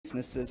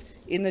businesses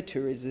in the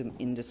tourism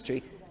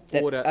industry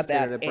that Order, about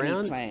Senator any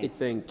Brown. plan. It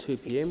being 2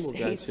 p.m, we'll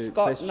go to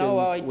got questions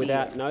no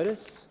without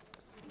notice.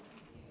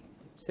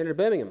 Senator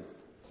Birmingham.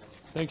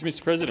 Thank you,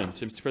 Mr President.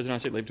 Mr President, I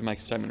seek leave to make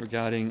a statement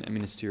regarding a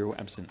ministerial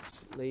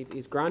absence. Leave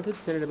is granted.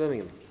 Senator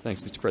Birmingham.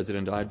 Thanks, Mr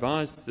President. I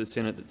advise the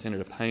Senate that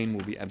Senator Payne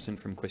will be absent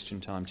from question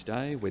time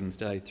today,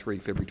 Wednesday, 3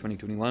 February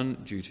 2021,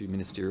 due to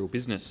ministerial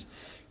business.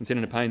 In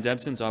Senator Payne's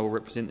absence, I will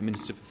represent the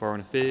Minister for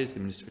Foreign Affairs, the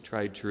Minister for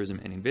Trade, Tourism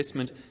and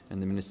Investment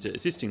and the Minister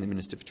assisting the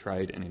Minister for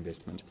Trade and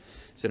Investment.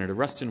 Senator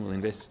Ruston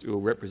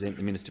will represent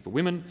the Minister for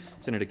Women.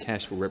 Senator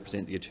Cash will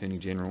represent the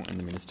Attorney-General and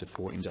the Minister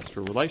for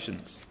Industrial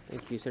Relations.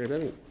 Thank you, Senator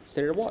Birmingham.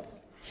 Senator Watt.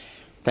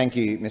 Thank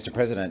you, Mr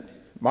President.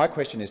 My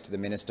question is to the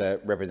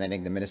Minister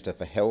representing the Minister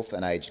for Health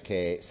and Aged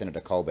Care, Senator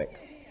Colbeck.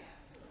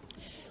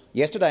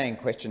 Yesterday in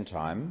question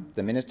time,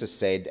 the Minister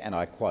said, and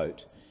I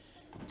quote,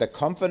 "The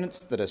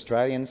confidence that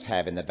Australians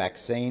have in the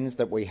vaccines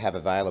that we have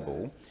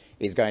available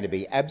is going to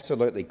be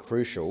absolutely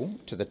crucial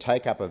to the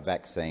take-up of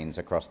vaccines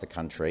across the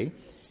country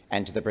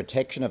and to the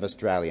protection of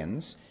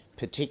Australians,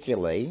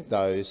 particularly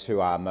those who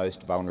are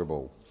most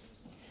vulnerable."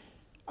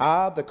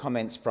 Are the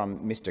comments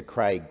from Mr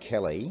Craig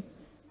Kelly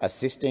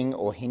assisting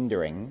or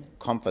hindering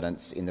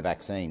confidence in the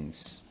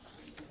vaccines?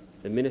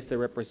 The Minister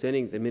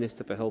representing the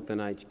Minister for Health and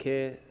Aged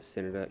Care,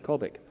 Senator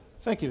Colbeck.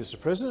 Thank you, Mr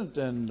President,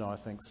 and I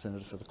thank the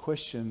Senator for the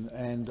question.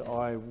 And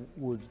I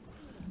would,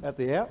 at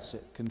the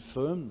outset,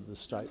 confirm the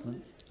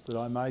statement that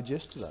I made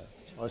yesterday.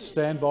 I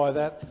stand by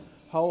that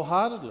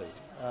wholeheartedly.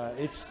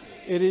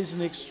 It is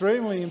an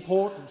extremely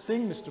important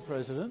thing, Mr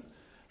President,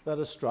 that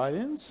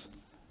Australians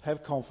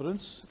have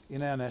confidence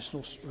in our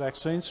national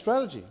vaccine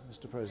strategy,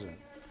 Mr President.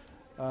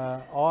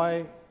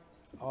 I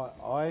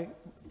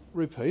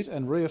repeat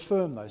and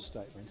reaffirm those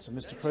statements, and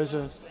Mr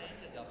President,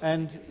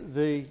 and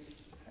the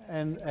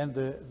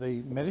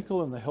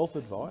medical and the health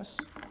advice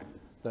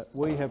that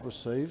we have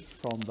received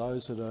from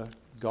those that are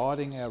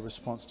guiding our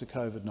response to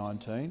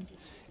COVID-19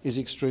 is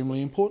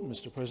extremely important,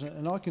 Mr President,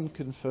 and I can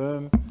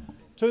confirm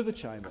to the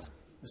chamber,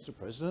 Mr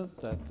President,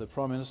 that the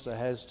Prime Minister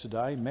has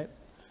today met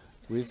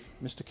with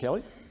Mr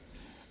Kelly.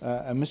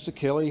 And Mr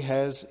Kelly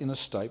has, in a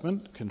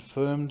statement,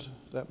 confirmed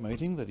that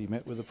meeting, that he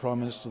met with the Prime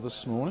Minister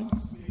this morning.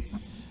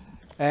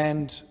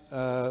 And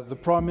the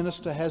Prime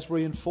Minister has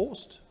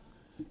reinforced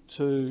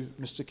to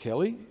Mr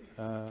Kelly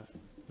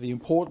the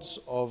importance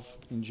of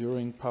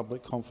enduring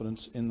public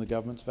confidence in the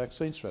government's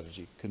vaccine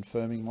strategy,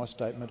 confirming my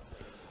statement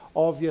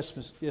of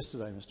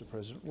yesterday, Mr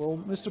President. Well,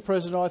 Mr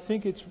President, I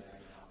think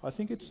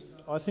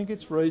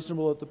it's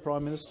reasonable that the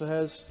Prime Minister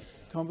has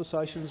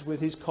conversations with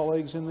his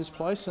colleagues in this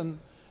place and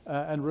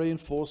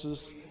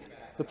reinforces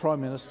the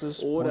Prime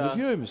Minister's point of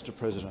view, Mr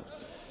President.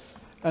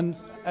 And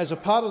as a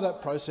part of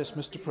that process,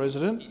 Mr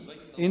President,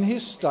 in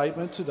his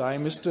statement today,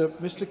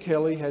 Mr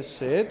Kelly has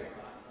said,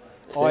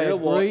 "I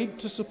agreed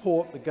to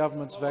support the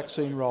government's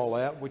vaccine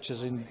rollout, which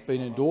has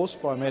been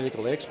endorsed by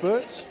medical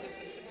experts."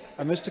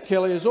 And Mr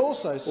Kelly has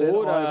also said,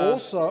 "I have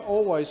also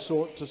always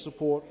sought to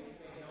support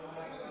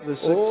the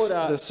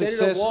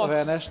success of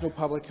our national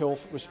public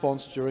health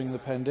response during the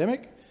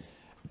pandemic."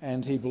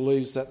 And he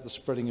believes that the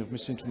spreading of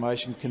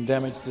misinformation can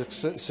damage the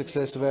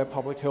success of our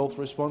public health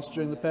response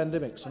during the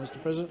pandemic. So, Mr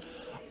President,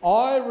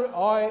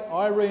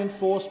 I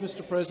reinforce,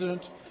 Mr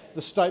President,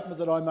 the statement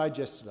that I made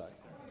yesterday,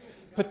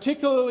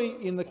 particularly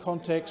in the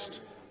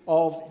context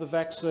of the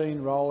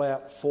vaccine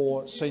rollout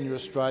for senior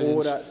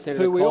Australians,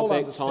 who we all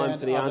understand time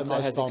for the are the answer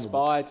most has vulnerable.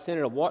 expired.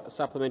 Senator Watt, a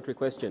supplementary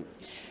question.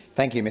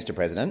 Thank you, Mr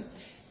President.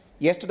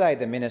 Yesterday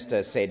the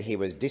Minister said he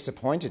was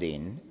disappointed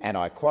in, and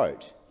I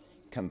quote,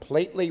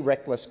 "completely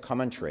reckless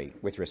commentary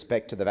with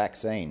respect to the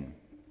vaccine."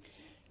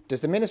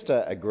 Does the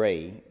Minister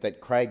agree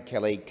that Craig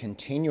Kelly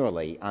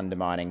continually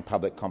undermining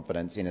public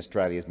confidence in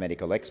Australia's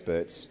medical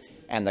experts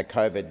and the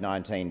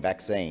COVID-19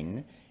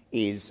 vaccine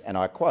is, and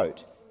I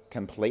quote,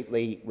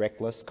 "completely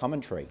reckless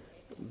commentary"?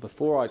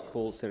 Before I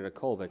call Senator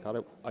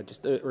Colbeck, I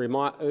just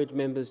urge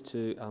members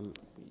to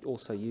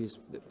also use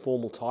the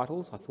formal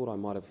titles. I thought I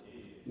might have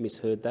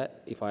misheard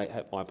that. If I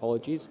have, my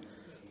apologies.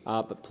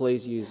 But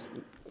please use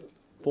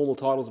formal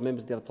titles of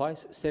members of the other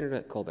place. Senator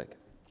Colbeck.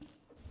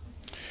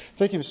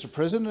 Thank you, Mr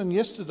President. And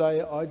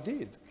yesterday I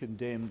did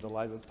condemn the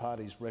Labor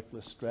Party's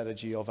reckless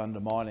strategy of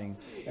undermining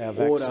our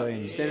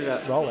vaccine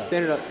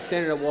rollout.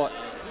 Senator Watt.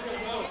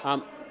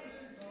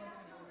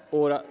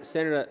 Order.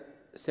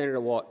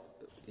 Senator Watt.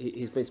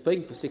 He's been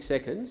speaking for 6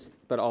 seconds,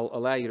 but I'll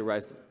allow you to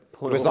raise the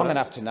point. It was long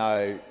enough to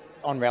know,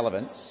 on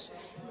relevance,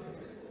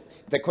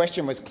 the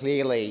question was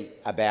clearly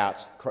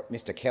about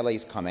Mr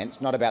Kelly's comments,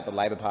 not about the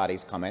Labor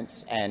Party's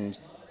comments, and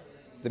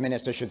the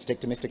Minister should stick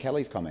to Mr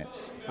Kelly's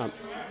comments.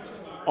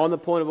 On the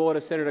point of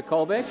order, Senator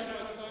Colbeck.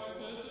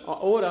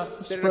 Order.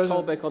 Senator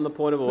Colbeck on the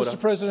point of order. Mr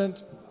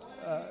President,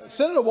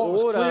 Senator Watt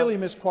was clearly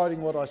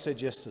misquoting what I said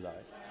yesterday.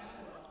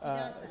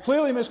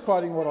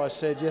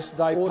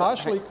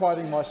 Partially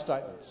quoting my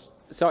statements.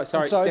 Sorry,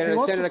 so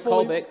Senator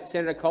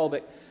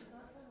Colbeck.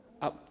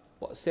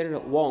 Senator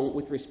Wong,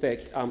 with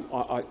respect,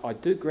 I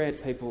do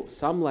grant people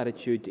some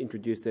latitude to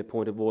introduce their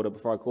point of order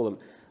before I call them.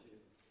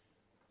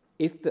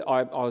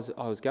 I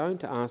was going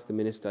to ask the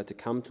minister to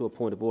come to a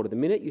point of order. The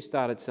minute you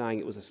started saying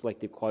it was a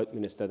selective quote,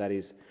 Minister, that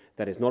is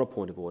not a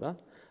point of order.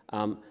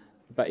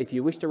 But if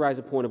you wish to raise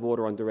a point of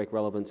order on direct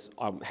relevance,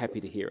 I'm happy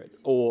to hear it.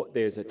 Or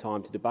there's a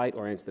time to debate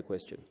or answer the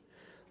question.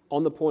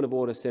 On the point of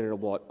order, Senator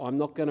Watt, I'm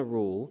not going to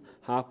rule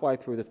halfway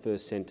through the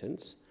first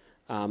sentence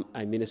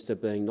a minister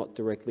being not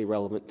directly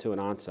relevant to an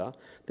answer.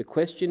 The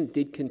question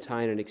did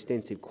contain an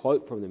extensive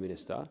quote from the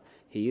minister.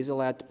 He is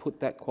allowed to put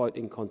that quote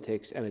in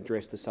context and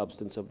address the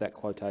substance of that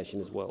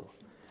quotation as well.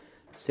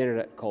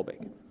 Senator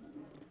Colbeck.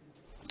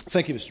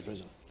 Thank you, Mr.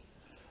 President.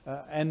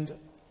 And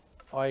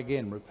I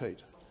again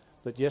repeat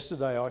that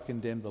yesterday I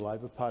condemned the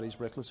Labor Party's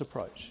reckless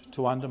approach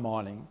to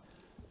undermining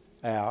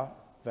our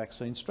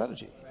vaccine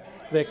strategy.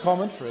 Their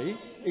commentary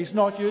is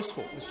not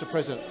useful, Mr.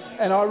 President.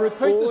 And I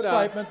repeat the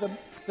statement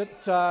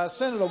that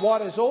Senator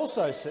White has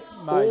also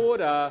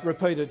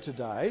repeated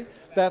today,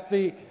 that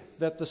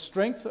the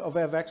strength of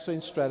our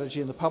vaccine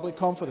strategy and the public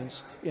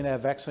confidence in our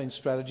vaccine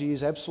strategy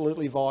is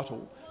absolutely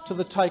vital to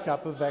the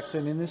take-up of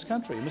vaccine in this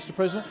country, Mr.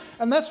 President.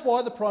 And that's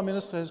why the Prime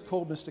Minister has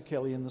called Mr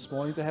Kelly in this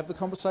morning to have the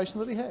conversation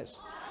that he has.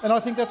 And I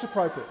think that's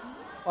appropriate.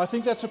 I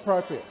think that's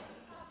appropriate.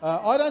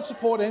 I don't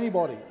support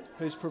anybody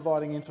who's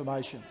providing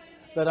information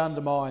that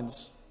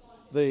undermines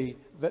the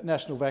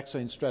national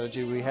vaccine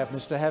strategy we have,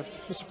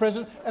 Mr.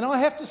 President. And I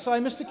have to say,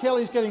 Mr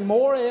Kelly is getting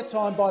more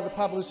airtime by the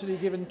publicity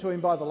given to him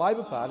by the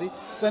Labor Party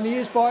than he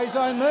is by his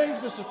own means,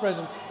 Mr.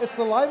 President. It's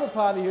the Labor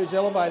Party who's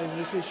elevating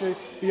this issue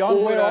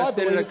beyond where I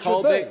believe it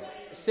should be.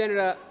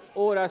 Senator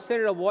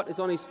Watt is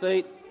on his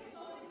feet.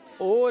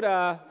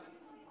 Order.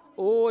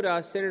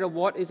 Senator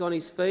Watt is on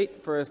his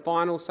feet for a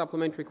final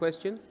supplementary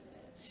question.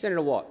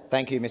 Senator Watt.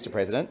 Thank you, Mr.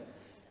 President.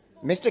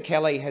 Mr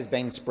Kelly has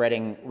been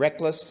spreading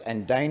reckless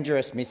and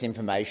dangerous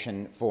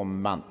misinformation for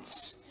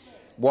months.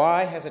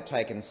 Why has it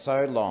taken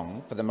so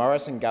long for the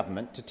Morrison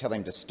government to tell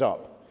him to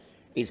stop?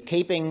 Is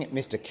keeping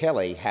Mr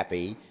Kelly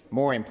happy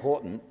more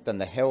important than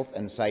the health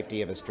and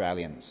safety of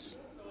Australians?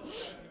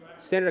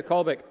 Senator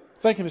Colbeck.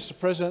 Thank you, Mr.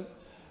 President.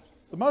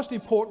 The most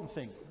important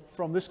thing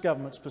from this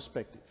government's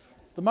perspective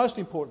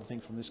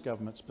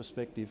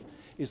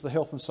is the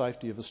health and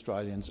safety of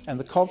Australians and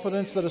the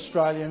confidence that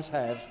Australians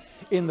have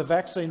in the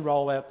vaccine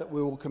rollout that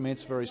we will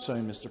commence very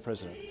soon, Mr.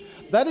 President.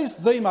 That is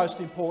the most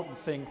important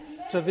thing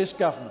to this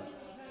government.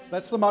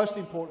 That's the most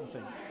important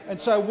thing. And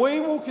so we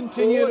will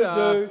continue to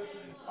do,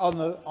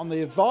 on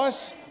the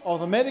advice of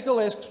the medical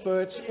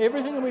experts,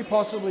 everything that we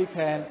possibly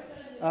can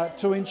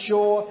to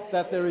ensure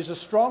that there is a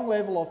strong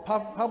level of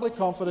public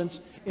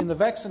confidence in the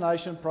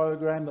vaccination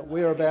program that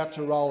we are about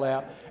to roll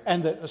out,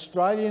 and that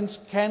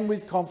Australians can,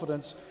 with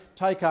confidence,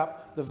 take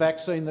up the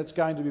vaccine that's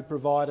going to be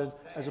provided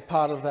as a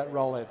part of that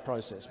rollout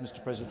process,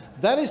 Mr. President.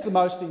 That is the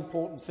most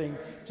important thing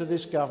to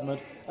this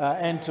government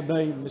and to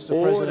me,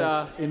 Mr.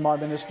 President, in my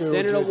ministerial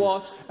duties.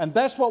 Watt. And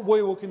that's what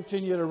we will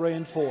continue to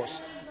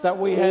reinforce, that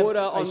we have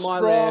a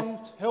strong,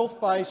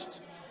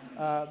 health-based,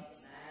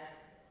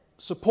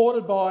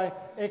 supported by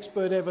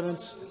expert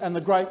evidence and the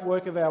great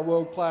work of our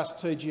world-class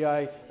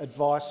TGA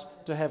advice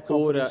to have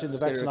confidence in the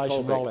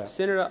vaccination rollout.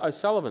 Senator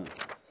O'Sullivan.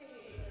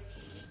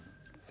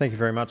 Thank you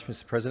very much,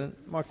 Mr. President.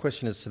 My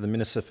question is to the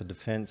Minister for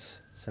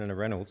Defence, Senator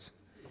Reynolds.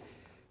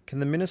 Can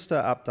the minister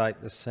update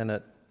the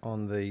Senate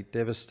on the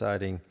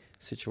devastating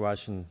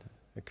situation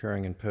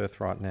occurring in Perth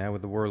right now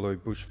with the Warraloo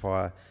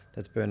bushfire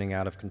that's burning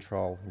out of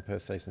control in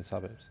Perth's eastern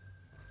suburbs?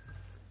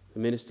 The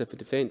Minister for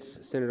Defence,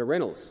 Senator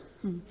Reynolds.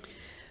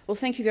 Well,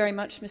 thank you very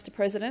much, Mr.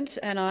 President,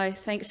 and I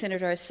thank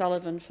Senator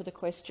O'Sullivan for the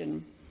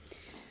question.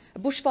 A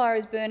bushfire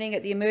is burning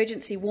at the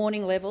emergency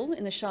warning level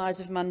in the shires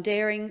of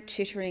Mundaring,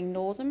 Chittering,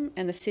 Northam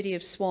and the city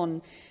of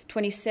Swan,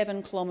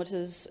 27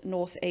 kilometres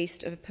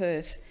north-east of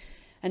Perth,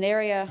 an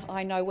area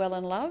I know well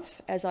and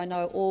love, as I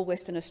know all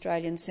Western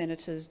Australian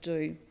senators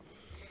do.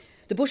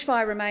 The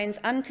bushfire remains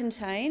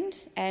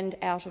uncontained and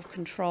out of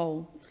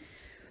control.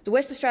 The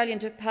West Australian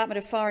Department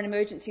of Fire and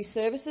Emergency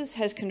Services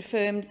has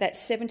confirmed that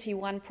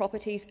 71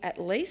 properties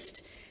at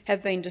least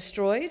have been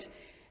destroyed,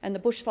 and the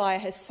bushfire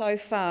has so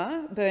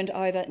far burned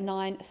over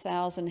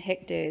 9,000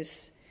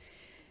 hectares.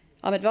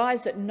 I'm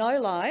advised that no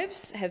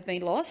lives have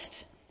been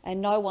lost and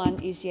no one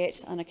is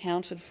yet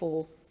unaccounted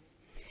for.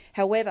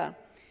 However,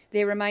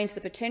 there remains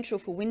the potential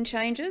for wind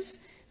changes,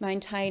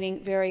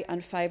 maintaining very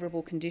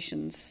unfavourable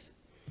conditions.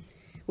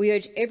 We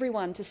urge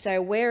everyone to stay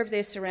aware of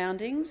their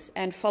surroundings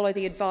and follow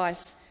the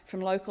advice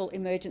from local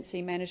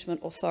emergency management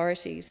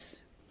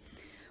authorities.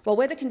 While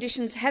weather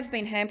conditions have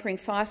been hampering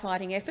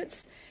firefighting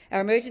efforts,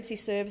 our emergency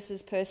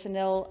services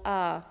personnel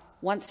are,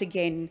 once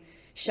again,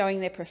 showing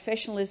their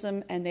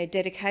professionalism and their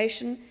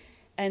dedication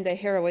and their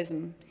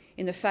heroism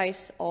in the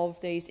face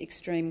of these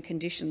extreme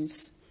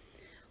conditions.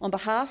 On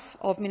behalf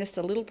of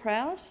Minister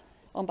Littleproud,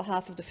 on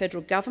behalf of the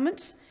federal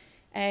government,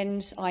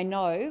 and I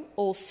know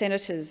all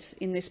senators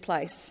in this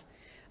place,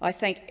 I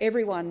thank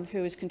everyone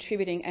who is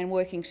contributing and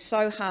working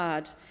so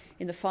hard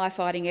in the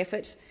firefighting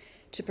effort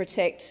to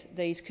protect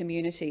these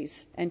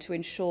communities and to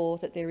ensure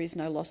that there is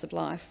no loss of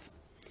life.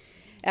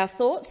 Our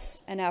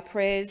thoughts and our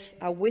prayers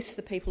are with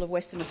the people of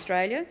Western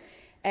Australia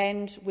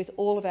and with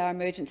all of our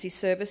emergency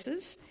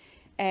services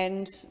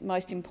and,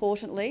 most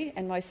importantly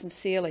and most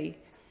sincerely,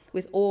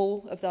 with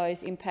all of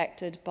those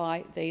impacted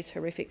by these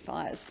horrific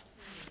fires.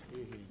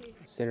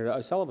 Senator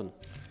O'Sullivan.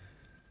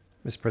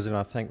 Mr President,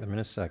 I thank the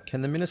Minister.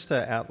 Can the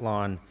Minister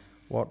outline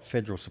what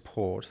federal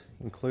support,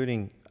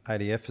 including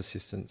ADF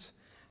assistance,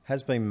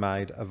 has been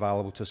made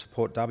available to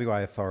support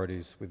WA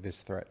authorities with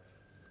this threat?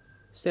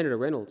 Senator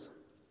Reynolds.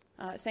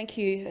 Thank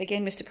you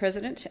again, Mr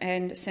President,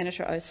 and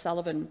Senator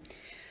O'Sullivan.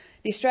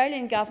 The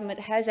Australian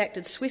Government has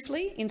acted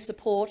swiftly in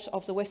support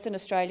of the Western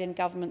Australian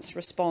Government's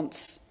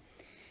response.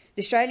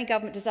 The Australian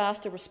Government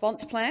Disaster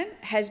Response Plan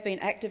has been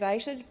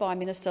activated by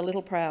Minister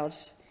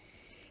Littleproud.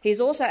 He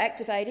is also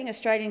activating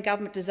Australian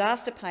Government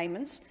disaster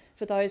payments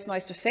for those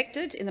most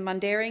affected in the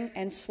Mundaring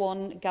and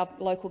Swan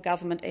local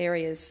government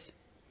areas.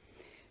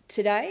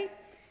 Today,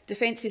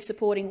 Defence is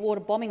supporting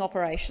water bombing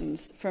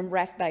operations from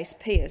RAF Base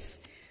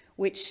Pierce,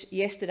 which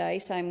yesterday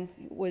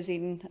was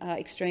in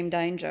extreme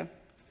danger.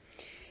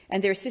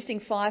 And they're assisting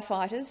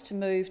firefighters to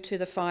move to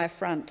the fire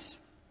front.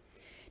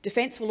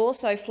 Defence will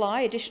also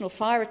fly additional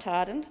fire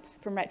retardant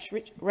from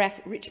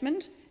RAF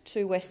Richmond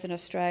to Western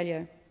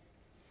Australia.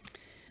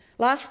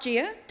 Last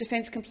year,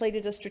 Defence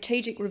completed a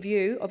strategic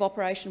review of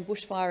Operation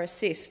Bushfire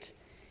Assist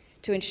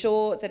to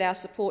ensure that our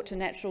support to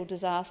natural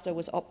disaster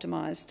was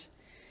optimised.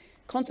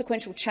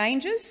 Consequential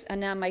changes are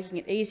now making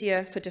it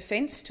easier for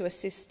Defence to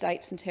assist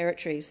states and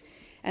territories,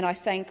 and I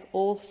thank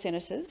all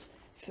senators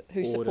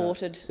who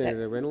supported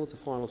Senator Reynolds. A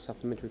final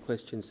supplementary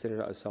question,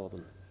 Senator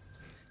O'Sullivan.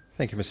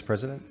 Thank you, Mr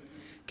President.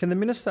 Can the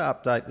Minister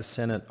update the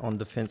Senate on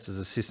Defence's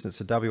assistance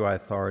to WA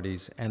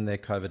authorities and their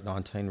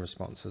COVID-19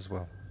 response as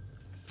well?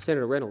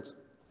 Senator Reynolds.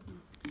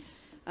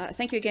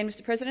 Thank you again,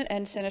 Mr President,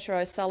 and Senator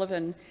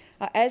O'Sullivan.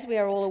 As we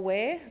are all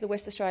aware, the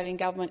West Australian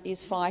Government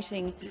is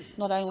fighting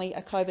not only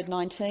a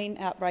COVID-19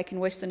 outbreak in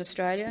Western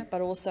Australia,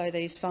 but also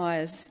these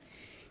fires.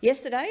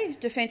 Yesterday,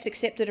 Defence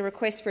accepted a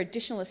request for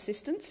additional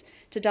assistance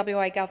to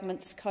WA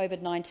Government's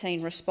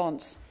COVID-19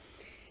 response.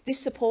 This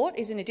support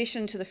is in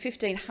addition to the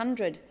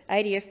 1,500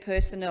 ADF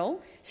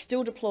personnel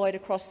still deployed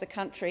across the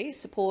country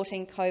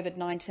supporting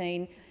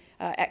COVID-19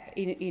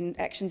 in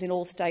actions in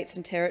all states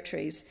and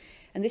territories.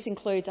 And this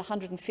includes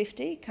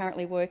 150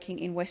 currently working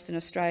in Western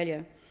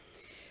Australia.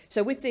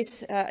 So with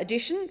this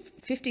addition,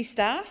 50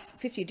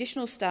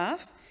 additional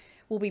staff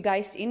will be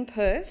based in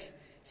Perth,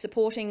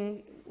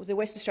 supporting the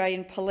West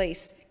Australian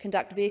Police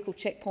conduct vehicle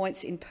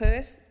checkpoints in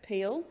Perth,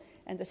 Peel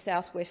and the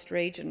South West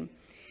region.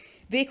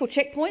 Vehicle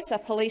checkpoints are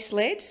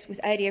police-led, with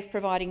ADF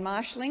providing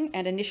marshalling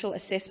and initial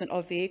assessment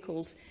of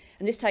vehicles.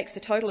 And this takes the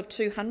total of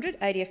 200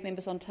 ADF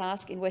members on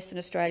task in Western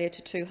Australia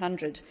to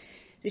 200.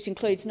 This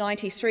includes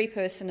 93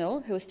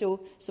 personnel who are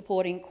still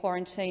supporting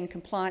quarantine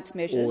compliance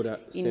measures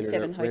in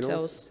 7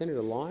 hotels.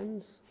 Senator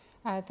Lyons.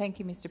 Thank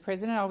you, Mr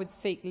President. I would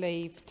seek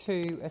leave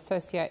to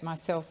associate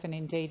myself and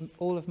indeed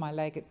all of my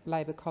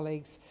Labor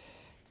colleagues,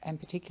 and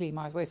particularly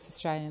my West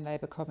Australian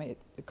Labor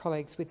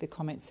colleagues, with the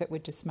comments that were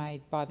just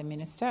made by the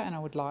Minister, and I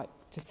would like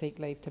to seek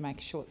leave to make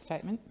a short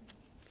statement.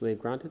 Leave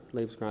granted.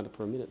 Leave's granted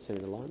for a minute,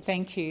 Senator Lyons.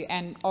 Thank you.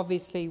 And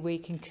obviously we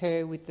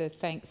concur with the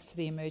thanks to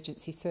the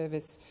emergency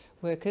service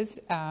workers.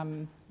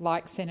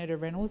 Like Senator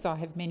Reynolds, I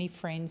have many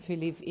friends who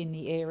live in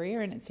the area,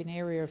 and it's an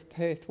area of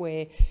Perth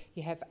where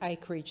you have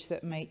acreage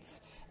that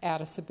meets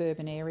outer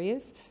suburban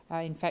areas.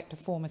 In fact, a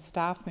former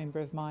staff member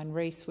of mine,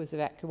 Reese, was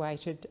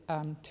evacuated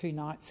 2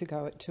 nights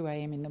ago at 2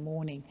 a.m. in the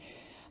morning.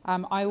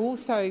 I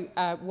also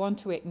want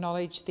to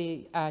acknowledge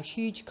the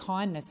huge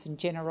kindness and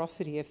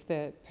generosity of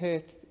the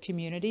Perth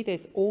community.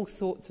 There's all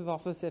sorts of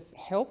offers of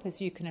help,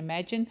 as you can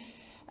imagine.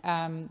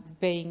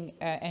 Being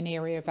an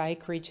area of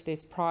acreage,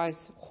 there's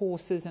prize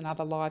horses and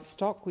other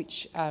livestock,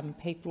 which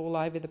people all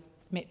over the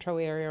metro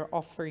area are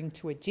offering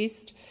to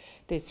assist.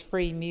 There's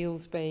free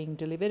meals being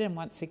delivered, and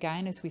once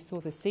again, as we saw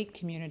the Sikh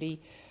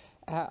community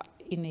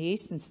in the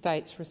eastern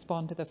states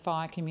respond to the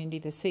fire community,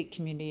 the Sikh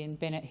community in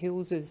Bennett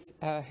Hills,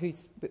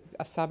 who's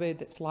a suburb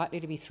that's likely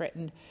to be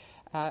threatened,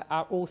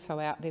 are also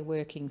out there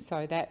working.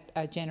 So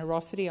that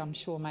generosity, I'm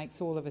sure, makes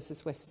all of us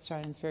as West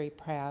Australians very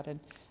proud, and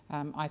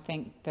I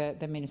thank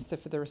the Minister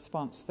for the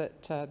response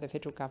that the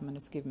federal government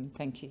has given.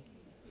 Thank you.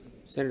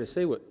 Senator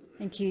Siewert.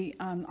 Thank you.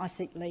 I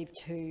seek leave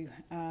to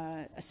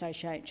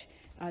associate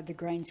the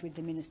Greens with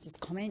the Minister's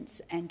comments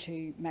and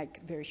to make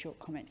very short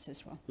comments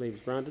as well. Leave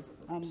is granted.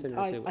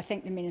 I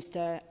thank the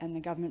Minister and the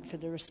Government for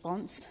the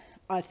response.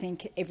 I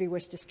think every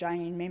West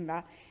Australian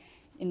member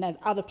in that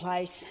other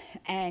place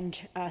and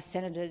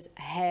senators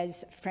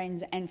has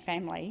friends and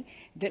family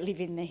that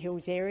live in the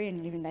Hills area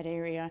and live in that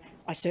area.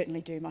 I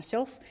certainly do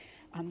myself.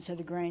 So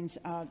the Greens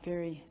are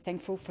very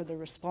thankful for the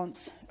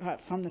response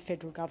from the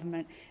federal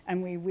government,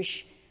 and we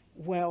wish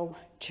well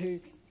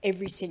to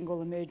every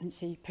single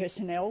emergency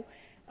personnel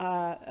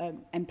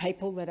and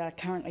people that are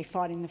currently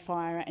fighting the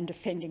fire and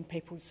defending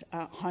people's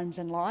homes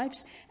and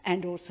lives,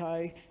 and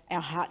also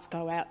our hearts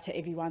go out to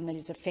everyone that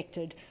is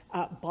affected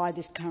by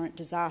this current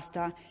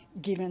disaster,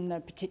 given the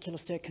particular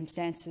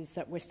circumstances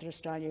that Western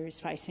Australia is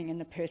facing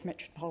and the Perth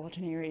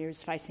metropolitan area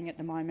is facing at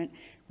the moment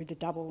with the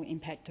double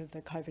impact of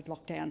the COVID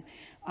lockdown.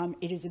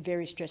 It is a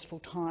very stressful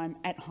time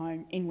at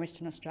home in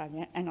Western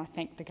Australia, and I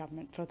thank the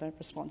government for the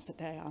response that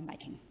they are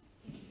making.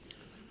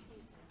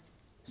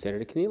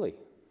 Senator Keneally.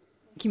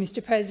 Thank you,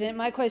 Mr President.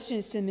 My question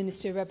is to the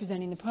Minister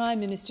representing the Prime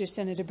Minister,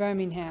 Senator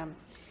Birmingham.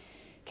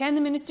 Can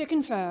the Minister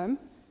confirm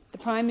the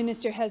Prime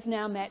Minister has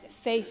now met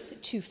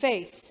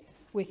face-to-face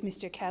with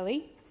Mr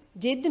Kelly?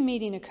 Did the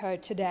meeting occur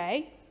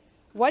today?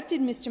 What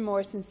did Mr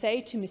Morrison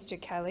say to Mr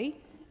Kelly?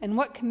 And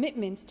what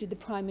commitments did the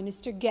Prime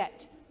Minister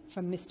get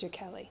from Mr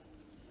Kelly?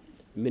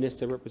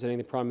 Minister representing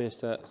the Prime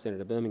Minister,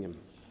 Senator Birmingham.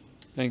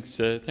 Thanks,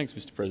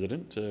 Mr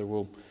President.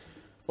 Well,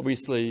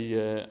 obviously,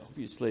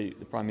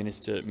 the Prime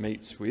Minister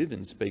meets with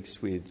and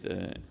speaks with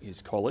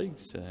his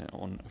colleagues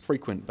on a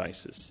frequent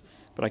basis.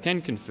 But I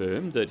can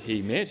confirm that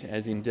he met,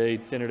 as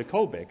indeed Senator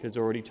Colbeck has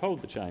already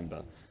told the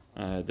chamber,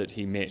 that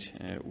he met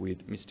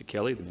with Mr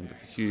Kelly, the member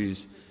for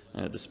Hughes,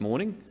 this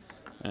morning.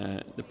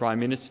 The Prime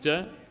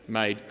Minister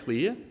made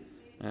clear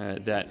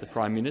that the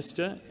Prime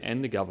Minister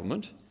and the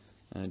government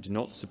do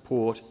not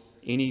support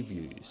any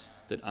views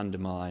that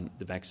undermine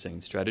the vaccine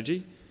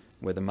strategy,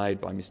 whether made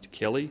by Mr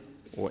Kelly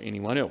or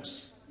anyone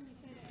else.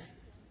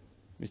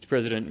 Mr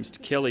President, Mr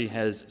Kelly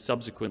has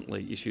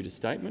subsequently issued a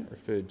statement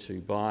referred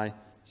to by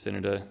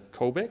Senator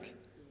Colbeck,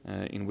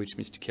 in which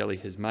Mr Kelly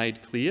has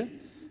made clear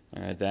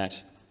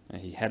that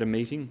he had a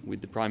meeting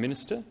with the Prime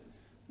Minister,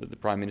 that the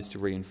Prime Minister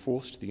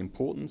reinforced the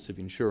importance of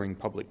ensuring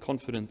public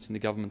confidence in the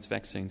government's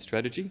vaccine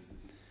strategy.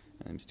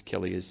 Mr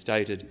Kelly has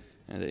stated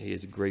that he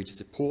has agreed to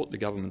support the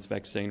government's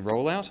vaccine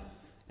rollout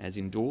as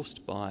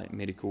endorsed by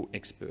medical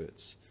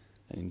experts.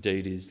 And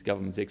indeed is the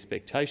government's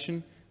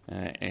expectation,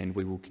 and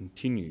we will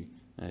continue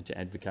to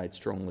advocate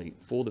strongly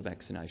for the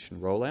vaccination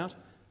rollout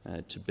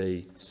to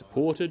be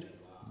supported,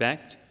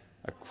 backed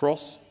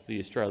across the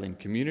Australian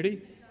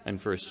community,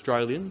 and for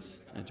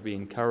Australians to be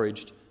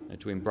encouraged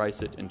to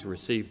embrace it and to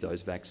receive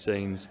those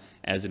vaccines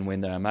as and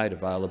when they are made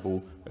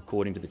available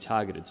according to the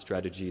targeted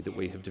strategy that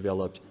we have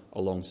developed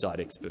alongside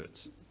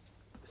experts.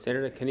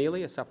 Senator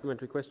Keneally, a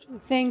supplementary question.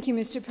 Thank you,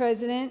 Mr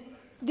President.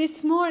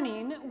 This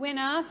morning, when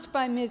asked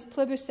by Ms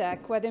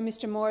Plibersek whether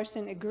Mr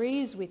Morrison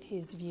agrees with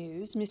his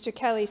views, Mr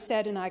Kelly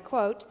said, and I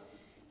quote,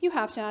 "You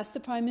have to ask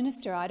the Prime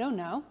Minister, I don't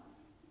know."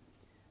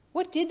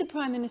 What did the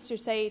Prime Minister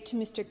say to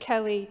Mr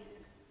Kelly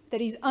that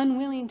he's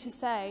unwilling to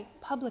say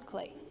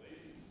publicly?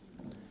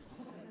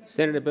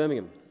 Senator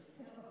Birmingham.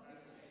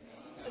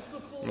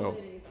 Well,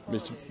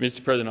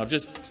 Mr President,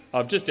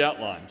 I've just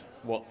outlined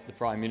what the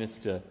Prime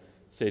Minister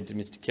said to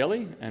Mr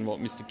Kelly and what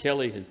Mr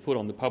Kelly has put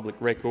on the public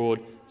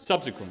record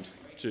subsequent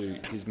to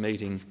his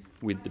meeting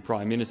with the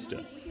Prime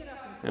Minister.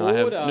 Now, I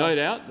have no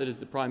doubt that, as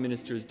the Prime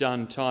Minister has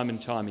done time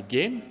and time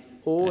again,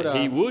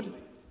 he would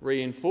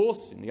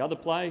reinforce in the other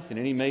place, in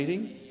any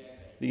meeting,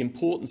 the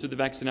importance of the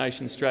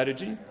vaccination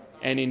strategy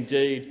and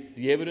indeed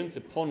the evidence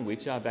upon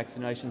which our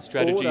vaccination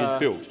strategy is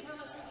built.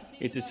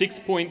 It's a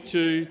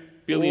 $6.2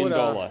 billion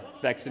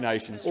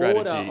vaccination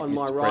strategy,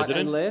 Mr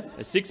President,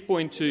 a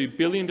 $6.2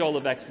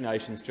 billion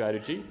vaccination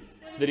strategy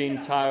that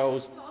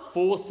entails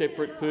 4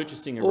 separate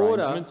purchasing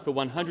arrangements for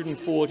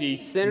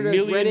 140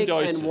 million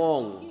doses,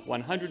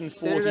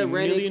 140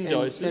 million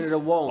doses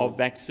of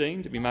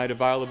vaccine to be made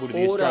available to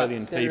the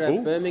Australian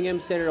people. Birmingham,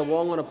 Senator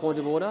Wong on a point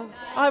of order.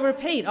 I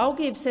repeat, I'll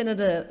give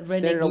Senator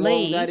Rennick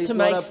leave to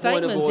make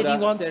statements if he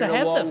wants to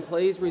have them.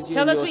 Please resume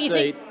Tell us your what you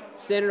seat. think.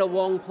 Senator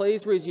Wong,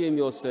 please resume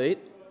your seat.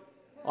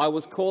 I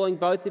was calling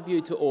both of you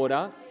to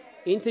order.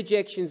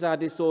 Interjections are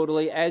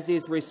disorderly, as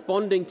is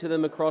responding to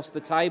them across the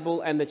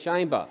table and the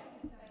chamber.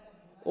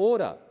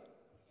 Order.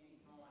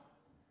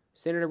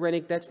 Senator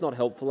Rennick, that's not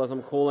helpful, as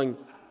I'm calling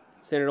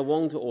Senator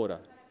Wong to order.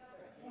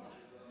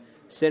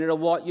 Senator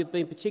Watt, you've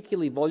been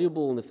particularly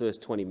voluble in the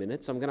first 20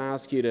 minutes. I'm going to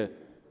ask you to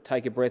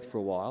take a breath for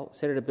a while.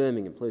 Senator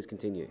Birmingham, please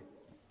continue.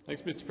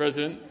 Thanks, Mr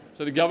President.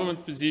 So the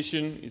government's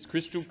position is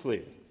crystal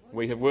clear.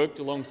 We have worked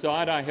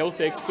alongside our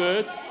health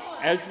experts,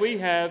 as we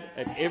have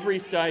at every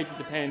stage of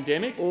the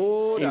pandemic,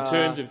 in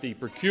terms of the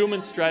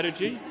procurement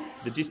strategy,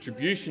 the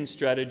distribution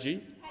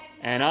strategy,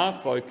 and our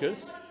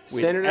focus,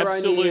 with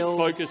absolute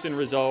focus and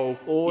resolve,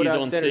 is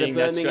on seeing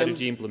that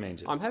strategy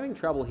implemented. I'm having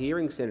trouble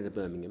hearing Senator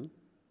Birmingham.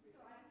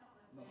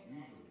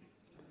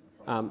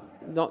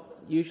 Not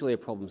usually a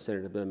problem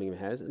Senator Birmingham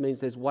has. It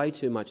means there's way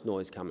too much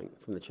noise coming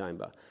from the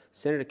chamber.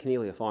 Senator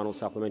Keneally, a final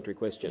supplementary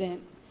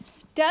question.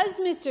 Does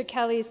Mr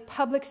Kelly's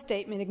public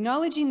statement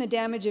acknowledging the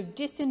damage of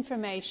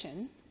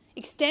disinformation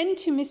extend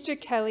to Mr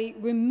Kelly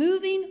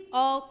removing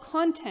all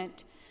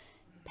content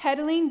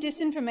peddling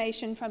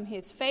disinformation from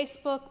his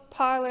Facebook,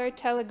 Parler,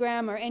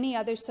 Telegram or any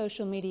other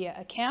social media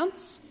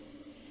accounts?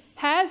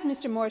 Has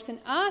Mr Morrison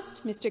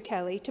asked Mr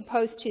Kelly to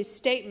post his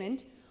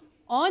statement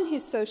on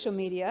his social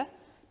media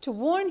to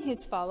warn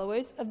his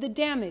followers of the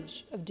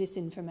damage of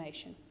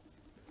disinformation?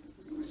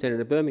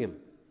 Senator Birmingham.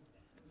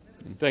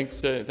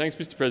 Thanks,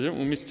 Mr. President.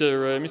 Well,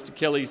 Mr.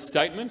 Kelly's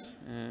statement,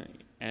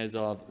 as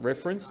I've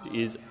referenced,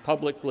 is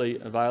publicly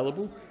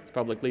available. It's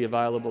publicly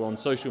available on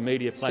social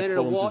media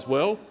platforms as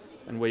well,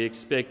 and we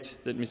expect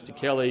that Mr.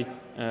 Kelly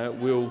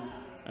will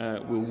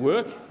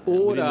work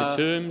within the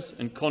terms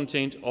and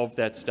content of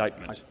that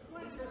statement.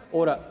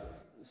 Order,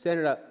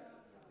 Senator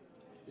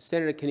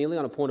Keneally,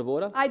 on a point of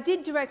order. I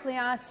did directly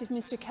ask if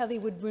Mr Kelly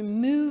would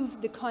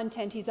remove the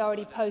content he's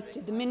already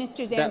posted. The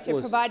minister's answer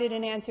provided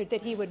an answer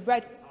that he would,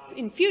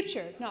 in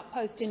future, not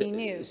post any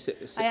new.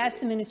 I asked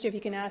the minister if he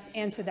can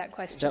answer that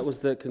question. That was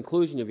the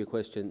conclusion of your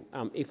question.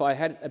 If I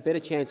had a better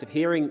chance of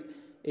hearing,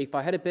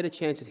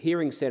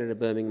 Senator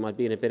Birmingham, I'd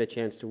be in a better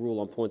chance to rule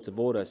on points of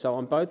order. So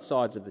on both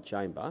sides of the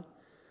chamber,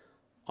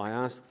 I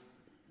asked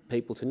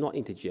people to not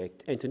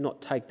interject and to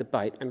not take the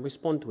bait and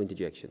respond to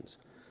interjections.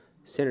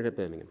 Senator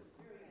Birmingham.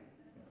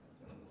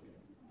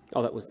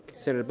 Oh, that was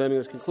Senator Birmingham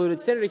was concluded.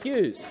 Senator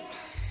Hughes.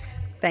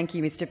 Thank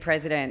you, Mr.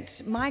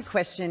 President. My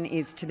question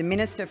is to the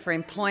Minister for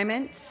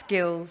Employment,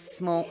 Skills,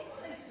 Small...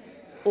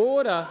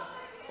 Order.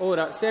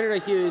 Order.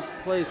 Senator Hughes,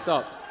 please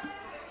stop.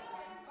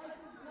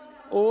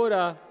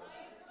 Order.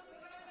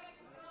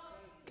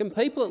 Can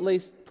people at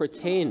least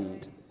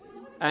pretend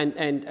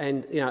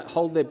and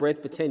hold their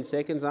breath for 10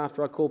 seconds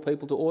after I call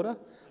people to order?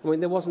 I mean,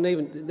 there was not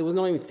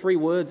even 3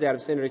 words out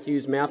of Senator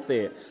Hughes' mouth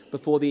there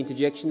before the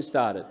interjection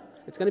started.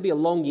 It's going to be a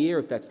long year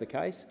if that's the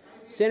case.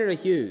 Senator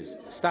Hughes,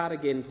 start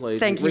again, please.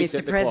 Thank you,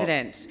 Mr.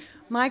 President.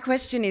 My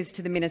question is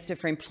to the Minister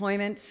for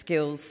Employment,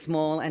 Skills,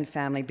 Small and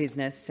Family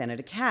Business,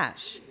 Senator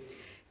Cash.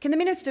 Can the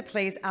minister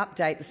please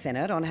update the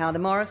Senate on how the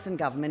Morrison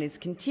government is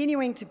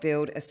continuing to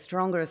build a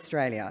stronger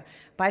Australia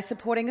by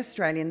supporting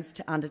Australians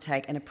to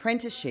undertake an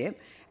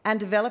apprenticeship and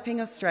developing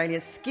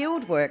Australia's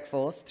skilled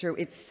workforce through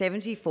its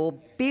 $74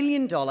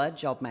 billion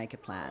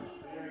JobMaker plan?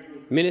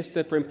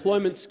 Minister for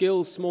Employment,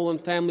 Skills, Small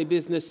and Family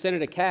Business,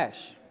 Senator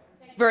Cash.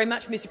 Very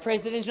much, Mr.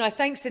 President, and I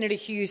thank Senator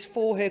Hughes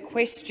for her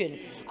question.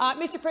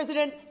 Mr.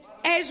 President,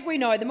 as we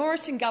know, the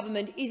Morrison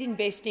government is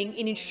investing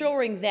in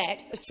ensuring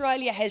that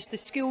Australia has the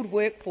skilled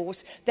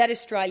workforce that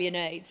Australia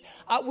needs.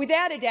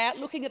 Without a doubt,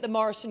 looking at the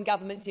Morrison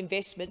government's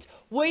investments,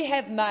 we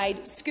have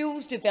made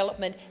skills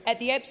development at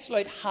the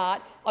absolute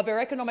heart of our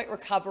economic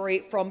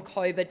recovery from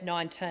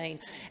COVID-19.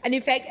 And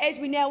in fact, as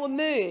we now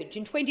emerge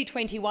in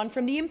 2021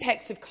 from the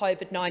impacts of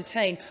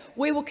COVID-19,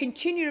 we will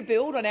continue to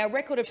build on our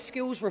record of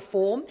skills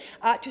reform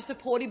to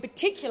support, in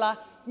particular,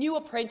 new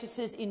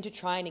apprentices into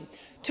training.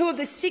 2 of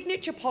the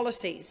signature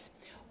policies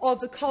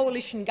of the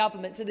coalition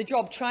governments are the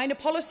Job Trainer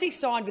policy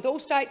signed with all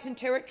states and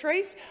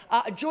territories,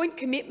 a joint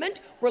commitment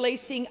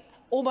releasing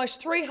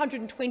almost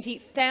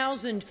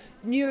 320,000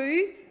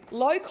 new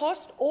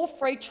low-cost or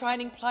free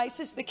training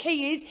places. The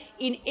key is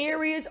in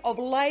areas of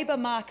labour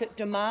market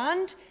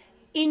demand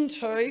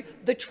into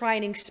the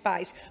training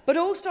space, but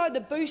also the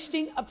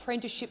boosting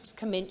apprenticeships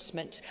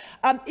commencement.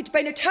 It's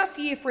been a tough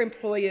year for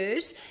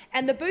employers,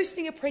 and the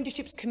boosting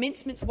apprenticeships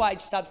commencements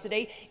wage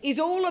subsidy is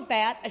all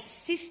about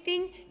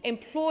assisting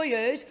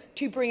employers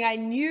to bring a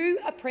new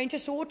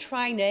apprentice or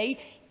trainee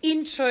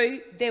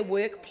into their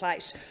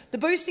workplace. The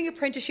boosting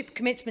apprenticeship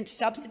commencement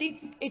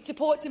subsidy, it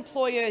supports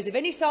employers of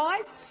any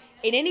size,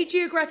 in any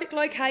geographic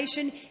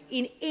location,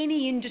 in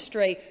any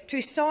industry,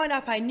 to sign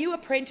up a new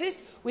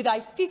apprentice with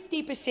a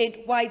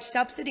 50% wage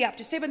subsidy up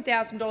to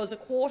 $7,000 a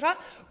quarter,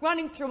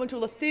 running through until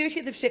the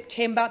 30th of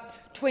September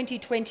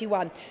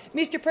 2021.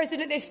 Mr.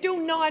 President, there's still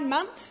 9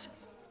 months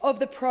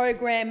of the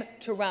program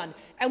to run.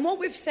 And what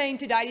we've seen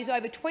to date is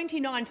over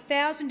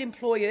 29,000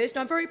 employers, and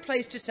I'm very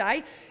pleased to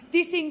say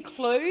this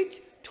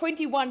includes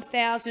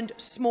 21,000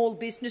 small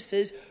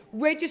businesses,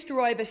 register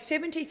over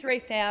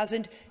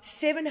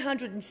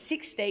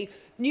 73,760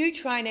 new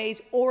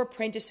trainees or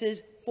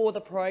apprentices for the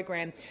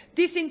program.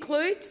 This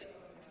includes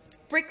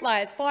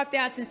bricklayers,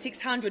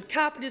 5,600,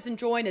 carpenters and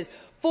joiners,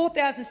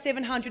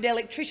 4,700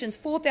 electricians,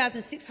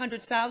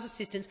 4,600 sales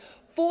assistants,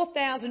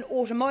 4,000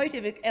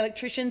 automotive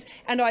electricians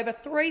and over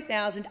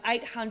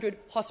 3,800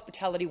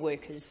 hospitality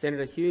workers.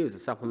 Senator Hughes, a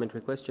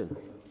supplementary question.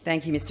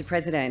 Thank you, Mr.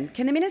 President.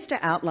 Can the minister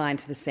outline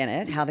to the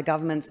Senate how the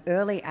government's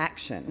early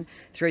action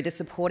through the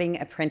Supporting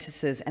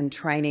Apprentices and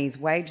Trainees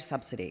Wage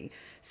Subsidy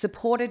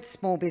supported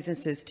small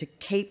businesses to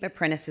keep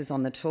apprentices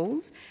on the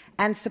tools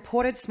and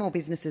supported small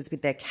businesses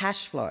with their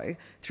cash flow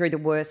through the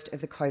worst of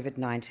the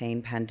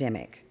COVID-19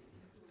 pandemic?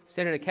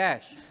 Senator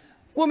Cash.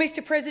 Well,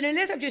 Mr. President,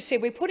 as I've just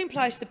said, we put in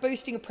place the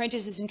Boosting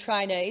Apprentices and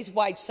Trainees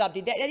Wage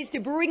Subsidy. That is to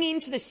bring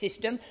into the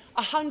system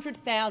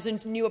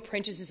 100,000 new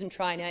apprentices and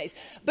trainees.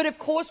 But of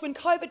course, when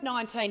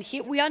COVID-19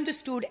 hit, we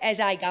understood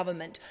as a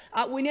government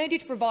we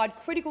needed to provide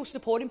critical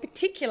support, in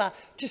particular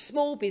to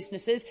small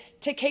businesses,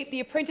 to keep the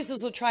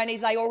apprentices or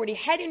trainees they already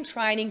had in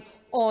training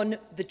on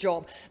the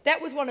job.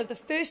 That was one of the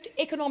first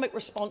economic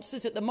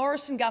responses that the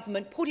Morrison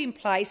government put in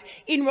place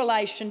in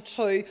relation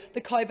to the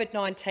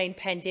COVID-19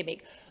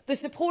 pandemic. The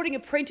Supporting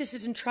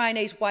Apprentices and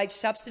Trainees Wage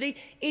Subsidy,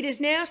 it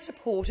has now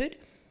supported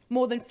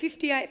more than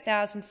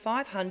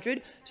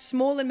 58,500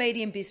 small and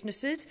medium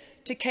businesses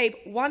to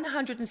keep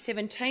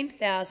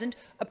 117,000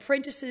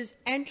 apprentices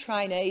and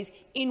trainees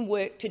in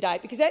work today,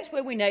 because that's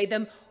where we need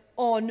them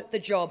on the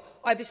job.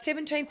 Over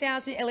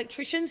 17,000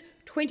 electricians,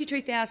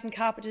 22,000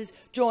 carpenters,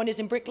 joiners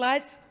and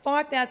bricklayers,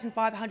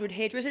 5,500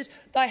 hairdressers.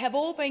 They have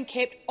all been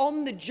kept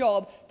on the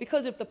job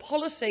because of the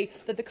policy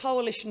that the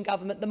coalition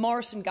government, the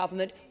Morrison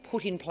government,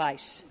 put in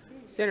place.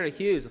 Senator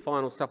Hughes, a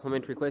final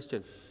supplementary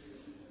question.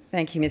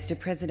 Thank you, Mr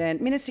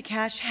President. Minister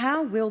Cash,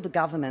 how will the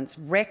government's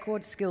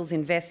record skills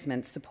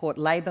investments support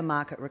labour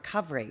market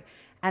recovery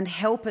and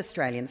help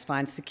Australians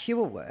find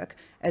secure work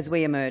as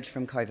we emerge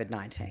from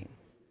COVID-19?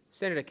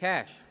 Senator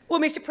Cash. Well,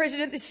 Mr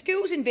President, the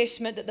skills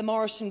investment that the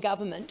Morrison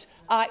government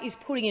is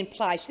putting in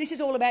place, this is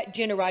all about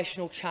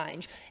generational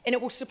change, and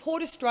it will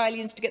support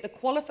Australians to get the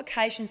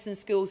qualifications and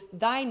skills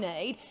they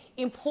need,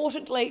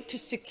 importantly, to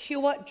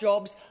secure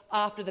jobs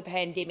after the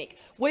pandemic.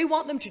 We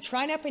want them to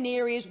train up in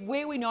areas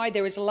where we know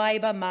there is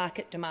labour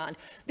market demand.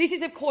 This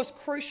is, of course,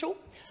 crucial,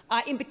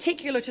 in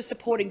particular to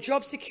supporting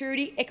job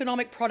security,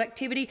 economic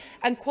productivity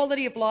and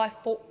quality of life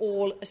for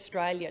all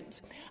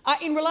Australians.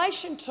 In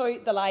relation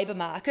to the labour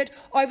market,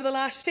 over the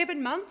last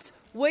 7 months,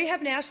 we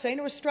have now seen,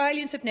 or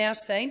Australians have now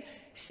seen,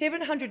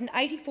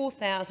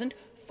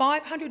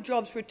 784,500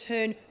 jobs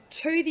return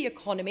to the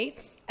economy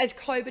as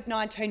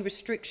COVID-19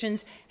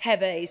 restrictions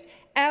have eased.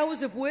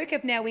 Hours of work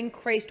have now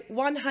increased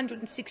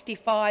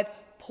 165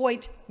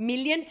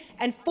 million,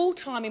 and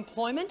full-time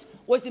employment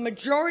was the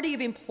majority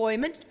of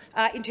employment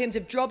in terms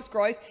of jobs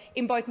growth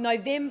in both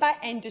November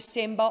and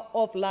December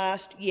of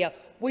last year.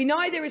 We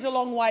know there is a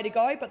long way to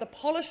go, but the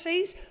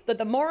policies that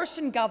the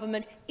Morrison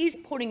government is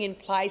putting in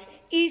place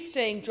is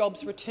seeing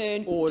jobs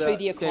return to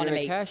the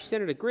economy. Senator Cash.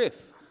 Senator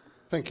Griff.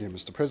 Thank you,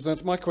 Mr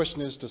President. My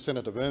question is to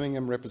Senator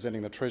Birmingham,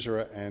 representing the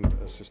Treasurer and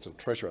Assistant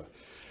Treasurer.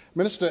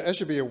 Minister, as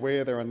you'll be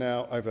aware, there are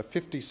now over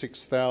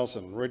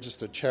 56,000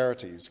 registered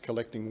charities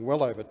collecting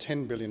well over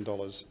 $10 billion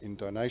in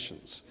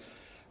donations.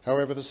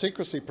 However, the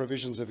secrecy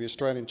provisions of the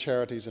Australian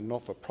Charities and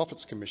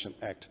Not-for-Profits Commission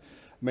Act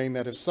mean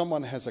that if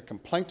someone has a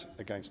complaint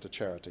against a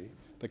charity,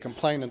 the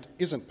complainant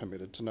isn't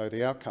permitted to know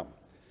the outcome.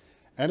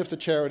 And if the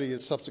charity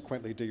is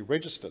subsequently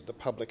deregistered, the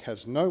public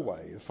has no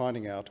way of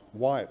finding out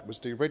why it was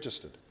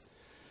deregistered.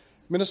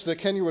 Minister,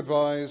 can you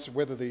advise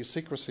whether these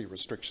secrecy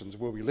restrictions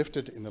will be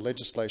lifted in the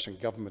legislation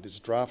government is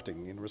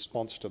drafting in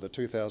response to the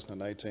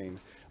 2018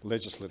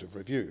 legislative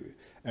review,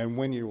 and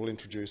when you will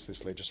introduce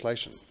this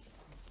legislation?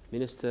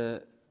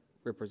 Minister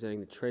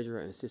representing the Treasurer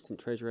and Assistant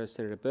Treasurer,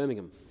 Senator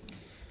Birmingham.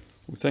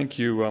 Well, thank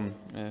you.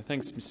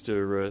 Thanks,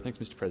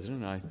 Mr.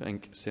 President. I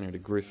thank Senator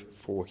Griff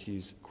for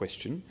his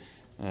question.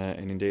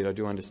 And indeed, I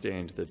do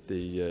understand that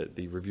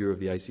the review of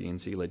the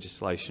ACNC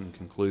legislation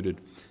concluded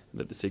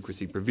that the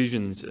secrecy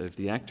provisions of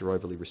the Act are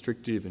overly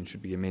restrictive and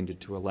should be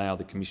amended to allow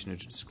the Commissioner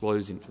to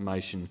disclose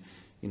information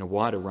in a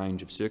wider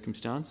range of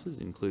circumstances,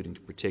 including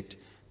to protect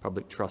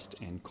public trust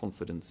and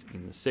confidence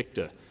in the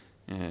sector.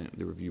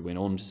 The review went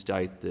on to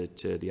state that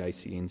the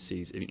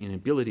ACNC's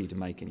inability to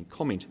make any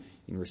comment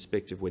in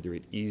respect of whether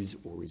it is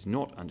or is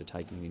not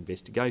undertaking an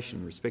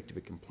investigation in respect of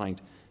a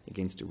complaint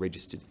against a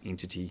registered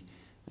entity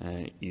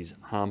is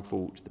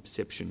harmful to the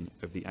perception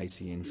of the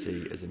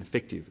ACNC as an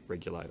effective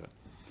regulator.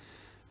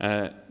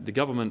 The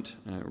government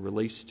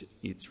released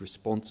its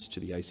response to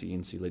the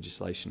ACNC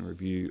legislation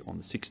review on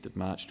the 6th of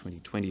March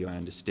 2020, I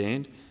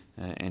understand,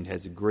 and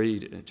has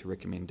agreed to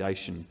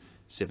recommendation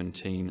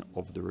 17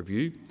 of the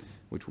review,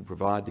 which will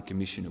provide the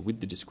Commissioner with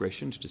the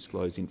discretion to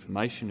disclose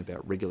information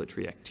about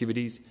regulatory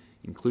activities,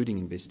 including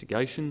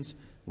investigations,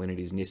 when it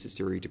is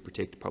necessary to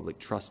protect public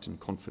trust and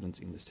confidence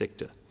in the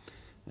sector.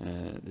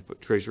 The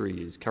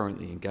Treasury is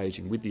currently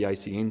engaging with the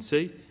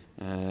ACNC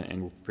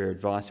and will prepare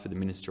advice for the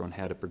Minister on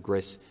how to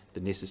progress the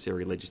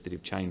necessary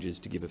legislative changes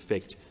to give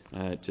effect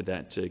to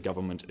that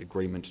government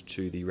agreement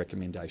to the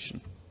recommendation.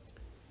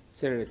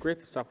 Senator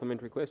Griff,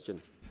 supplementary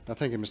question.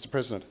 Thank you, Mr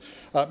President.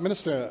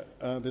 Minister,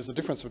 there's a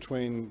difference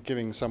between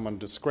giving someone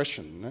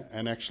discretion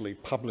and actually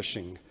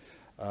publishing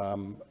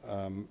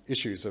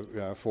issues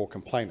for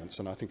complainants,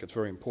 and I think it's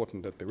very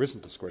important that there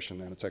isn't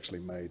discretion and it's actually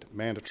made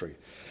mandatory.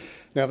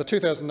 Now, the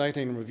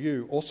 2018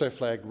 review also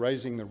flagged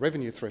raising the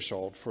revenue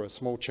threshold for a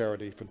small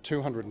charity from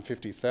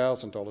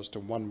 $250,000 to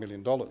 $1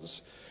 million,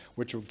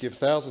 which will give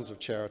thousands of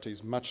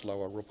charities much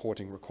lower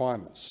reporting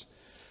requirements.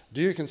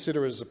 Do you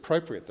consider it as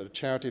appropriate that a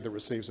charity that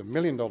receives $1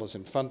 million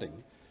in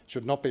funding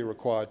should not be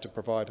required to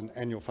provide an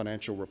annual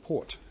financial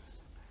report?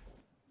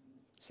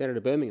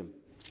 Senator Birmingham.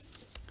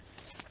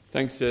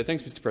 Thanks,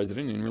 Mr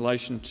President. In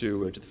relation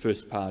to the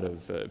first part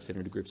of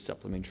Senator Griff's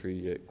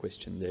supplementary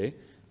question there,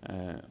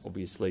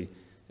 obviously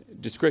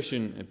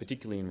discretion,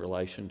 particularly in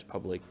relation to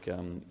public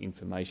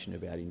information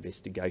about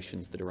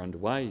investigations that are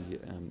underway,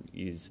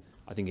 is,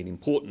 I think, an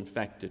important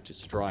factor to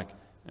strike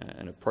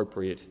an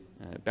appropriate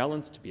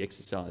balance to be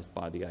exercised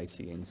by the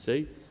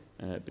ACNC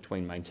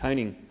between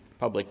maintaining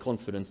public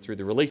confidence through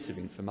the release of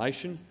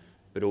information,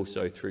 but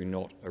also through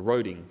not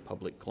eroding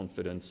public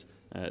confidence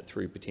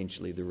through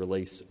potentially the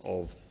release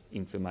of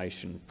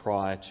information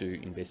prior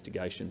to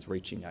investigations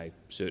reaching a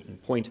certain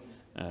point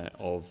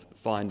of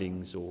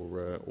findings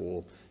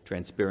or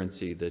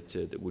transparency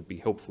that would be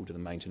helpful to the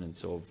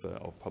maintenance of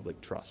public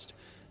trust.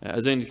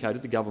 As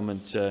indicated, the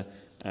government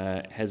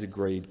has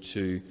agreed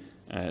to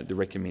the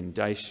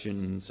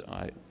recommendations.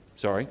 I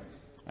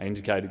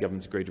indicated the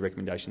government's agreed to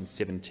recommendation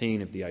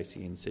 17 of the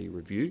ACNC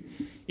review.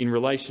 In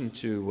relation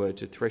to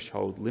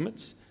threshold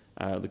limits,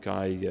 look,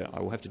 I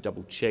will have to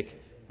double-check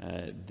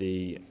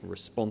the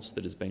response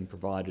that has been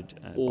provided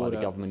by the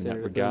government in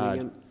that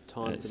regard,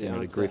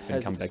 Senator Griff,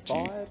 and come back to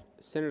you.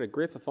 Senator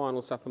Griff, a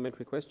final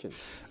supplementary question.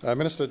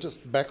 Minister,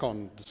 just back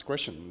on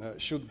discretion.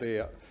 Should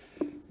there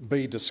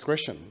be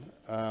discretion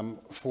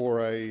for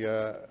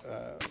a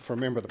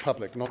member of the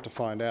public not to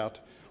find out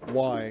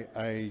why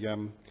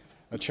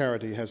a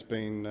charity has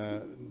been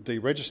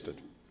deregistered?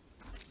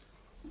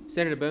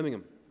 Senator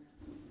Birmingham.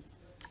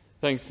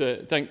 Thanks,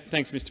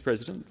 Mr.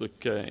 President.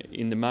 Look,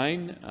 in the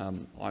main,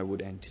 I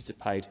would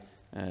anticipate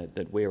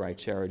that where a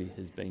charity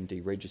has been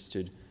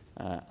deregistered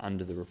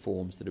under the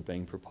reforms that are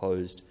being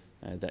proposed,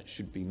 that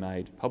should be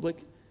made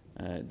public.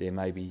 There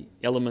may be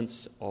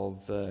elements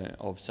of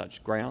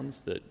such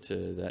grounds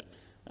that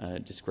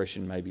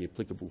discretion may be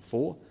applicable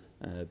for,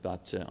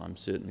 but I'm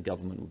certain the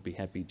government would be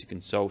happy to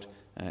consult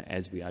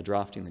as we are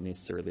drafting the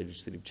necessary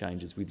legislative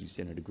changes with you,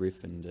 Senator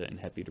Griff, and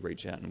happy to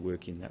reach out and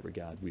work in that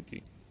regard with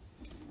you.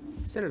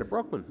 Senator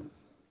Brockman.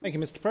 Thank you,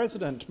 Mr.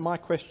 President. My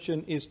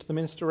question is to the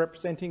Minister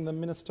representing the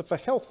Minister for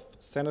Health,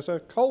 Senator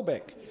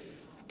Colbeck.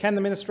 Can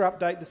the Minister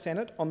update the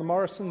Senate on the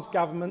Morrison's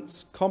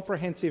government's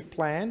comprehensive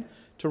plan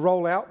to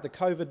roll out the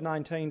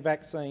COVID-19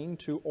 vaccine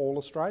to all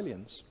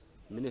Australians?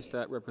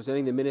 Minister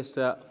representing the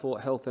Minister for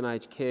Health and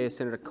Aged Care,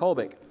 Senator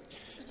Colbeck.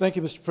 Thank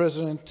you, Mr.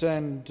 President,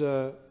 and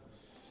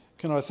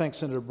can I thank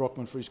Senator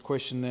Brockman for his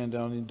question, and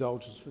on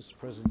indulgence, Mr.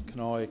 President, can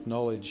I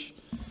acknowledge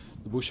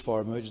the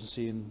bushfire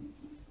emergency in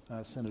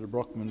Senator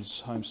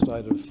Brockman's home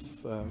state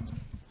of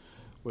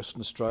Western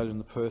Australia in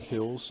the Perth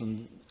Hills,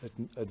 and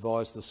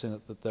advise the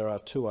Senate that there are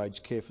 2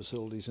 aged care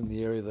facilities in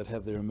the area that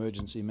have their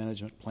emergency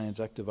management plans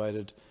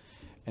activated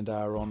and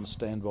are on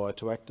standby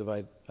to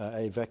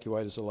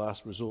evacuate as a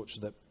last resort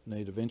should that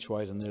need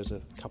eventuate, and there's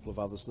a couple of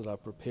others that are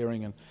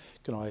preparing. And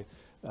can I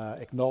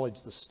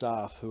acknowledge the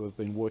staff who have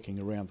been working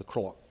around the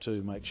clock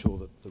to make sure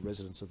that the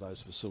residents of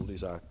those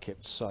facilities are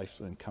kept safe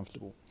and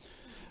comfortable.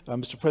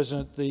 Mr.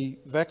 President, the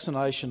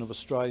vaccination of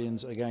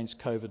Australians against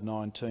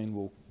COVID-19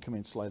 will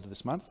commence later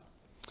this month,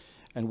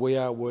 and we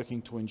are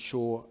working to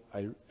ensure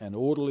an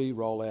orderly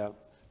rollout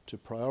to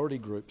priority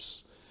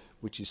groups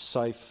which is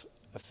safe,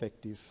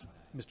 effective,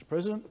 Mr.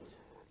 President,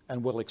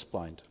 and well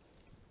explained.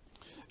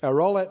 Our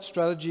rollout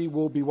strategy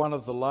will be one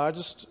of the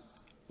largest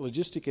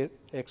logistic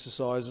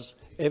exercises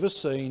ever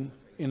seen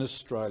in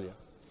Australia.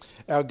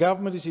 Our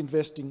government is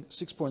investing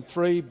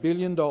 $6.3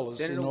 billion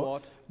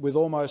with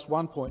almost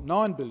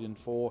 $1.9 billion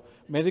for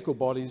medical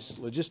bodies,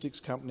 logistics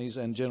companies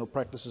and general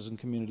practices and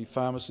community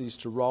pharmacies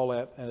to roll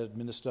out and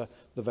administer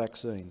the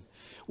vaccine.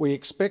 We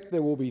expect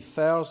there will be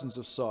thousands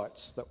of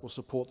sites that will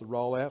support the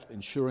rollout,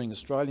 ensuring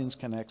Australians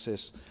can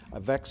access a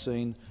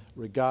vaccine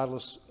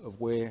regardless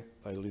of where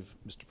they live,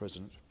 Mr.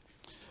 President.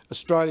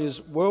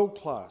 Australia's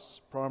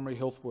world-class primary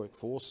health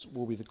workforce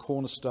will be the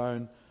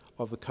cornerstone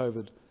of the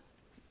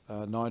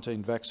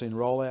COVID-19 vaccine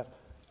rollout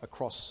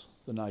across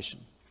the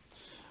nation.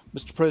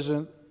 Mr.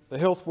 President, the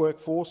health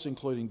workforce,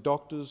 including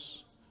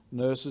doctors,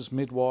 nurses,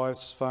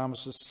 midwives,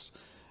 pharmacists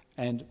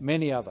and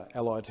many other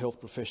allied health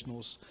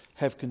professionals,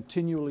 have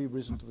continually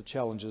risen to the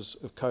challenges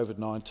of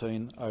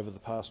COVID-19 over the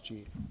past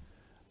year,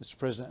 Mr.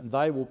 President, and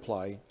they will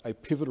play a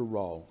pivotal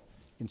role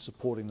in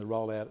supporting the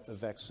rollout of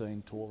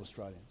vaccine to all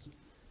Australians.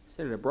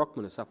 Senator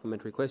Brockman, a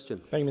supplementary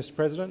question. Thank you, Mr.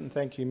 President, and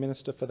thank you,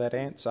 Minister, for that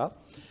answer.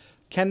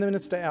 Can the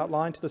Minister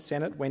outline to the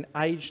Senate when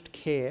aged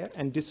care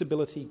and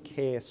disability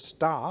care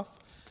staff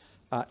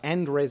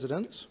and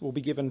residents will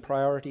be given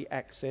priority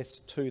access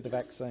to the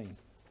vaccine?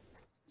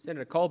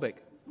 Senator Colbeck.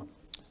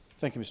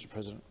 Thank you, Mr.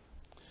 President.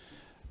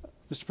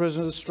 Mr.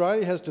 President,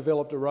 Australia has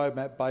developed a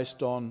roadmap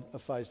based on a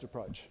phased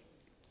approach.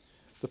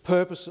 The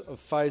purpose of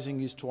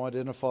phasing is to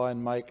identify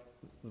and make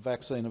the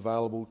vaccine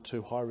available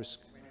to high-risk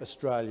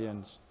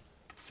Australians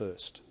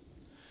first.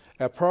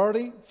 Our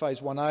priority,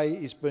 Phase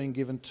 1A, is being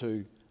given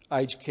to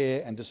aged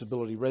care and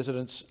disability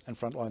residents and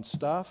frontline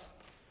staff,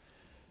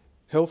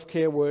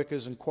 healthcare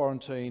workers and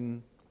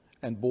quarantine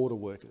and border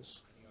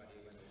workers.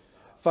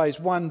 Phase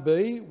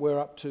 1B, where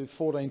up to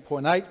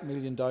 14.8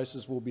 million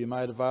doses will be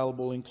made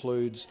available,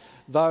 includes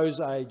those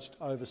aged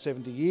over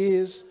 70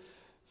 years.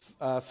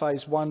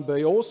 Phase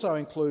 1B also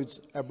includes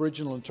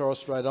Aboriginal and Torres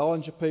Strait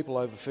Islander people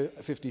over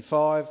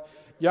 55,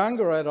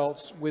 younger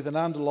adults with an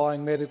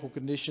underlying medical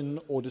condition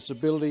or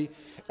disability,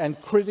 and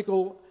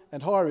critical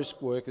and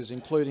high-risk workers,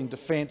 including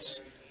defence,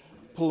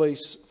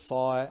 police,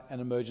 fire and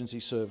emergency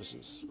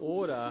services.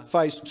 Order.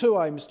 Phase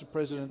 2A, Mr.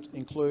 President,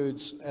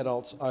 includes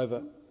adults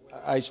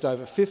aged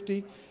over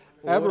 50,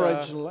 Order.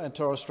 Aboriginal and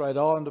Torres Strait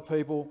Islander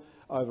people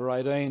over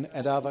 18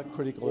 and other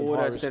critical and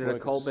high-risk Senator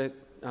workers. Colbeck.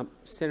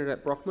 Senator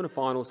Brockman, a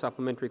final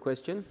supplementary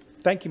question.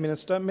 Thank you,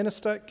 Minister.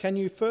 Minister, can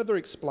you further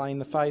explain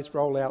the phased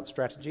rollout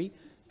strategy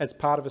as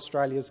part of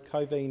Australia's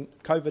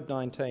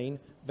COVID-19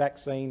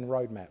 vaccine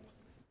roadmap?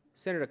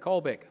 Senator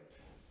Colbeck.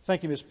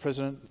 Thank you, Mr.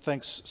 President.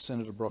 Thanks,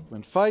 Senator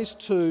Brockman. Phase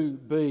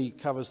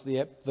 2B covers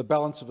the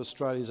balance of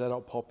Australia's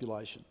adult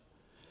population.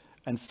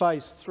 and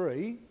Phase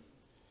 3,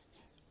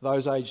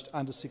 those aged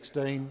under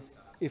 16,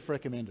 if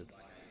recommended.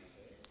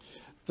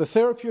 The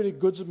Therapeutic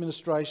Goods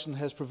Administration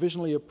has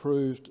provisionally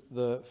approved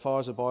the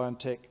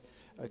Pfizer-BioNTech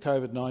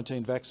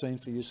COVID-19 vaccine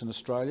for use in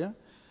Australia.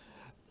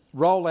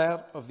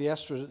 Rollout of the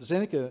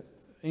AstraZeneca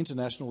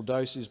international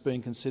dose is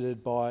being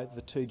considered by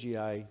the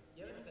TGA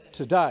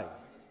today,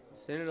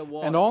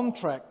 and on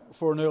track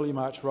for an early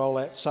March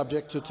rollout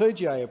subject to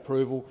TGA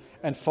approval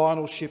and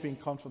final shipping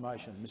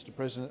confirmation, Mr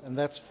President, and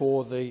that's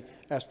for the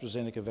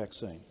AstraZeneca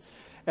vaccine.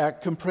 Our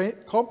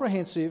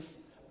comprehensive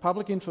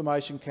public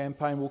information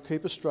campaign will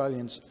keep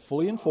Australians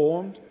fully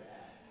informed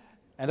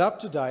and up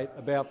to date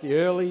about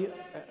the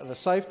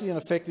safety and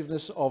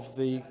effectiveness of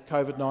the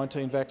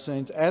COVID-19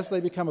 vaccines as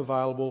they become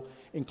available,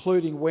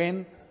 including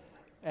when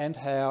and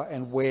how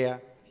and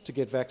where to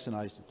get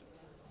vaccinated.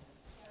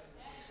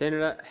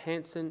 Senator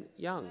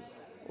Hanson-Young.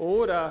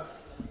 Order.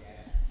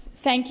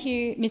 Thank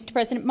you, Mr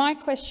President. My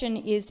question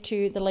is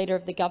to the Leader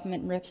of the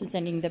Government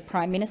representing the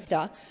Prime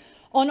Minister.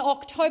 On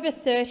October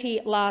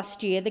 30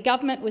 last year, the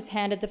government was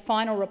handed the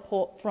final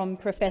report from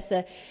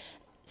Professor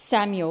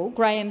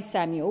Graham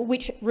Samuel,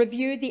 which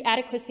reviewed the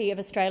adequacy of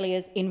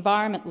Australia's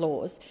environment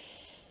laws.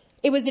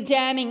 It was a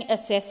damning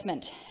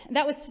assessment.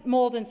 That was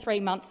more than 3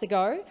 months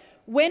ago.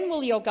 When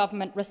will your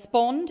government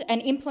respond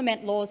and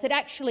implement laws that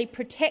actually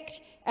protect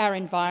our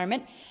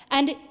environment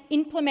and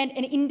implement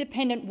an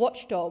independent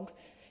watchdog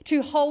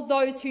to hold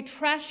those who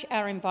trash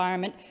our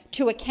environment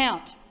to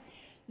account?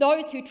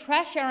 Those who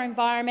trash our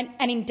environment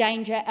and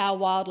endanger our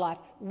wildlife.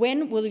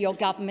 When will your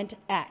government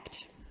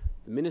act?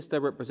 The Minister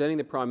representing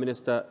the Prime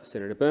Minister,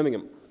 Senator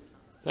Birmingham.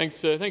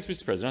 Thanks,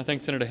 Mr President. I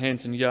thank Senator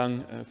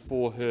Hanson-Young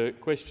for her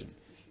question.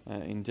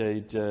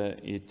 Indeed,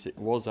 it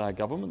was our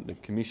government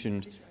that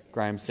commissioned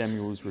Graham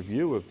Samuel's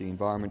review of the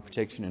Environment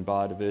Protection and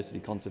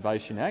Biodiversity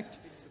Conservation Act,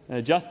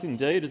 just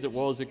indeed as it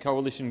was a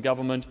coalition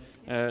government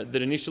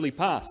that initially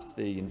passed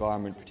the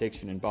Environment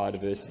Protection and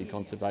Biodiversity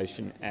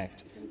Conservation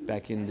Act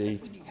back in the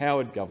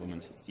Howard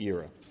government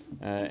era.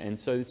 And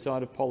so this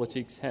side of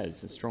politics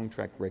has a strong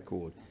track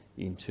record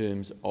in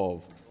terms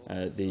of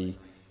the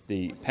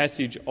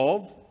passage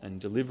of and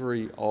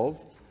delivery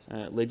of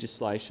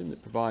legislation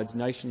that provides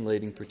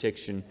nation-leading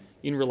protection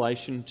in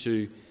relation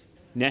to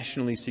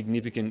nationally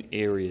significant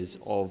areas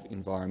of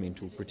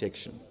environmental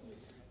protection.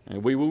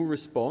 We will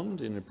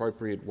respond in an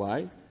appropriate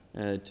way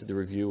to the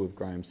review of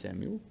Graham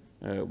Samuel.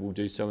 We'll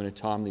do so in a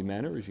timely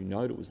manner. As you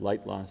note, it was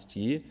late last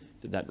year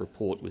that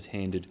report was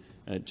handed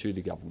to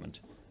the government.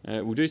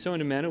 We'll do so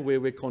in a manner where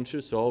we're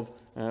conscious of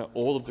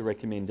all of the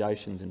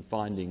recommendations and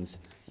findings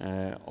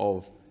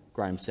of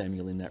Graham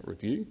Samuel in that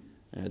review.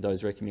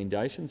 Those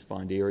recommendations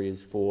find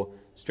areas for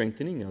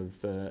strengthening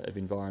of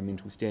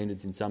environmental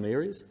standards in some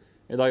areas.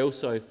 They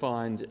also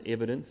find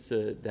evidence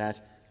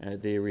that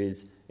there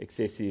is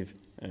excessive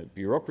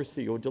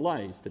bureaucracy or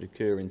delays that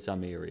occur in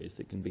some areas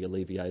that can be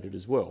alleviated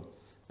as well.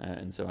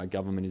 And so our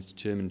government is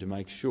determined to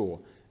make sure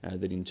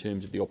that in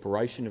terms of the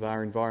operation of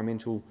our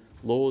environmental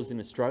laws in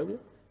Australia,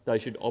 they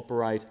should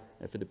operate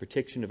for the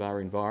protection of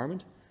our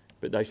environment,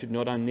 but they should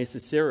not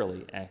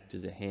unnecessarily act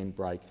as a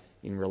handbrake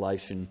in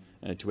relation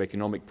to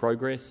economic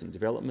progress and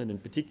development,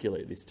 and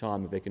particularly at this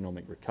time of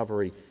economic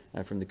recovery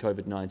from the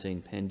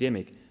COVID-19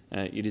 pandemic.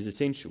 It is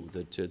essential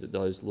that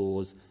those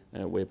laws,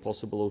 where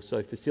possible,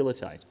 also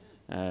facilitate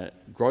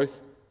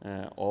growth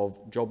of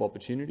job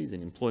opportunities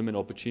and employment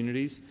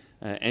opportunities,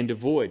 and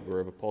avoid,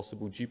 wherever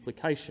possible,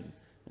 duplication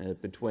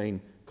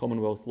between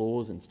Commonwealth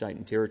laws and state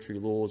and territory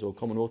laws, or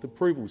Commonwealth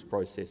approvals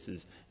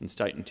processes and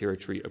state and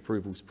territory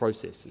approvals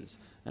processes.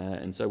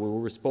 And so we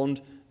will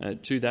respond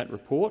to that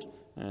report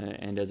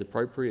and, as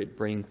appropriate,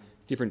 bring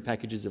different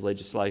packages of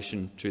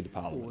legislation to the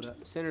Parliament. Order.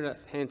 Senator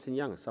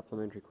Hanson-Young, a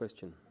supplementary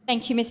question.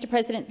 Thank you, Mr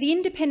President. The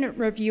independent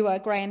reviewer,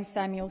 Graham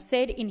Samuel,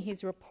 said in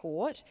his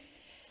report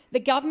the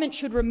government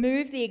should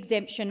remove the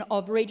exemption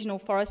of regional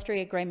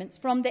forestry agreements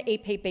from the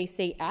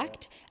EPBC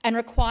Act and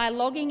require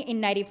logging in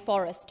native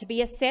forests to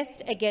be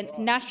assessed against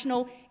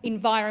national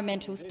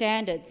environmental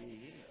standards.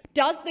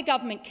 Does the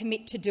government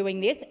commit to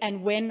doing this,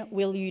 and when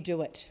will you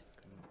do it?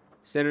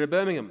 Senator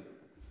Birmingham.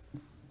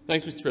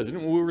 Thanks, Mr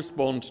President. We'll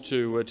respond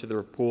to the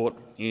report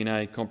in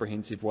a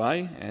comprehensive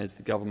way, as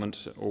the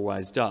government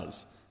always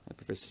does.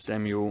 Professor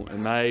Samuel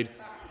made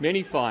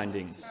many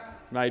findings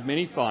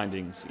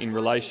in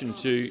relation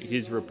to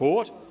his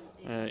report,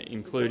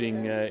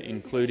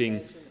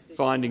 including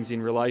findings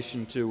in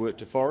relation to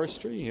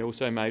forestry. He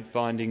also made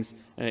findings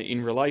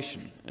in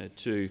relation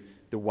to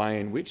the way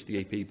in which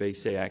the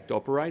EPBC Act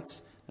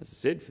operates, as I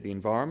said, for the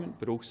environment,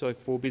 but also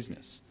for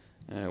business.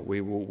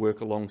 We will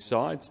work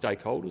alongside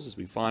stakeholders as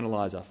we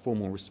finalise our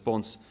formal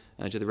response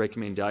to the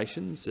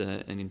recommendations.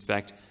 And in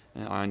fact,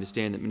 I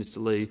understand that Minister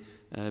Lee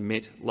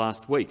met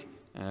last week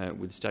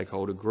with the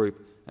stakeholder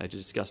group to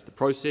discuss the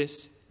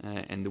process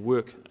and the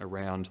work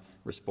around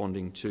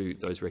responding to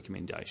those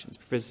recommendations.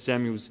 Professor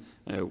Samuel's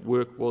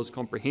work was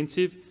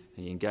comprehensive.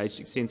 He engaged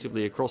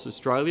extensively across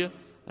Australia,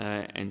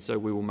 and so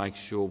we will make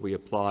sure we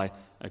apply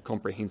a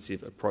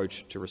comprehensive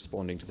approach to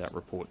responding to that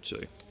report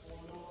too.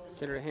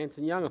 Senator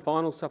Hanson-Young, a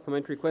final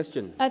supplementary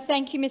question.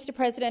 Thank you, Mr.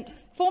 President.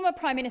 Former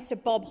Prime Minister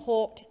Bob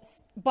Hawke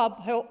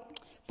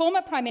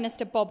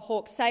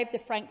saved the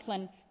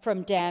Franklin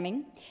from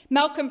damming.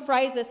 Malcolm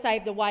Fraser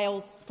saved the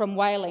whales from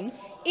whaling.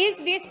 Is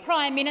this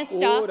Prime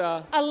Minister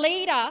a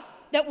leader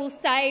that will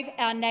save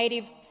our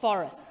native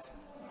forests?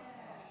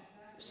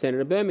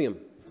 Senator Birmingham.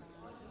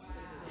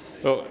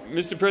 Well,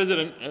 Mr.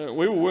 President,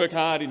 we will work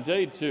hard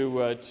indeed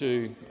to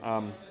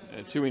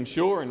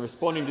ensure, in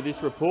responding to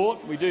this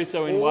report, we do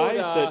so in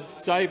ways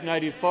that save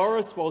native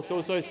forests whilst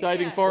also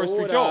saving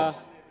forestry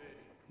jobs.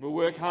 We'll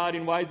work hard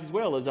in ways as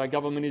well, as our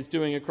government is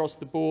doing across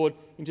the board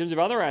in terms of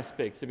other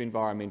aspects of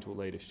environmental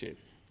leadership.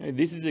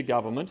 This is a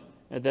government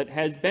that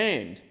has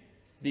banned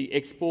the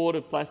export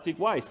of plastic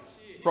wastes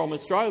from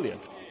Australia.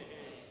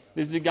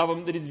 This is a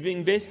government that is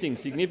investing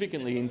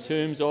significantly in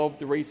terms of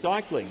the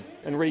recycling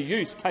and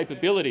reuse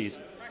capabilities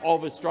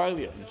of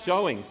Australia,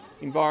 showing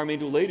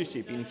environmental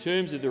leadership in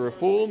terms of the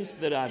reforms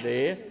that are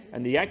there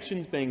and the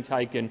actions being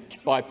taken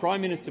by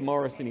Prime Minister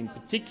Morrison in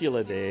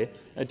particular there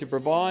to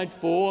provide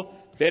for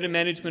better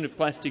management of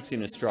plastics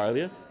in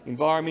Australia,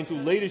 environmental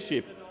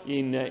leadership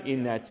in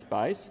that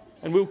space,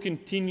 and will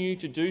continue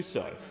to do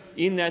so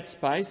in that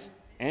space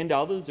and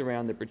others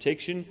around the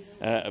protection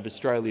of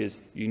Australia's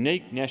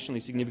unique, nationally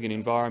significant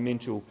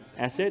environmental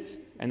assets,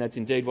 and that's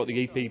indeed what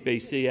the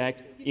EPBC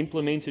Act,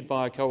 implemented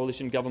by a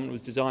coalition government,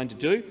 was designed to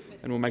do,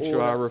 and we'll make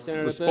sure our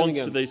response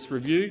to this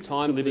review delivers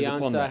upon that. Time for the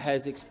answer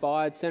has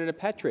expired. Senator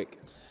Patrick.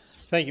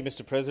 Thank you,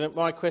 Mr. President.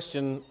 My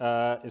question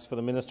is for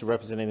the Minister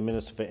representing the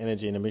Minister for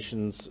Energy and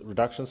Emissions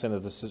Reduction,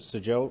 Senator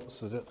Seselja.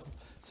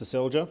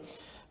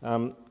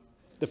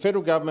 The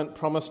federal government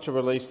promised to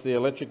release the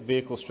electric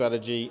vehicle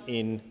strategy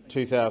in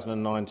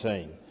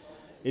 2019.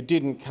 It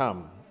didn't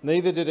come.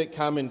 Neither did it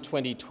come in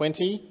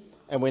 2020,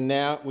 and we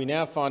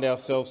now find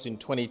ourselves in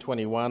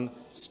 2021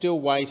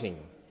 still waiting.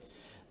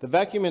 The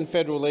vacuum in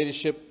federal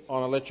leadership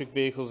on electric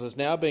vehicles is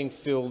now being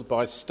filled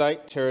by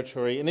state,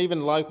 territory and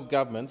even local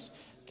governments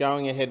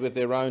going ahead with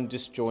their own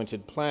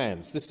disjointed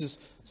plans. This is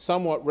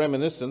somewhat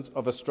reminiscent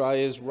of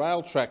Australia's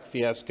rail track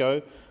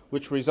fiasco,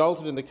 which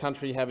resulted in the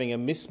country having a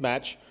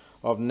mismatch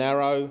of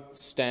narrow,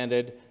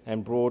 standard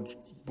and broad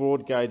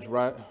gauge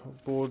rail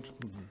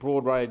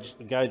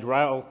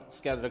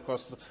scattered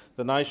across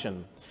the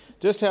nation.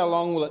 Just how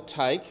long will it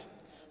take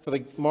for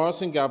the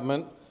Morrison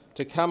government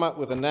to come up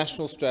with a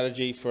national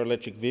strategy for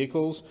electric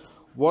vehicles?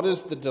 What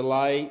is the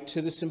delay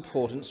to this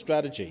important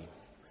strategy?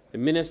 The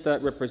Minister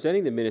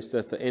representing the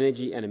Minister for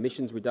Energy and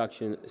Emissions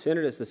Reduction,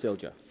 Senator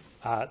Seselja.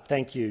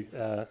 Thank you,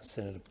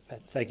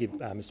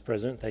 Mr.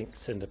 President. Thanks,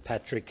 Senator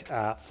Patrick,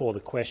 for the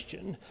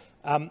question.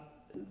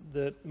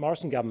 The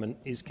Morrison government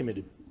is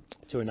committed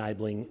to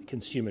enabling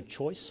consumer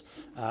choice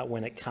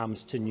when it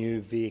comes to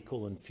new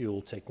vehicle and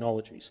fuel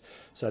technologies.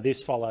 So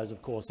this follows,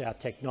 of course, our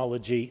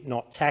technology,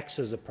 not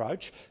taxes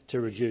approach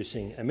to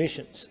reducing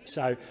emissions.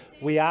 So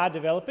we are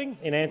developing,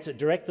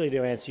 directly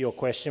to answer your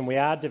question, we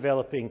are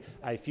developing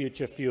a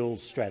future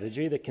fuels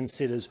strategy that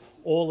considers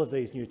all of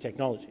these new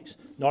technologies,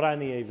 not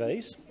only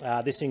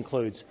EVs. This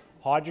includes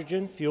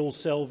hydrogen, fuel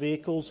cell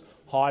vehicles,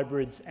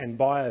 hybrids and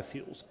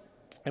biofuels.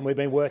 And we've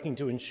been working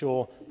to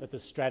ensure that the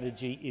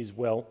strategy is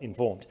well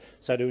informed.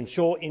 So to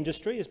ensure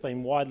industry has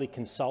been widely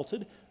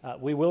consulted,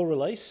 we will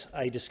release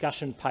a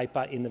discussion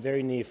paper in the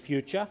very near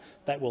future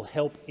that will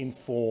help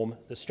inform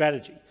the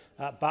strategy.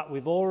 But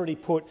we've already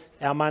put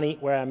our money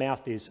where our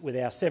mouth is with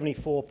our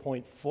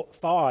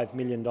 $74.5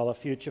 million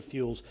future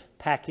fuels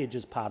package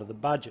as part of the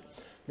budget.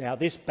 Now,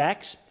 this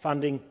backs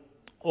funding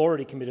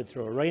already committed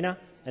through ARENA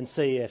and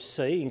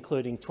CEFC,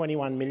 including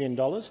 $21 million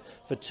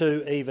for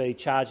 2 EV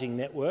charging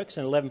networks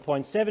and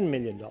 $11.7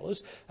 million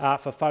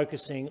for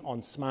focusing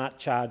on smart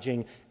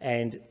charging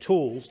and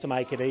tools to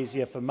make it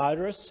easier for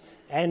motorists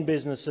and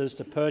businesses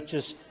to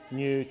purchase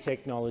new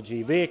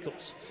technology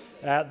vehicles.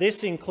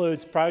 This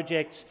includes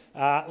projects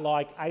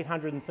like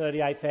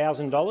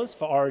 $838,000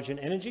 for Origin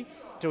Energy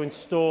to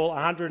install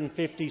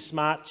 150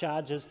 smart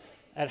chargers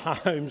at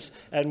homes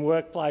and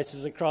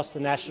workplaces across the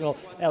national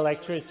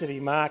electricity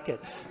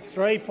market.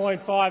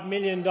 $3.5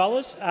 million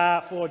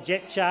for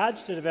Jet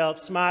Charge to develop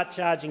smart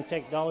charging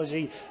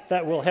technology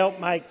that will help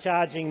make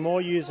charging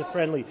more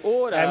user-friendly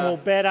and will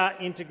better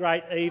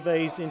integrate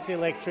EVs into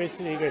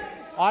electricity.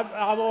 I'm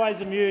always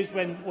amused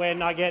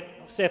when I get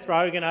Seth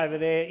Rogen over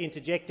there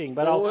interjecting,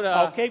 but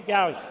I'll keep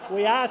going.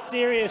 We are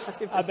serious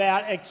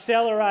about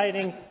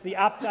accelerating the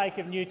uptake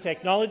of new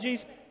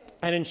technologies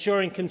and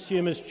ensuring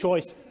consumers'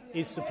 choice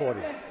is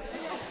supported.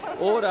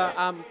 Order.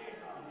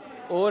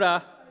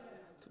 Order.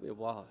 It took me a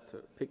while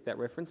to pick that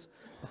reference.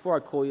 Before I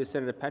call you,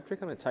 Senator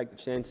Patrick, I'm going to take the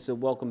chance to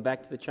welcome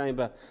back to the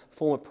chamber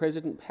former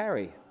President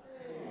Parry.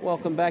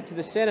 Welcome back to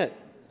the Senate,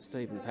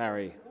 Stephen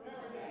Parry.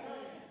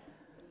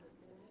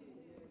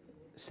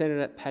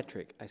 Senator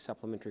Patrick, a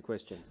supplementary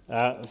question.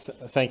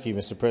 Thank you,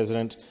 Mr.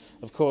 President.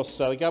 Of course,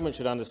 the government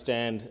should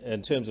understand,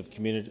 in terms of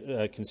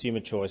consumer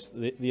choice,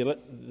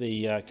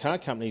 the car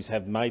companies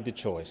have made the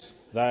choice.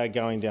 They are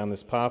going down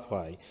this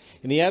pathway.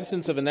 In the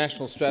absence of a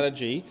national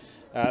strategy,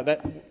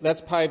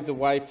 That's paved the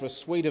way for a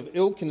suite of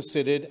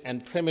ill-considered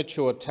and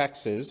premature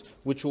taxes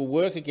which will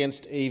work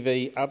against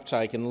EV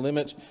uptake and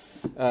limit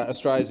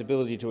Australia's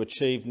ability to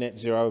achieve net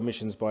zero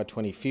emissions by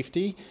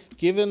 2050.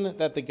 Given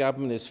that the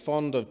government is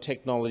fond of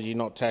technology,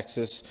 not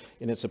taxes,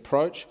 in its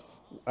approach,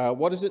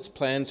 what is its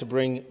plan to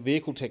bring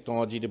vehicle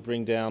technology to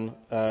bring down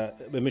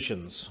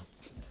emissions?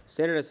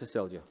 Senator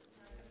Seselja.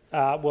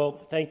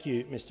 Well, thank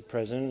you, Mr.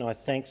 President. I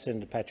thank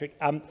Senator Patrick.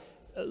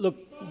 Look,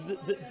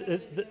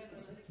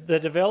 the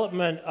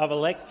development of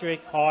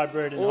electric,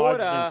 hybrid and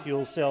hydrogen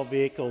fuel cell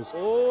vehicles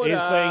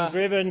is being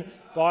driven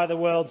by the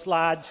world's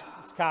largest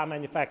car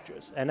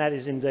manufacturers, and that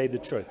is indeed the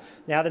truth.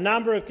 Now, the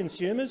number of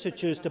consumers who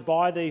choose to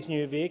buy these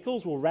new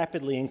vehicles will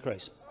rapidly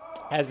increase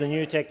as the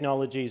new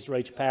technologies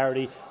reach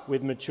parity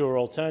with mature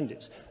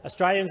alternatives.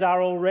 Australians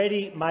are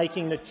already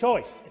making the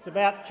choice. It's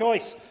about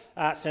choice,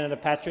 Senator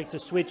Patrick, to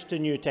switch to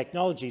new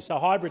technology. So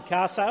hybrid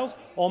car sales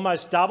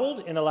almost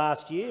doubled in the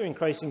last year,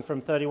 increasing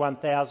from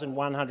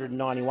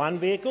 31,191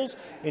 vehicles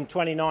in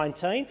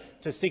 2019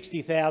 to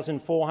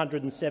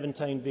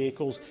 60,417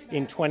 vehicles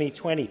in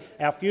 2020.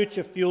 Our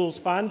Future Fuels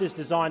Fund is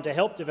designed to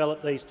help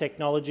develop these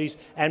technologies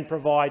and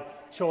provide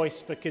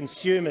choice for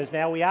consumers.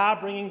 Now, we are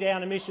bringing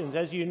down emissions,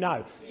 as you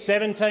know,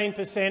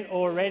 17%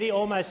 already,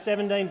 almost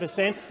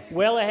 17%,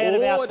 well ahead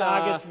of our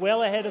targets,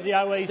 well ahead of the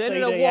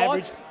OECD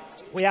average.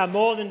 We are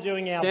more than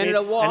doing our bit,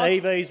 and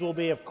EVs will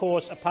be, of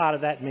course, a part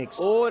of that mix.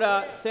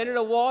 Order.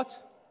 Senator Watt.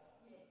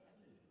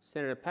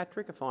 Senator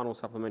Patrick, a final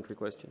supplementary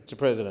question. Mr.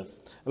 President,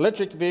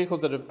 electric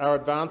vehicles that are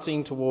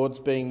advancing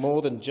towards being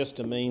more than just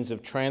a means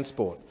of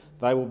transport.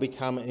 They will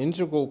become an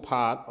integral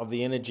part of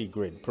the energy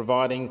grid,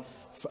 drawing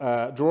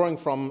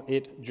from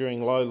it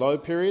during low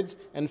load periods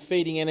and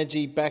feeding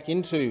energy back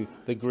into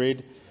the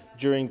grid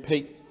during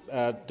peak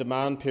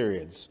demand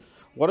periods.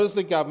 What is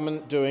the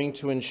government doing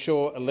to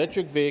ensure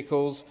electric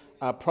vehicles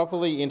are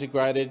properly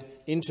integrated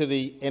into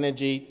the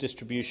energy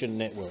distribution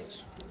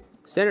networks?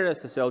 Senator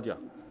Seselja.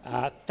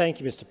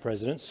 Thank you, Mr.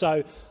 President.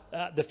 So,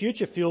 the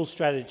Future Fuels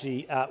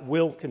strategy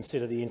will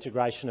consider the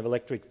integration of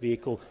electric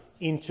vehicle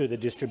into the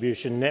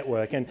distribution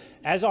network. And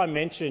as I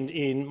mentioned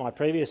in my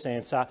previous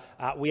answer,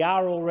 we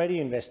are already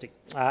investing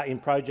in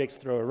projects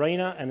through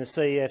ARENA and the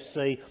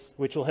CEFC,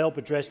 which will help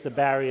address the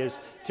barriers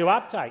to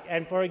uptake.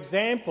 And for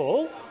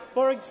example,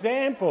 here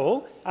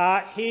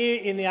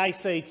in the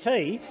ACT,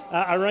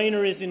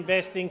 ARENA is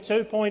investing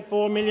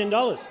 $2.4 million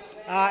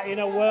in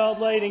a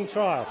world-leading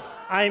trial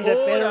aimed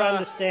at better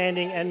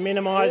understanding and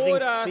minimising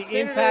the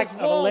impact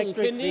of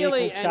electric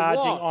vehicle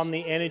charging on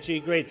the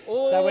energy grid.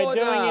 So we're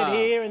doing it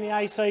here in the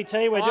ACT,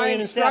 we're doing it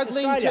in South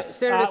Australia.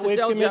 Senator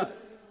Seselja,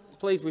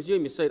 please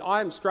resume your seat.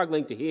 I am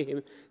struggling to hear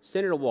him.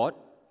 Senator Watt,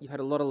 you've had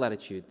a lot of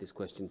latitude this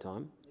question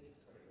time.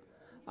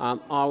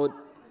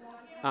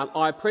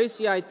 I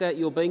appreciate that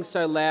you're being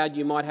so loud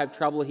you might have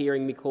trouble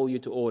hearing me call you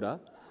to order.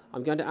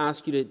 I'm going to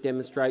ask you to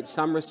demonstrate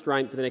some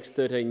restraint for the next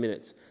 13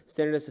 minutes.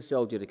 Senator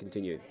Seselja to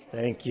continue.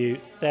 Thank you.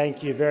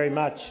 Thank you very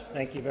much.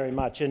 Thank you very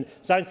much. And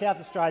so in South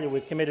Australia,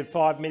 we've committed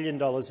 $5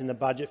 million in the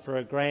budget for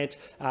a grant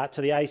to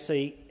the ACE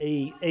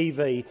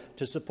EV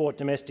to support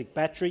domestic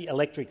battery,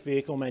 electric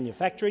vehicle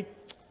manufacturing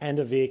and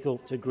a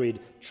vehicle-to-grid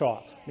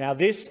trial. Now,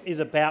 this is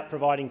about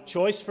providing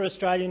choice for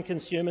Australian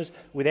consumers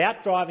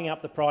without driving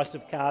up the price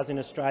of cars in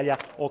Australia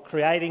or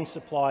creating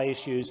supply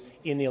issues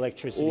in the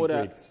electricity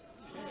grid.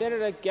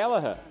 Senator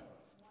Gallagher.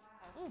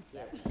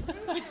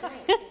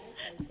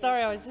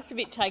 Sorry, I was just a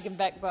bit taken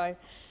back by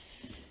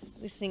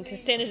listening to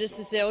Senator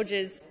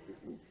Seselja's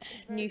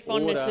new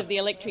fondness of the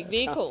electric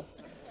vehicle.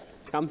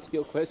 Come to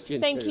your question,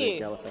 Thank Senator you.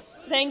 Gallagher.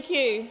 Thank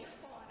you.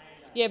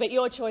 Yeah, but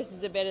your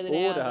choices are better than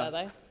ours, are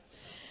they?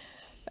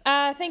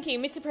 Thank you,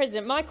 Mr.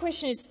 President. My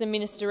question is to the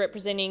Minister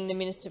representing the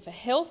Minister for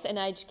Health and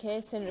Aged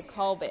Care, Senator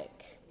Colbeck.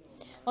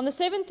 On the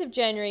 7th of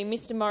January,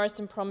 Mr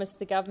Morrison promised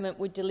the government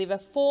would deliver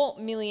 4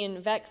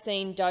 million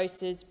vaccine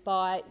doses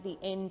by the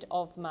end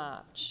of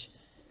March.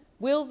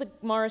 Will the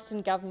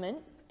Morrison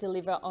government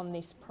deliver on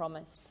this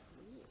promise?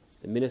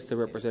 The Minister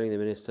representing the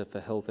Minister for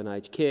Health and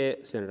Aged Care,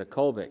 Senator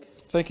Colbeck.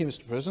 Thank you,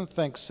 Mr. President.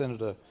 Thanks,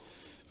 Senator,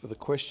 for the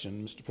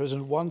question. Mr.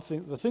 President,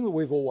 the thing that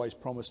we've always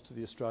promised to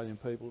the Australian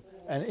people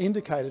and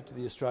indicated to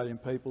the Australian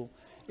people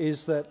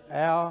is that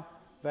our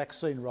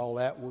vaccine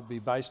rollout would be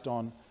based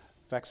on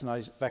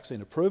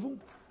vaccine approval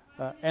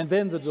and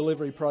then the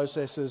delivery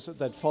processes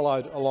that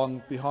followed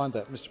along behind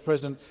that, Mr.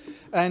 President.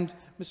 And,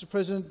 Mr.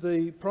 President,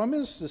 the Prime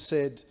Minister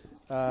said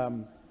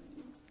earlier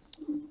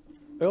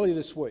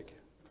this week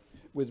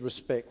with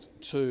respect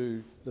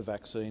to the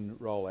vaccine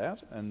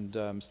rollout, and,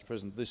 Mr.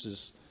 President, this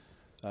is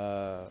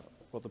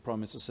what the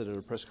Prime Minister said at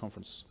a press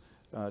conference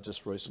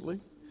just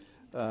recently,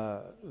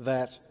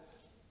 that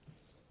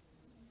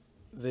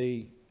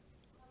the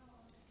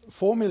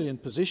 4 million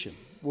position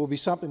will be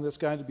something that's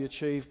going to be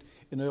achieved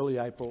in early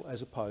April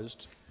as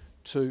opposed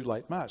to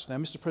late March. Now,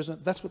 Mr.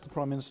 President, that's what the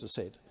Prime Minister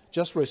said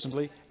just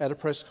recently at a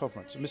press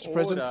conference. And, Mr.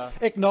 President,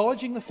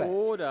 acknowledging the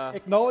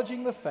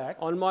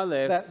fact on my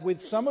left that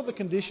with some of the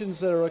conditions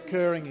that are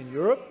occurring in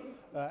Europe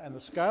and the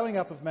scaling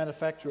up of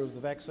manufacture of the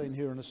vaccine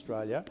here in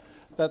Australia,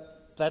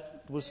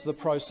 that was the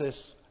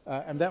process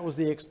and that was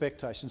the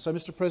expectation. So,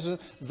 Mr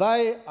President,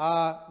 they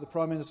are the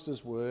Prime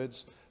Minister's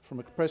words from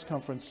a press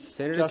conference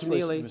just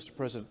recently, Mr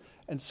President.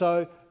 And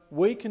so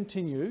we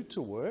continue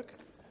to work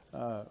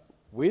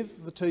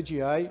with the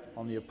TGA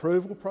on the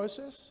approval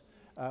process.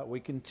 We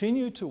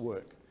continue to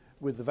work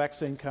with the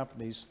vaccine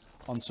companies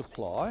on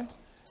supply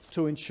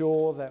to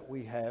ensure that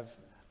we have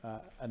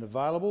an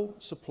available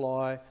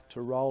supply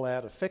to roll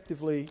out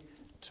effectively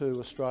to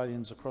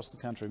Australians across the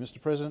country, Mr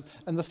President.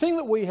 And the thing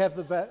that we have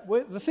the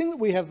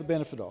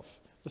benefit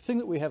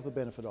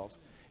of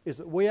is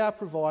that we are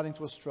providing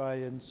to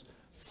Australians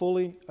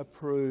fully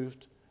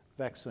approved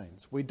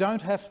vaccines. We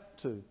don't have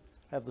to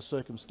have the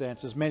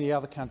circumstances many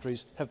other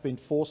countries have been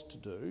forced to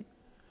do,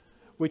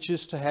 which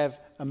is to have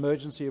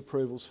emergency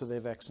approvals for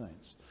their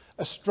vaccines.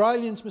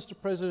 Australians, Mr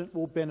President,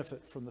 will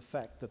benefit from the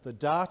fact that the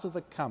data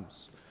that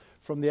comes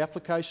from the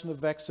application of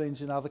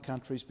vaccines in other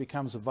countries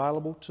becomes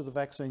available to the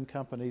vaccine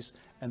companies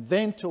and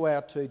then to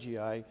our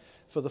TGA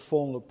for the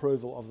formal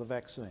approval of the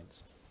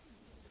vaccines.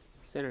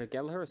 Senator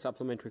Gallagher, a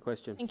supplementary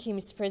question. Thank you,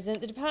 Mr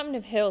President. The Department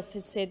of Health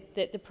has said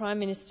that the Prime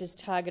Minister's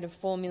target of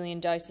 4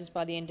 million doses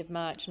by the end of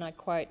March, and I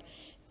quote,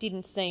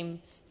 didn't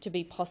seem to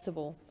be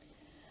possible.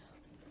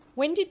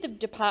 When did the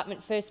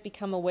department first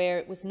become aware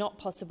it was not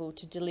possible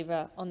to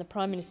deliver on the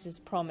Prime Minister's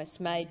promise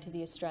made to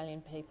the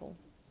Australian people?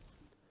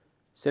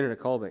 Senator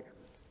Colbeck.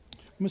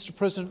 Mr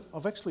President,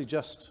 I've actually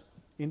just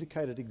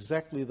indicated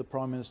exactly the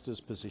Prime Minister's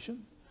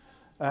position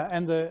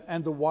and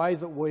the way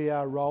that we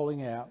are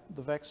rolling out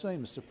the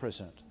vaccine, Mr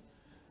President.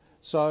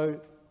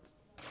 So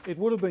it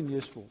would have been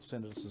useful,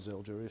 Senator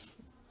Seselja, if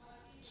the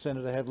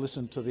Senator had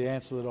listened to the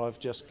answer that I've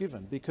just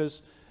given,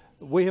 because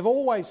we have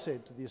always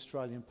said to the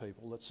Australian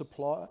people that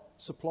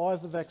supply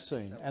of the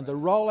vaccine and the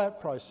rollout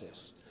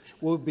process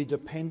will be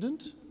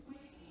dependent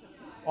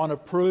on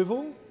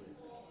approval.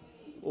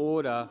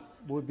 Order.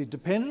 Would be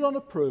dependent on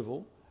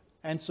approval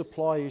and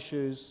supply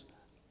issues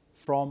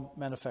from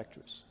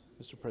manufacturers,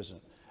 Mr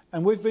President.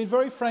 And we've been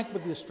very frank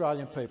with the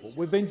Australian people.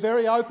 We've been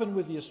very open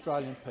with the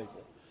Australian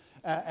people.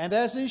 And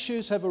as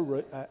issues have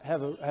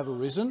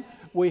arisen,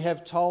 we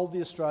have told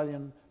the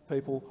Australian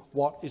people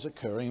what is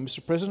occurring,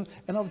 Mr President.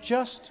 And I've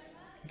just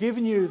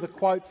given you the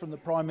quote from the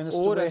Prime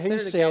Minister where he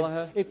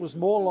said it was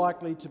more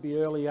likely to be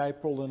early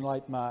April than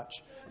late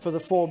March for the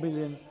 4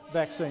 million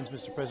vaccines,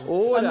 Mr President.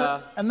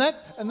 Order. And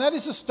that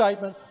is a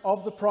statement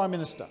of the Prime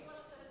Minister.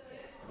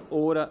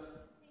 Order.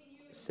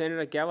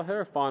 Senator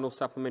Gallagher, a final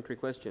supplementary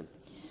question.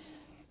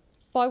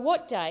 By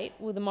what date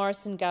will the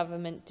Morrison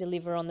government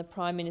deliver on the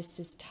Prime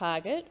Minister's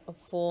target of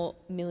 4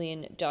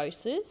 million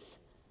doses?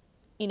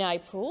 In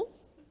April?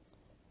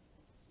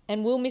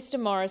 And will Mr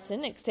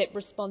Morrison accept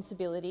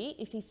responsibility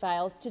if he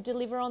fails to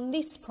deliver on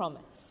this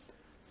promise?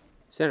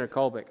 Senator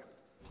Colbeck.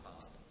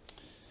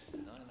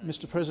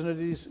 Mr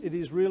President, it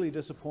is really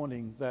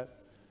disappointing that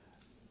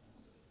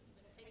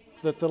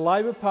the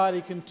Labor Party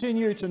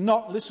continue to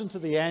not listen to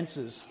the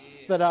answers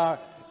that are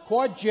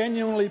quite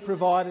genuinely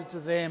provided to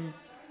them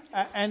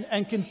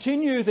and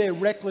continue their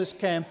reckless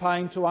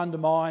campaign to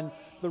undermine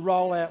the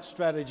rollout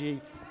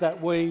strategy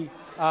that we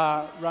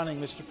are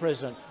running, Mr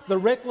President. The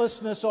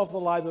recklessness of the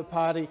Labor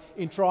Party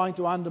in trying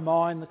to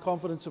undermine the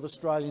confidence of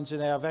Australians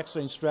in our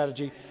vaccine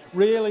strategy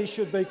really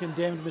should be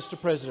condemned,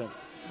 Mr President.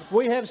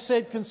 We have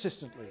said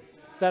consistently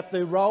that the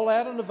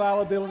rollout and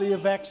availability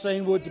of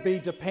vaccine would be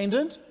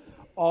dependent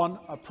on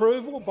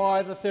approval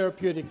by the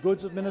Therapeutic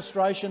Goods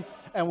Administration,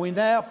 and we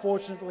now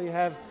fortunately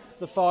have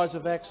the Pfizer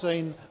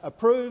vaccine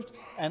approved,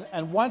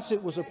 and once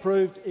it was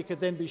approved, it could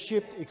then be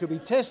shipped. It could be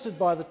tested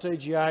by the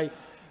TGA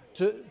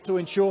to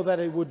ensure that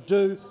it would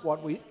do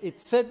what it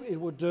said it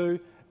would do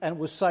and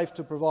was safe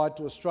to provide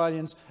to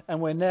Australians.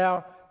 And we're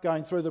now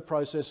going through the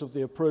process of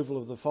the approval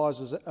of the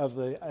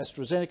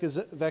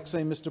AstraZeneca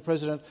vaccine, Mr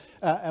President,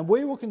 and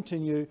we will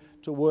continue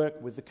to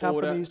work with the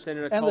companies and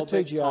the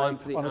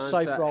TGA on a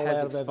safe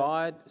rollout of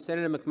our.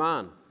 Senator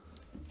McMahon.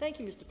 Thank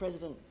you, Mr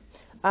President.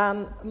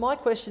 My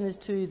question is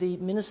to the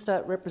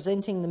Minister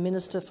representing the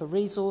Minister for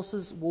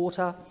Resources,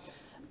 Water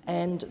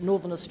and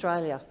Northern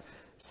Australia,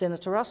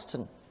 Senator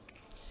Ruston.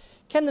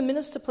 Can the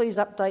Minister please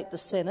update the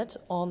Senate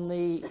on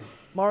the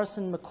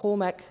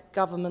Morrison-McCormack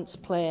government's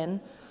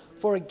plan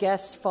for a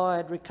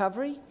gas-fired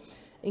recovery,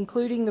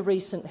 including the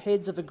recent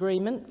heads of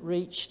agreement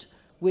reached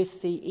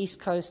with the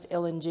East Coast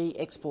LNG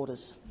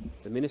exporters?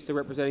 The Minister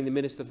representing the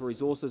Minister for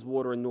Resources,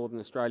 Water and Northern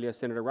Australia,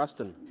 Senator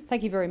Ruston.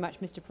 Thank you very much,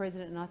 Mr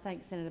President, and I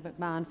thank Senator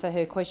McMahon for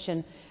her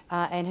question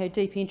and her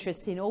deep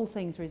interest in all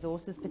things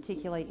resources,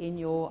 particularly in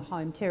your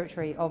home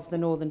territory of the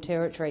Northern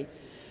Territory.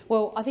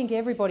 Well, I think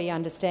everybody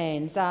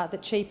understands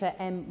that cheaper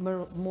and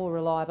more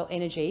reliable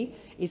energy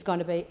is going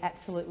to be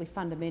absolutely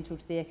fundamental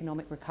to the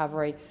economic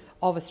recovery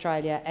of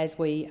Australia as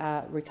we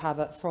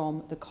recover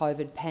from the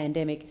COVID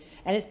pandemic.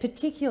 And it's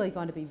particularly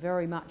going to be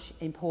very much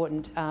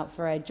important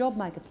for our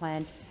JobMaker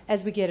plan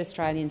as we get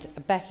Australians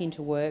back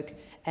into work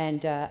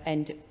and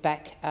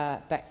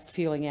back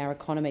fueling our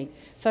economy.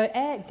 So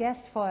our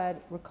gas-fired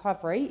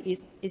recovery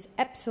is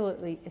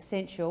absolutely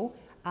essential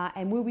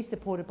and will be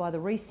supported by the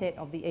reset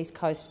of the East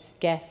Coast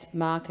gas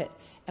market.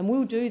 And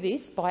we'll do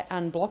this by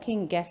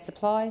unblocking gas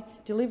supply,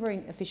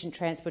 delivering efficient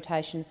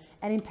transportation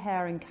and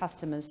empowering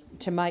customers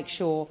to make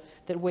sure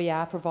that we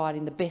are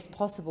providing the best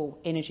possible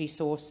energy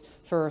source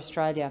for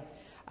Australia.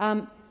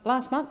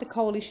 Last month, the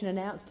Coalition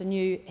announced a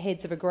new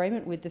heads of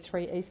agreement with the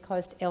 3 East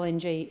Coast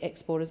LNG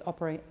exporters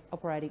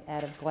operating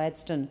out of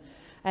Gladstone.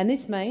 And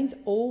this means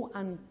all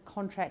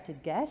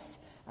uncontracted gas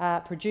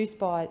produced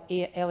by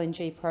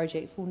LNG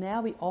projects will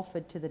now be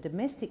offered to the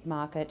domestic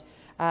market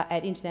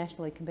at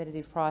internationally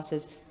competitive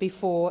prices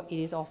before it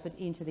is offered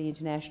into the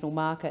international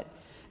market.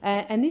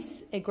 And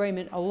this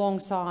agreement,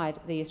 alongside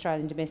the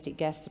Australian Domestic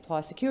Gas Supply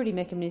Security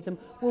Mechanism,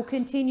 will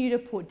continue to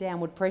put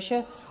downward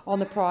pressure on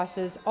the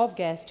prices of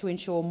gas to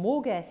ensure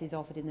more gas is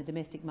offered in the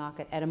domestic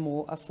market at a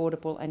more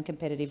affordable and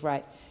competitive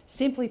rate.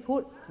 Simply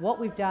put, what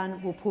we've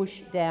done will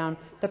push down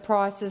the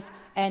prices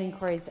and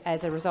increase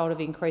as a result of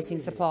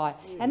increasing supply.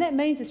 And that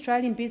means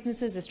Australian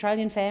businesses,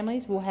 Australian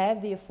families will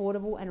have the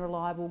affordable and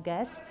reliable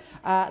gas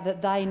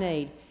that they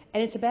need.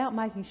 And it's about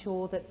making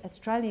sure that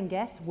Australian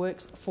gas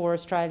works for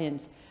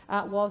Australians,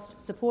 whilst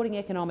supporting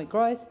economic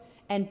growth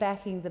and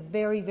backing the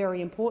very,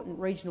 very important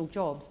regional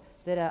jobs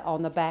that are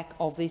on the back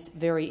of this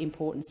very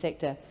important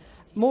sector.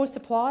 More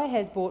supply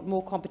has brought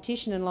more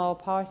competition and lower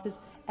prices,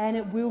 and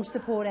it will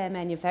support our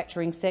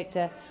manufacturing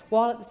sector,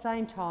 while at the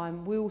same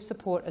time will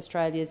support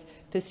Australia's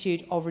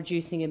pursuit of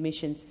reducing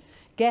emissions.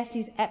 Gas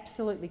is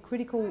absolutely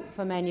critical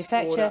for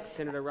manufacture. Order.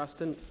 Senator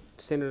Ruston.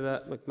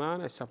 Senator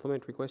McMahon, a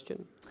supplementary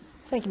question.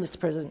 Thank you, Mr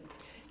President.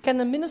 Can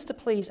the minister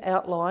please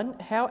outline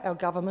how our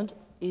government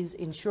is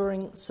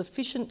ensuring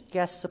sufficient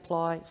gas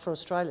supply for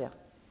Australia?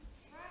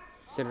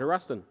 Senator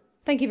Ruston.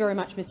 Thank you very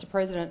much, Mr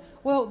President.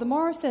 Well, the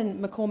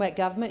Morrison-McCormack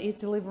government is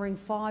delivering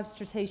 5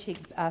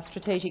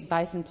 strategic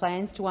basin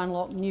plans to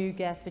unlock new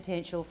gas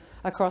potential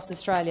across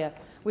Australia.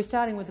 We're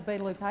starting with the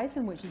Beetaloo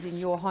Basin, which is in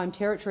your home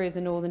territory of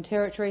the Northern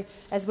Territory,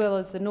 as well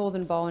as the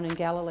Northern Bowen and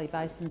Galilee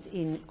basins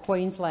in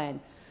Queensland.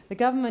 The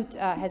government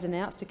has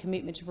announced a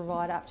commitment to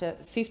provide up to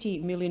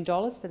 $50 million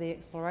for the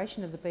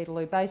exploration of the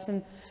Beetaloo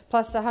Basin,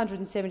 plus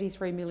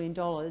 $173 million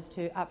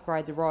to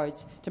upgrade the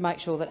roads to make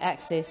sure that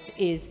access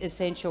is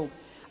essential.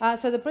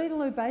 So the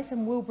Beetaloo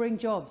Basin will bring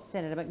jobs,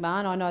 Senator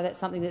McMahon. I know that's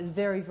something that's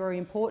very, very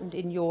important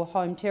in your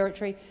home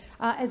territory,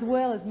 as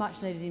well as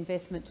much-needed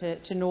investment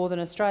to Northern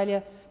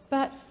Australia,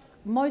 but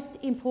most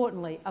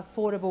importantly,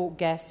 affordable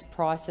gas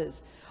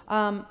prices.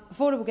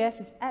 Affordable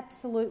gas is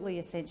absolutely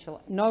essential.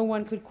 No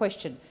one could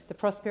question the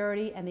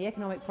prosperity and the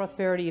economic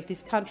prosperity of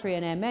this country,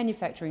 and our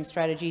manufacturing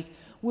strategies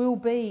will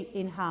be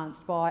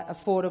enhanced by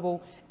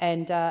affordable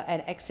and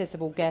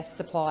accessible gas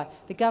supply.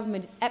 The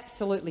government is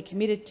absolutely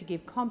committed to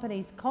give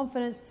companies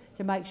confidence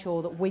to make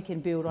sure that we can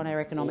build on our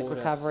economic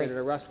recovery.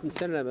 Senator Ruston.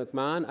 Senator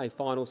McMahon, a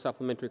final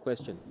supplementary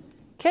question.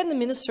 Can the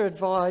minister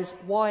advise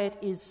why it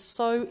is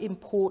so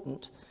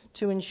important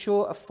to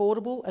ensure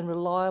affordable and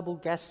reliable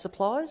gas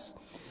supplies,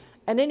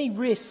 and any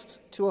risks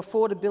to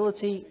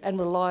affordability and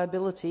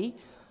reliability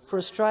for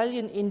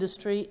Australian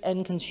industry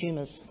and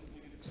consumers?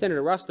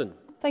 Senator Ruston.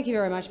 Thank you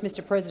very much,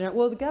 Mr President.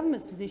 Well, the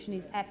government's position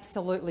is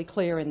absolutely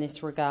clear in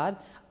this regard.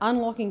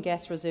 Unlocking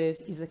gas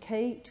reserves is the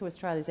key to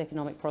Australia's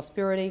economic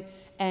prosperity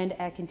and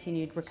our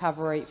continued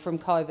recovery from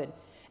COVID.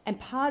 And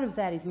part of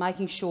that is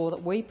making sure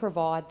that we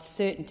provide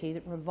certainty,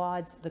 that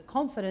provides the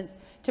confidence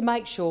to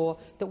make sure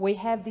that we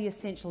have the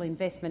essential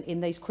investment in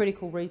these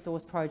critical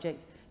resource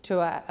projects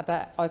to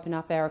open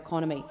up our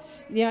economy.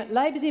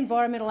 Labor's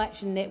Environmental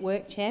Action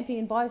Network,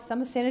 championed by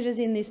some senators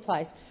in this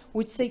place,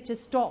 would seek to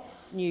stop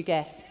new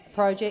gas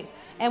projects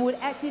and would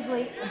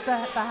actively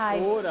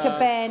behave to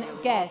ban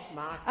gas.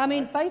 I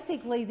mean,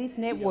 basically, this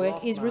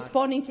network is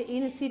responding to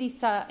inner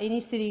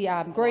city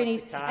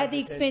greenies at the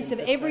expense of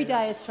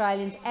everyday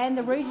Australians and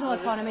the regional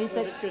economies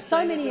that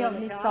so many on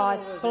this side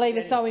believe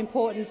are so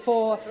important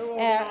for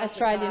our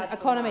Australian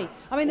economy.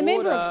 I mean, the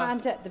member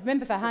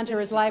for Hunter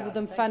has labelled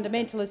them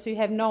fundamentalists who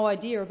have no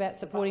idea about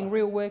supporting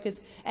real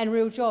workers and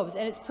real jobs,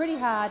 and it's pretty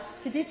hard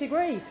to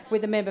disagree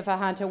with the member for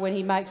Hunter when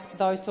he makes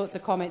those sorts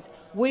of comments.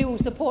 We will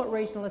support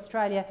regional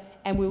Australia,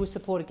 and we will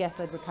support a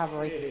gas-led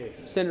recovery.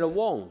 Senator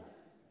Wong.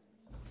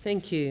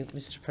 Thank you,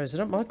 Mr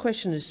President. My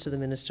question is to the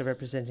Minister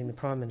representing the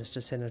Prime Minister,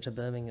 Senator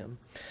Birmingham.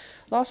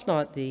 Last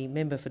night, the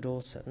member for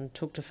Dawson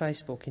took to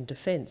Facebook in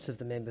defence of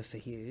the member for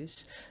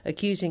Hughes,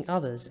 accusing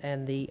others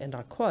and the, and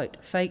I quote,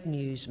 fake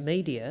news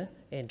media,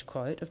 end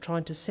quote, of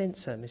trying to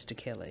censor Mr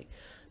Kelly.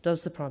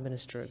 Does the Prime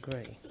Minister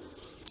agree?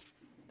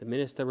 The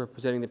Minister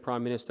representing the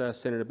Prime Minister,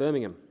 Senator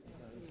Birmingham.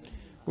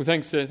 Well,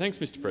 thanks,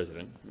 Mr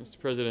President. Mr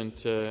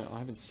President, I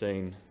haven't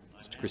seen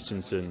Mr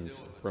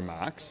Christensen's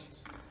remarks,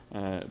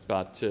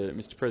 but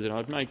Mr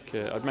President,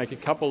 I'd make a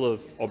couple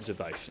of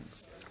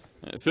observations.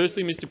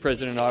 Firstly, Mr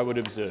President, I would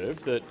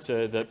observe that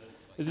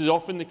this is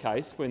often the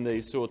case when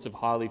these sorts of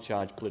highly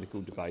charged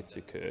political debates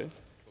occur.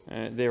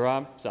 There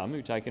are some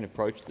who take an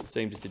approach that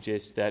seem to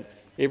suggest that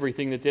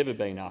everything that's ever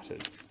been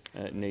uttered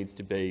needs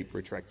to be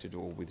retracted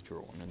or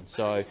withdrawn. And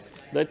so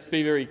let's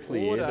be very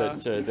clear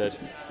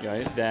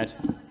that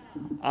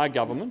our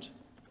government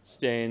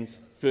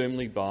stands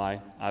firmly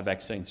by our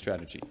vaccine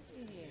strategy.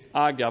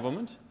 Our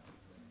government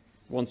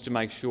wants to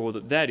make sure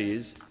that that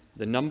is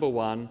the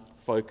 #1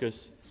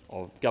 focus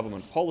of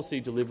government policy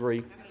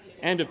delivery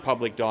and of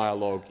public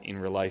dialogue in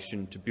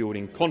relation to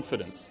building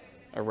confidence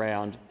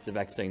around the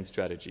vaccine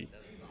strategy.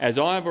 As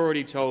I have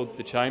already told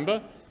the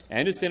chamber,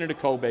 and as Senator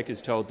Colbeck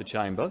has told the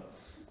chamber,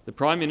 the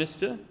Prime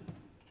Minister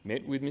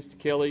met with Mr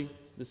Kelly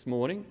this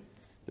morning.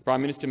 The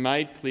Prime Minister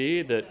made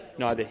clear that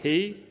neither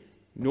he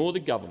nor the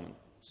government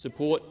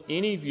support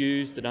any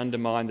views that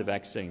undermine the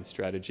vaccine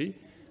strategy,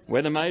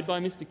 whether made by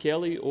Mr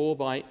Kelly or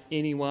by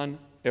anyone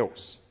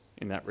else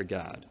in that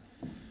regard.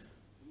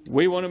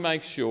 We want to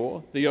make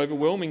sure the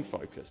overwhelming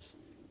focus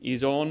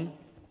is on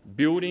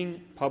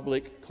building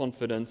public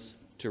confidence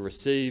to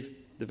receive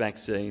the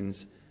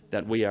vaccines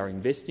that we are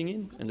investing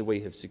in and that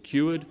we have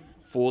secured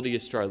for the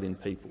Australian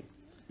people.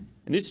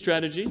 And this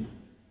strategy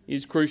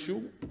is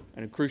crucial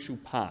and a crucial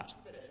part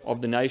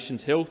of the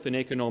nation's health and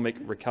economic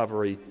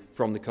recovery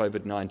from the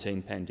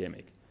COVID-19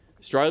 pandemic.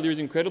 Australia is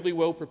incredibly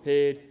well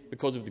prepared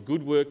because of the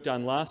good work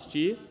done last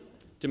year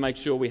to make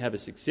sure we have a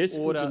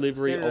successful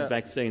delivery of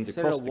vaccines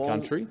across the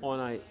country. On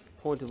a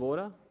point of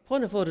order.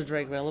 Point of order,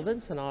 direct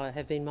relevance, and I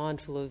have been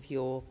mindful of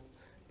your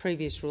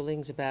previous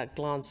rulings about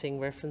glancing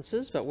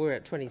references, but we're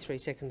at 23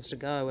 seconds to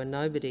go and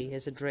nobody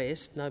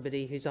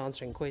who's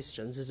answering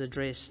questions has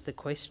addressed the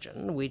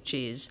question, which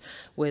is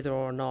whether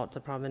or not the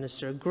Prime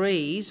Minister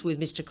agrees with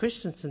Mr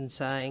Christensen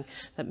saying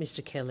that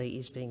Mr Kelly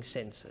is being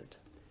censored.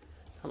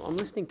 I'm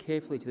listening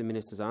carefully to the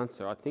Minister's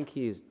answer. I think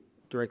he is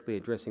directly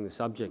addressing the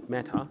subject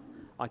matter.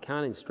 I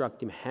can't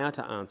instruct him how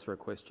to answer a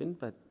question,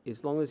 but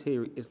as long as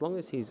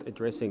he's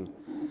addressing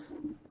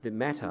the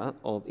matter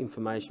of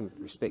information with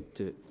respect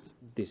to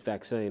this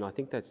vaccine, I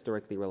think that's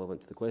directly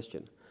relevant to the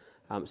question.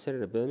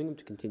 Senator Birmingham,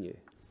 to continue.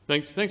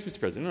 Thanks, Mr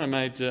President.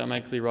 I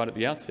made clear right at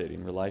the outset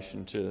in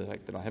relation to the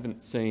fact that I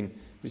haven't seen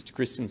Mr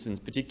Christensen's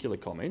particular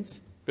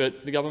comments,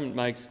 but the government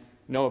makes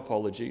no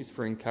apologies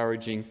for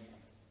encouraging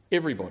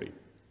everybody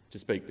to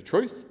speak the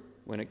truth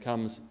when it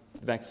comes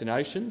to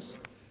vaccinations,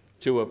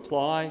 to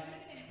apply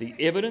the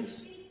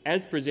evidence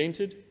as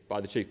presented by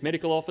the Chief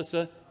Medical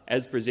Officer,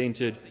 as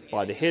presented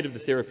by the head of the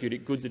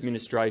Therapeutic Goods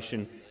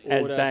Administration,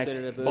 as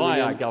backed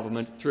by our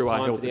government through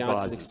our health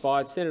advisors.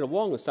 Expired. Senator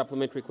Wong, a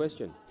supplementary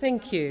question.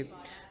 Thank you.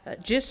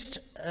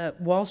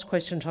 Whilst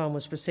question time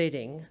was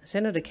proceeding,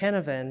 Senator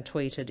Canavan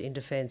tweeted in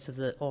defence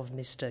of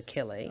Mr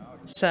Kelly,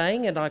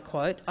 saying, and I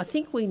quote, "I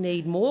think we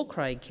need more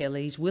Craig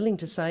Kellys willing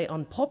to say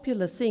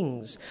unpopular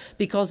things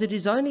because it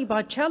is only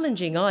by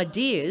challenging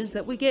ideas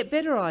that we get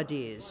better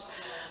ideas."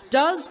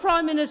 Does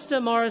Prime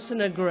Minister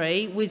Morrison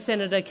agree with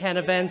Senator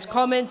Canavan's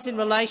comments in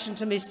relation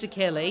to Mr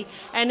Kelly?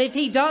 And if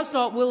he does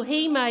not, will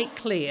he make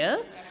clear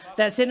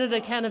that Senator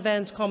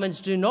Canavan's comments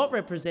do not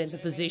represent the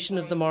position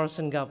of the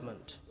Morrison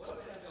government?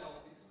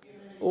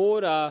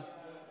 Order.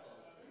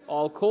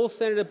 I'll call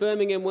Senator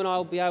Birmingham when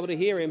I'll be able to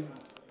hear him.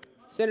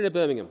 Senator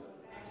Birmingham.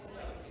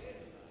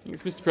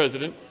 Thanks, Mr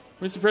President.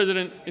 Mr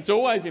President, it's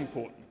always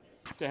important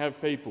to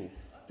have people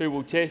who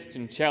will test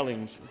and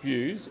challenge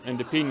views and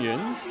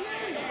opinions.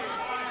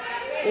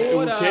 It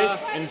will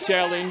test and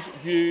challenge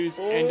views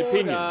and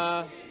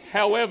opinions.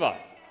 However,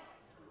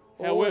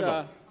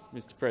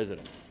 Mr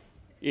President,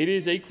 it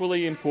is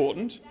equally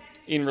important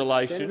in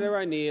relation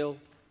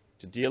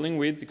to dealing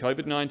with the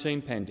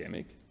COVID-19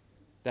 pandemic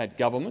that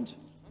government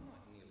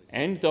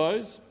and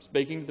those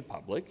speaking to the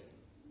public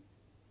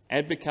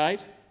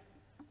advocate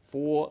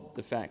for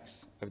the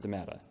facts of the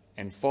matter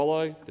and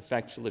follow the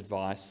factual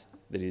advice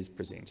that is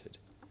presented.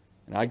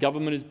 And our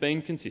government has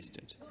been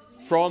consistent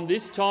from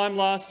this time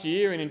last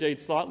year and indeed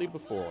slightly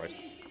before it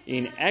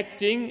in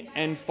acting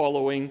and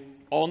following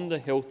on the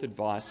health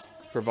advice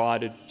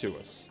provided to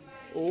us.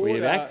 We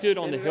have acted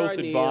on the health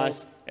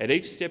advice at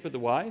each step of the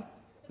way.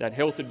 That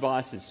health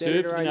advice has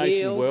served the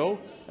nation well,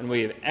 and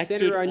we have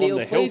acted on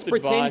the health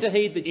advice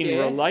in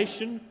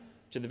relation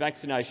to the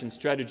vaccination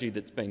strategy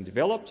that's been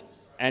developed,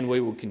 and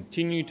we will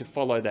continue to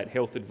follow that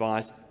health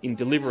advice in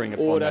delivering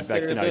upon that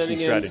vaccination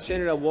strategy.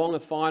 Senator Wong, a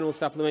final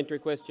supplementary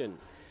question.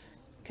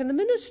 Can the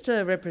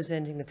Minister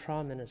representing the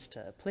Prime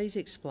Minister please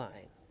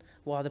explain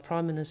why the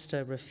Prime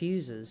Minister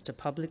refuses to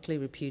publicly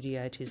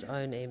repudiate his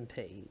own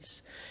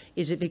MPs?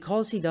 Is it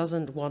because he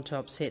doesn't want to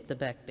upset the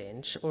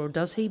backbench, or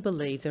does he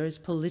believe there is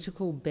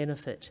political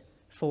benefit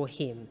for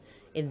him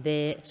in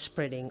their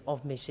spreading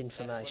of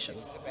misinformation?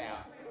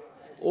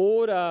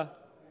 Order.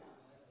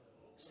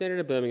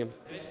 Senator Birmingham.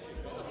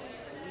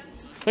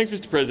 Thanks,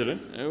 Mr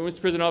President. Mr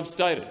President, I've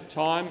stated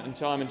time and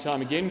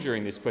time again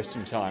during this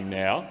question time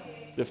now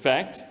the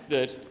fact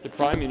that the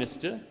Prime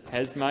Minister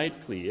has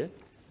made clear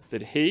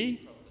that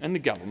he and the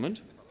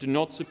government do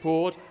not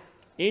support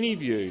any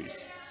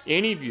views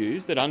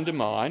that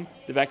undermine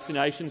the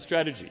vaccination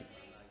strategy,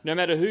 no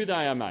matter who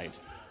they are made,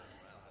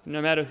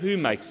 no matter who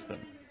makes them.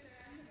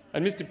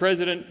 And, Mr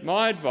President,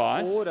 my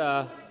advice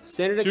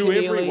to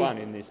everyone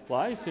in this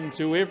place and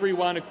to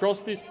everyone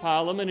across this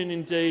parliament and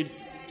indeed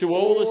to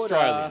all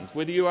Australians,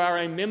 whether you are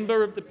a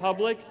member of the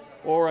public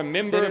or a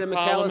member of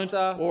parliament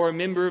or a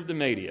member of the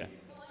media,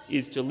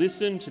 is to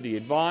listen to the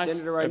advice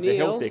Senator of the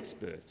health O'Neill.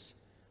 experts.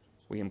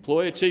 We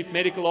employ a Chief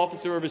Medical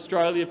Officer of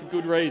Australia for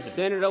good reason.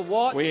 Senator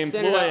Watt. We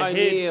employ Senator a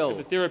head O'Neill. of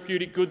the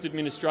Therapeutic Goods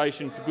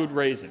Administration for good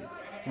reason.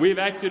 We've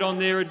acted on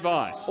their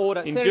advice.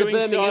 Order. In Senator doing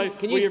Birmingham,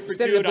 so, we have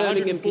procured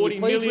 140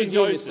 million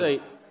doses.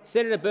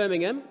 Senator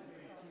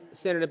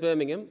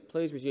Birmingham,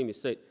 please resume your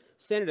seat.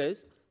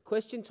 Senators,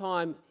 question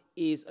time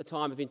is a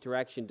time of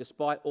interaction,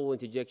 despite all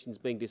interjections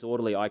being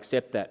disorderly. I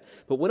accept that.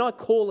 But when I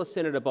call a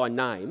senator by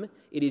name,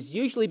 it is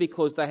usually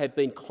because they have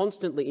been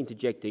constantly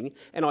interjecting,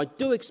 and I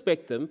do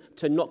expect them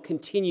to not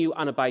continue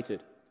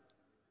unabated.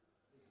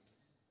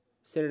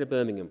 Senator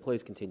Birmingham,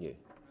 please continue.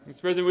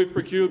 Mr. President, we've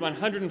procured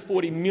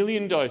 140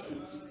 million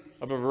doses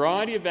of a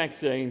variety of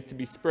vaccines to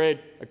be spread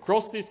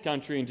across this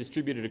country and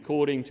distributed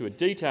according to a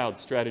detailed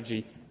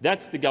strategy.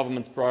 That's the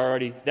government's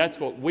priority.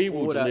 That's what we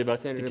will deliver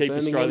Senator to keep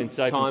Birmingham, Australians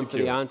safe and time secure.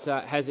 for the answer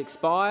has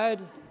expired.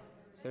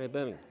 Senator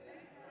Birmingham.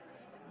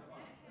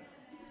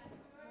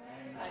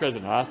 Mr.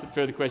 President, I ask that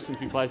further questions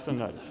be placed on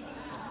notice.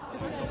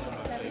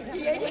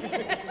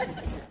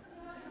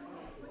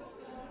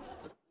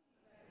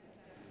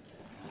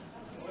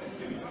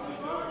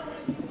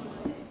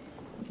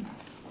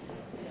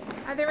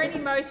 Are there any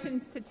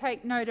motions to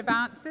take note of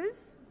answers?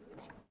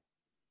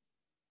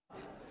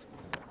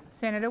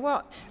 Senator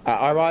Watt.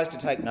 I rise to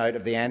take note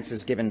of the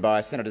answers given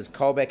by Senators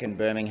Colbeck and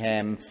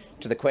Birmingham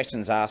to the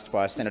questions asked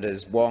by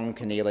Senators Wong,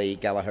 Keneally,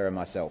 Gallagher and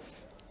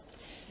myself.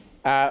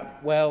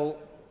 Well,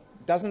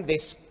 doesn't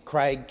this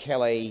Craig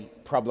Kelly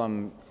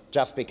problem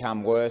just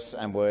become worse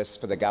and worse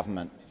for the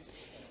government?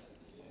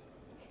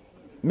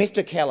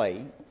 Mr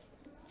Kelly,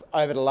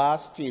 over the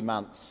last few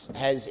months,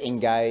 has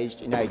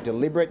engaged in a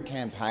deliberate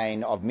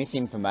campaign of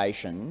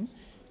misinformation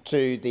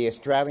to the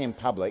Australian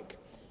public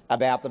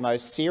about the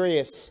most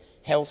serious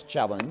health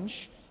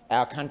challenge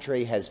our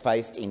country has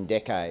faced in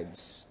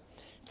decades.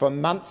 For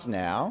months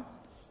now,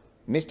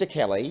 Mr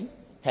Kelly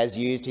has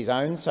used his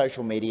own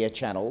social media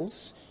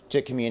channels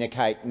to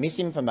communicate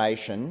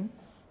misinformation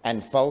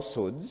and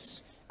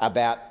falsehoods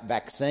about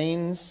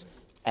vaccines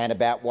and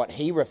about what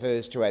he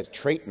refers to as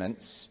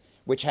treatments,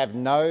 which have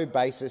no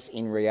basis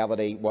in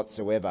reality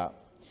whatsoever.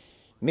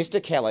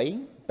 Mr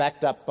Kelly,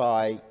 backed up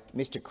by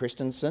Mr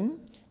Christensen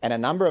and a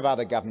number of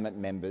other government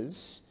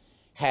members,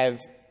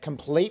 have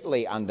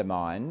completely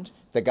undermined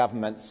the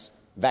government's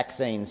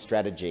vaccine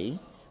strategy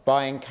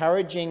by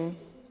encouraging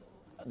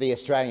the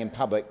Australian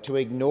public to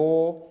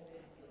ignore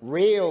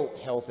real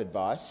health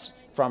advice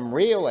from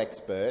real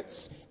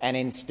experts and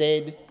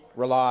instead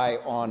rely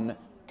on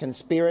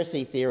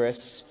conspiracy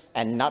theorists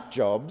and nut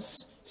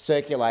jobs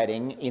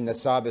circulating in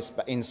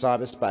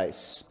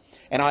cyberspace.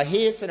 And I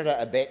hear Senator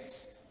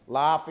Abetz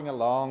laughing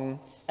along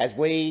as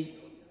we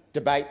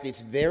debate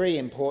this very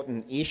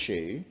important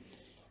issue,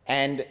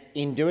 and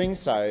in doing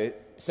so,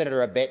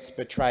 Senator Abetz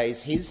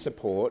betrays his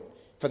support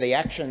for the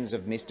actions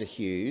of Mr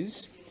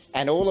Hughes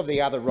and all of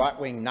the other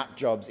right-wing nut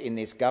jobs in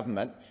this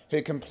government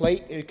who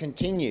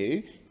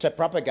continue to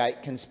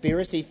propagate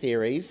conspiracy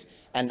theories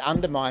and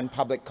undermine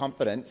public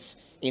confidence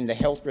in the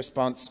health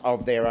response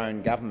of their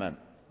own government.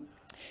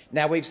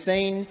 Now, we've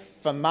seen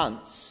for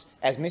months,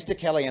 as Mr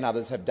Kelly and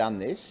others have done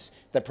this,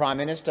 the Prime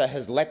Minister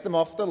has let them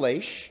off the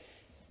leash,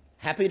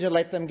 happy to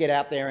let them get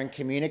out there and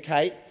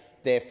communicate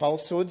their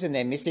falsehoods and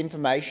their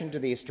misinformation to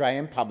the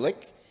Australian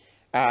public,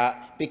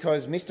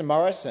 because Mr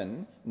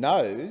Morrison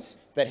knows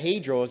that he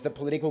draws the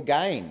political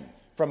gain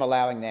from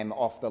allowing them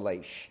off the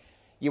leash.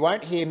 You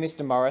won't hear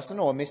Mr Morrison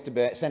or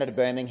Senator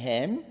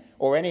Birmingham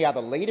or any other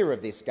leader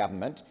of this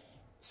government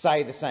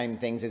say the same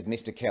things as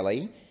Mr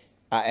Kelly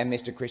and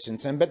Mr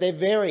Christensen, but they're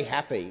very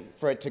happy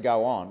for it to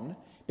go on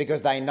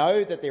because they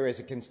know that there is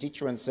a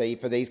constituency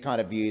for these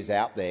kind of views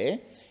out there,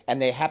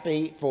 and they're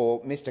happy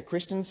for Mr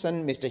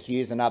Christensen, Mr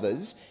Hughes and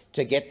others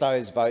to get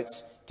those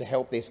votes to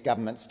help this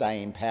government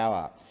stay in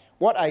power.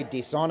 What a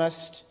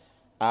dishonest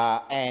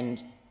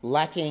and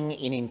lacking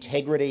in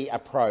integrity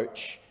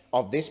approach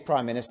of this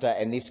Prime Minister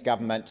and this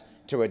government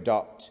to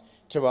adopt,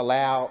 to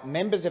allow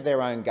members of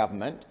their own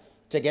government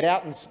to get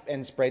out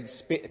and spread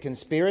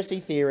conspiracy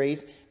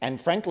theories and,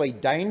 frankly,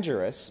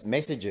 dangerous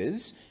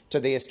messages to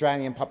the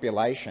Australian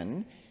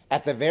population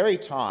at the very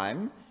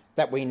time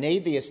that we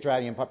need the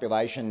Australian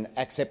population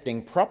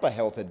accepting proper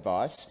health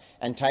advice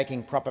and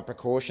taking proper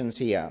precautions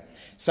here.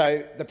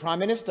 So the Prime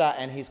Minister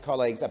and his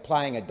colleagues are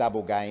playing a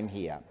double game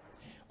here.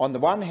 On the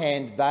one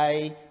hand,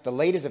 they, the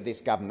leaders of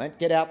this government,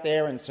 get out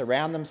there and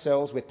surround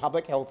themselves with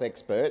public health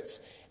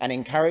experts and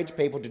encourage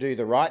people to do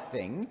the right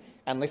thing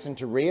and listen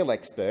to real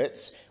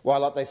experts,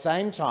 while at the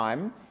same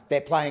time they're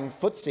playing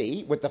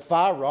footsie with the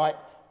far right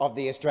of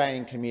the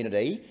Australian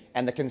community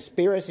and the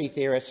conspiracy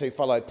theorists who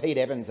follow Pete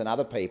Evans and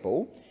other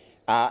people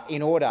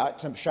in order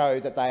to show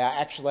that they are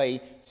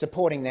actually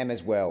supporting them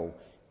as well.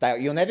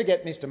 You'll never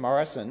get Mr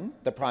Morrison,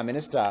 the Prime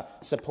Minister,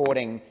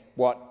 supporting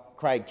what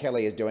Craig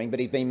Kelly is doing, but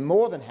he's been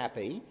more than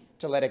happy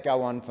to let it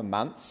go on for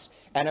months,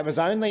 and it was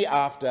only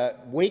after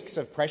weeks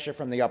of pressure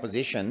from the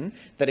opposition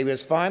that he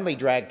was finally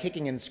dragged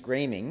kicking and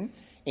screaming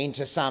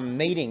into some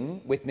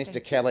meeting with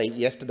Mr Kelly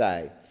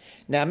yesterday.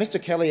 Now,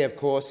 Mr Kelly, of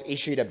course,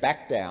 issued a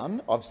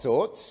back-down of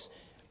sorts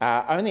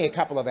only a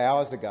couple of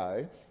hours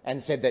ago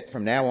and said that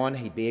from now on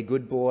he'd be a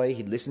good boy,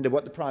 he'd listen to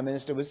what the Prime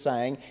Minister was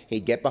saying,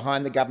 he'd get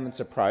behind the government's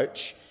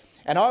approach.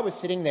 And I was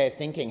sitting there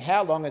thinking,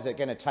 how long is it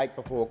going to take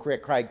before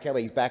Craig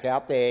Kelly's back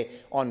out there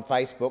on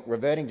Facebook,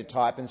 reverting to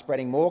type and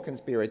spreading more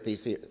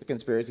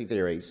conspiracy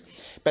theories?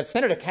 But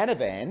Senator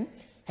Canavan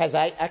has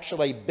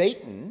actually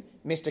beaten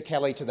Mr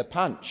Kelly to the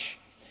punch,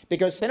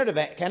 because Senator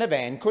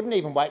Canavan couldn't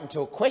even wait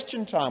until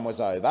question time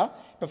was over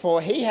before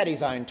he had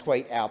his own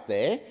tweet out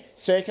there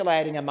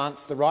circulating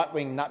amongst the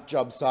right-wing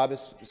nutjob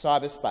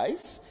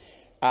cyberspace,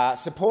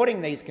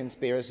 supporting these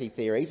conspiracy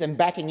theories and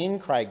backing in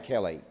Craig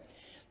Kelly.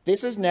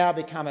 This has now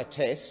become a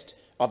test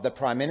of the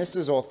Prime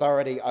Minister's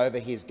authority over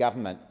his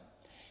government.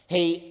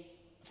 He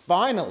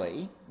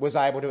finally was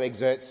able to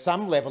exert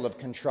some level of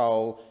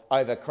control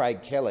over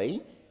Craig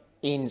Kelly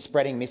in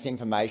spreading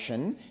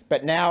misinformation,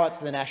 but now it's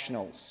the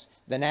Nationals.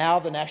 Now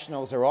the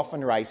Nationals are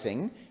often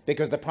racing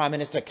because the Prime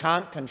Minister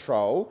can't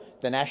control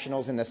the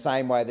Nationals in the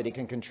same way that he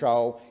can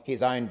control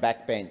his own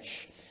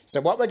backbench.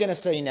 So what we're going to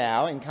see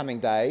now in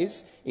coming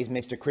days is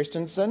Mr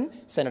Christensen,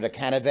 Senator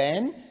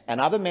Canavan and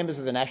other members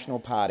of the National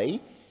Party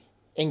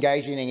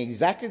engaging in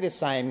exactly the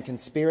same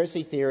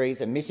conspiracy theories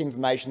and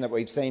misinformation that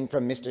we've seen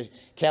from Mr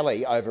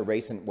Kelly over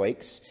recent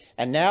weeks.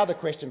 And now the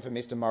question for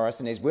Mr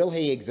Morrison is, will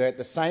he exert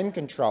the same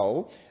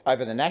control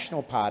over the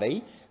National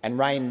Party and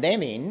rein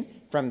them in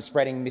from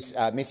spreading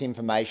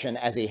misinformation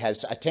as he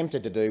has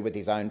attempted to do with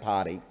his own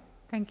party?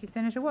 Thank you,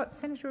 Senator Watt.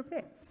 Senator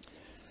Abetz.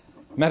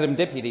 Madam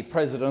Deputy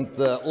President,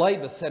 the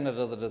Labor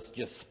senator that has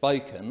just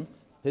spoken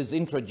has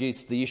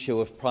introduced the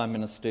issue of prime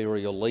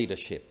ministerial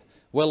leadership.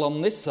 Well,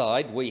 on this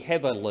side, we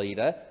have a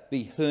leader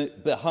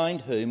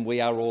behind whom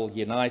we are all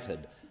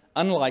united,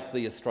 unlike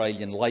the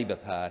Australian Labor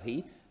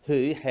Party,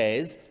 who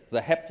has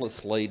the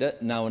hapless leader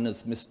known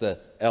as Mr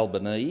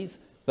Albanese,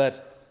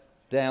 but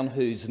down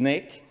whose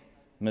neck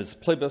Ms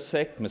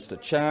Plibersek, Mr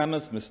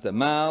Chalmers, Mr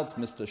Miles,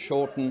 Mr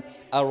Shorten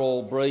are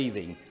all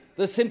breathing.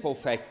 The simple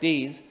fact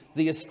is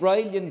the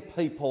Australian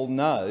people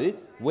know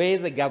where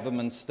the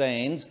government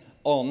stands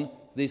on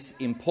this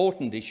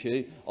important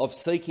issue of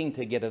seeking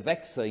to get a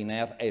vaccine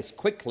out as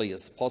quickly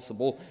as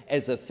possible,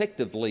 as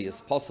effectively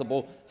as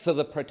possible, for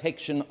the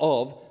protection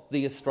of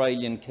the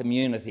Australian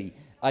community.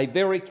 A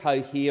very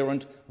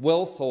coherent,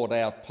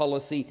 well-thought-out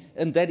policy,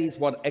 and that is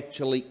what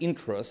actually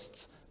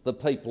interests the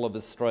people of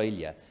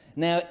Australia.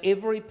 Now,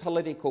 every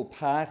political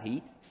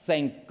party,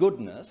 thank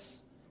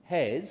goodness,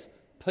 has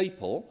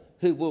people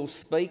who will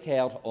speak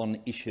out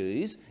on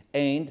issues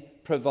and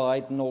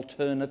provide an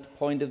alternate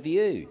point of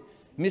view.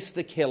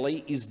 Mr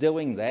Kelly is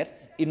doing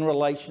that in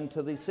relation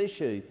to this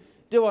issue.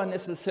 Do I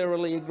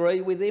necessarily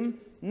agree with him?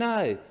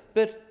 No.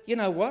 But you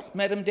know what,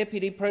 Madam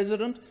Deputy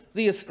President?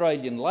 The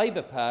Australian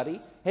Labor Party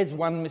has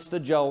won Mr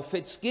Joel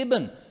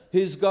Fitzgibbon,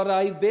 who's got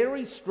a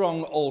very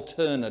strong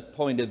alternate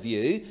point of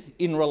view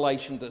in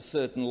relation to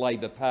certain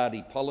Labor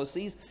Party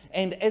policies,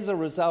 and as a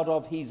result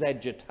of his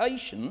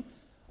agitation,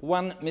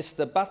 one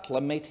Mr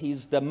Butler met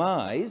his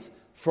demise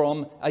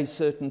from a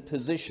certain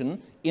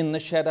position in the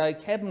shadow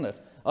cabinet.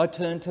 I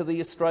turn to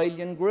the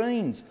Australian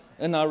Greens,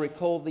 and I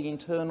recall the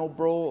internal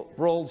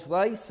brawls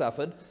they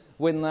suffered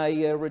when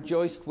they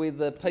rejoiced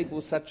with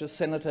people such as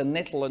Senator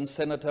Nettle and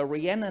Senator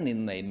Rhiannon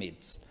in their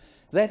midst.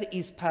 That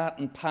is part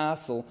and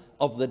parcel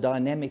of the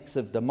dynamics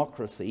of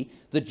democracy,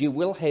 that you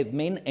will have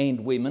men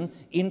and women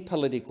in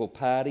political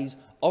parties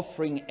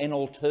offering an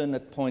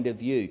alternate point of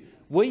view.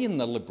 We in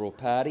the Liberal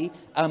Party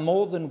are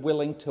more than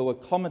willing to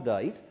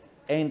accommodate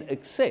and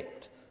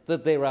accept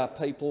that there are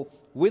people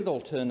with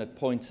alternate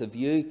points of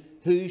view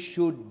who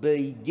should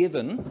be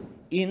given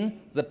in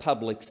the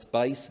public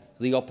space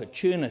the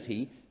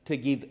opportunity to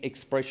give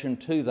expression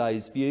to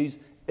those views,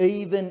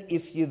 even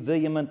if you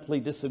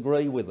vehemently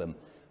disagree with them.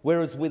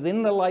 Whereas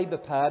within the Labor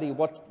Party,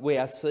 what we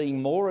are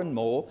seeing more and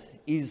more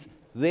is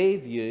their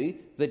view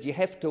that you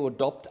have to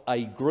adopt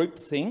a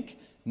groupthink.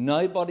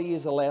 Nobody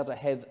is allowed to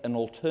have an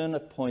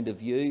alternate point of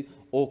view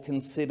or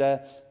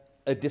consider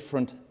a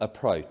different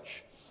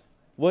approach.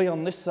 We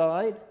on this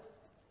side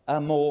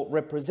are more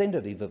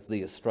representative of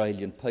the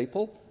Australian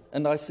people,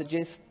 and I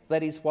suggest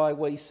that is why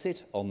we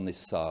sit on this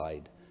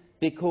side,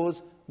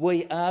 because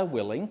we are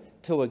willing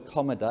to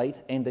accommodate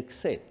and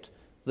accept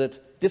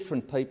that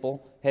different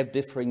people have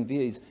differing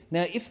views.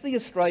 Now, if the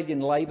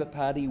Australian Labor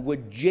Party were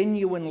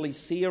genuinely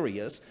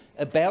serious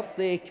about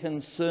their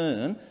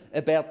concern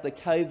about the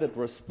COVID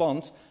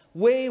response,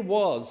 where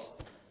was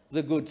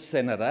the good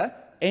senator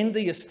and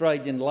the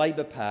Australian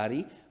Labor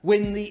Party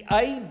when the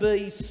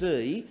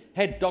ABC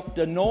had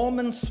Dr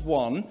Norman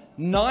Swan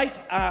night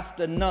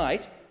after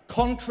night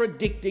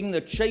contradicting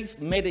the Chief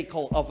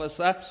Medical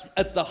Officer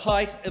at the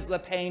height of the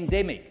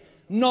pandemic?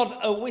 Not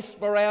a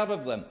whisper out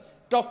of them.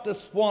 Dr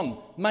Swan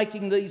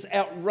making these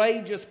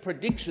outrageous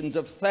predictions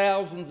of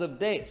thousands of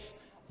deaths.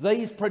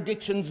 These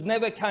predictions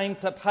never came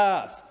to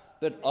pass.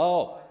 But,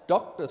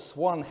 Dr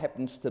Swan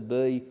happens to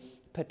be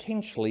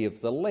potentially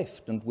of the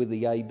left and with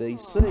the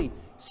ABC.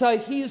 So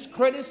his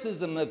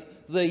criticism of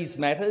these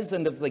matters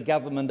and of the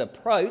government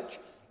approach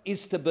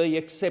is to be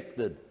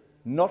accepted,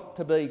 not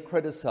to be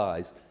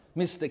criticised.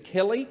 Mr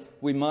Kelly,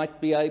 we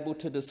might be able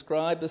to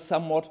describe as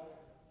somewhat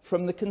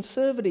from the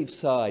Conservative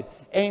side,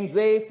 and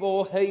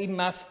therefore he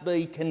must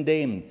be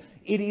condemned.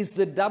 It is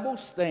the double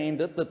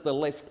standard that the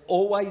left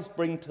always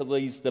bring to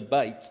these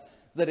debates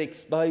that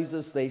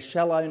exposes their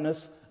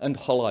shallowness and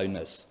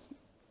hollowness.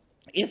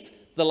 If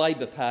the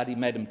Labor Party,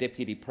 Madam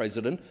Deputy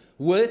President,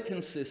 were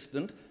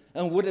consistent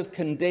and would have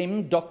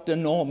condemned Dr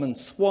Norman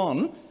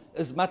Swan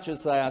as much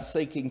as they are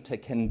seeking to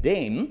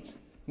condemn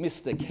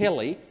Mr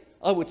Kelly,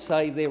 I would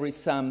say there is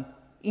some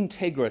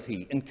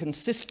integrity and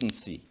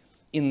consistency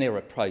in their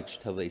approach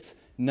to this.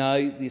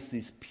 No, this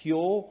is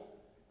pure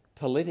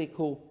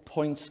political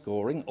point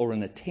scoring, or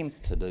an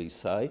attempt to do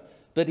so,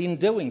 but in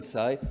doing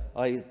so,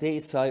 I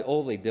dare say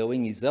all they're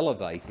doing is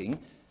elevating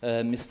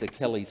Mr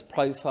Kelly's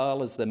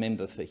profile as the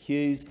member for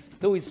Hughes,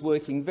 who is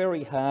working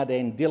very hard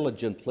and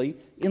diligently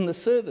in the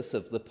service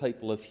of the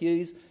people of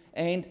Hughes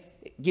and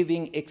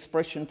giving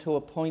expression to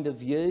a point of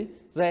view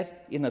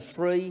that in a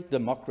free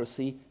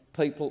democracy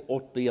people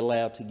ought to be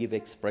allowed to give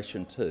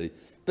expression to.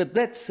 But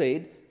that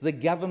said, the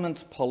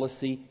government's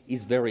policy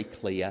is very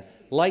clear.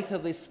 Later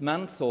this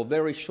month, or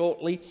very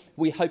shortly,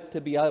 we hope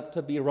to be able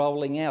to be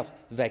rolling out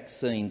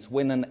vaccines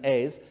when and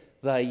as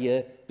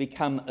they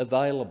become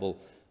available.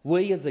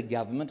 We as a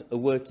government are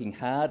working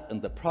hard,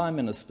 and the Prime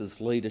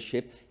Minister's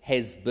leadership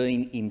has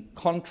been in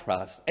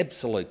contrast,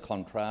 absolute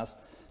contrast,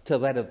 to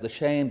that of the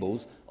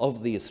shambles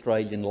of the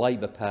Australian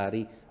Labor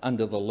Party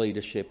under the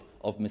leadership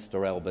of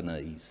Mr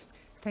Albanese.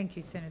 Thank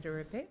you,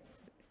 Senator Abetz.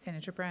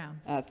 Senator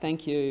Brown.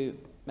 Thank you,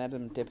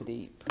 Madam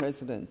Deputy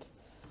President.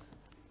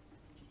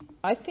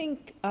 I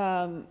think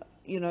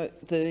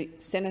the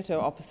senator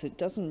opposite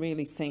doesn't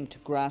really seem to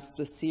grasp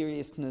the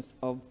seriousness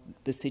of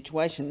the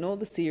situation, nor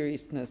the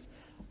seriousness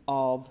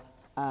of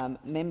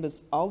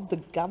members of the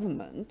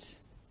government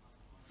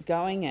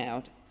going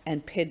out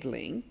and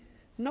peddling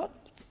not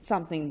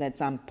something that's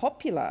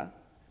unpopular,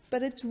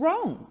 but it's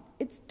wrong.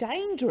 It's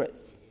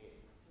dangerous.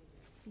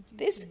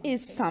 This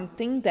is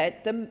something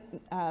that the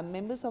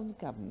members of the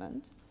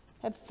government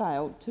have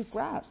failed to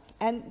grasp,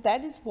 and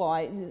that is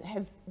why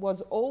it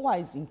was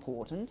always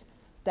important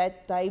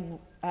that they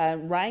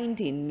reined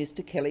in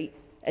Mr Kelly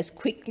as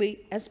quickly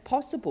as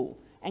possible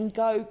and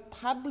go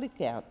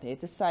public out there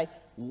to say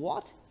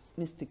what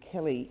Mr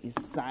Kelly is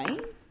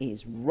saying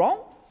is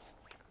wrong.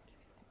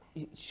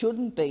 You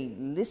shouldn't be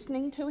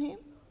listening to him,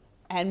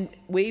 and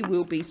we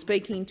will be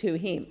speaking to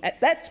him.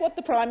 That's what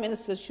the Prime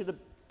Minister should have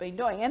been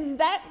doing, and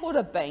that would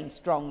have been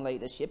strong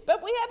leadership.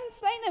 But we haven't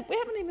seen it. We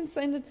haven't even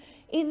seen it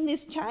in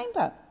this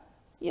chamber.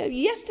 You know,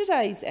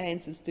 yesterday's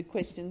answers to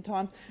question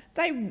time,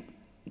 they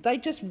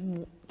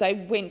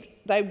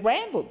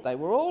rambled. They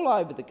were all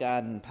over the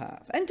garden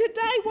path. And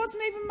today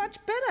wasn't even much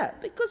better,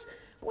 because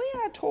we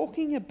are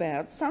talking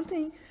about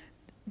something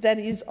that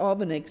is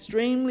of an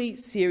extremely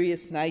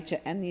serious nature,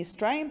 and the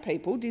Australian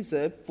people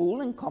deserve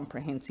full and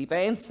comprehensive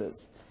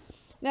answers.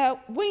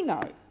 Now, we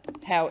know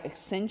how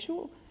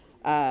essential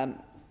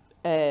that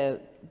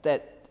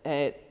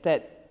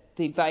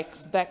the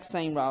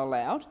vaccine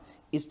rollout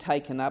is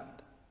taken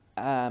up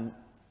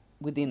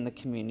within the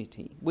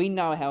community. We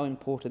know how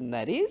important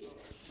that is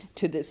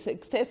to the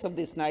success of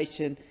this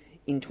nation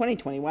in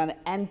 2021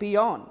 and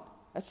beyond.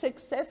 A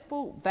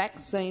successful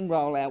vaccine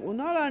rollout will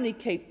not only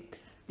keep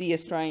the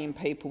Australian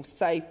people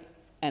safe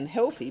and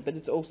healthy, but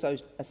it's also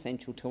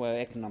essential to our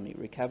economic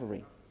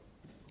recovery.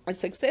 A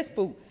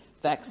successful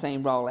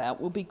vaccine rollout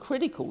will be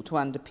critical to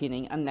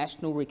underpinning a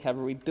national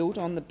recovery built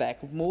on the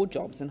back of more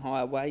jobs and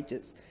higher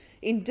wages.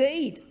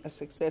 Indeed, a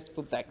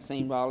successful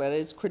vaccine rollout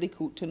is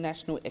critical to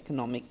national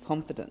economic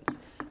confidence.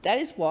 That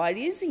is why it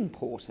is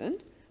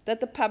important that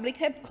the public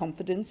have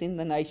confidence in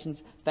the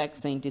nation's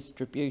vaccine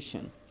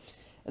distribution.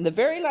 And the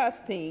very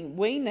last thing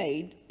we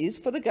need is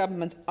for the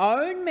government's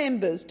own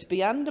members to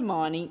be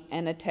undermining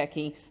and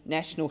attacking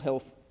national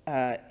health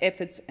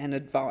efforts and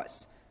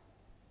advice.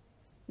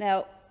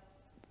 Now,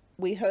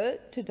 we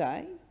heard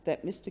today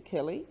that Mr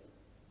Kelly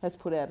has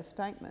put out a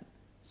statement.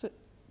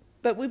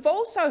 But we've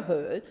also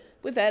heard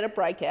we've had a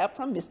breakout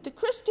from Mr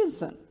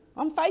Christensen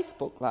on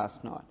Facebook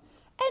last night.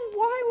 And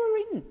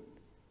why we're in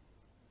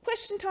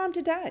question time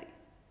today,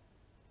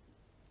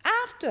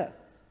 after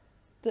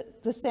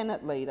the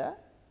Senate leader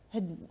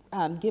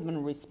had given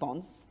a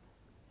response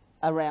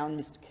around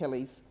Mr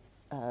Kelly's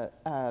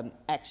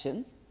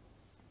actions,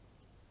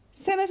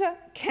 Senator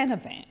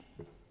Canavan.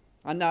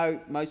 I know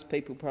most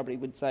people probably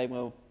would say,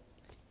 well,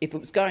 if it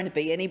was going to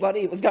be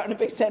anybody, it was going to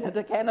be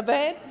Senator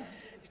Canavan,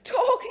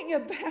 talking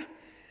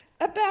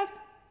about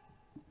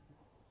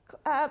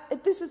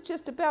this is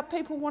just about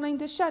people wanting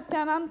to shut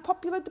down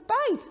unpopular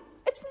debate.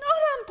 It's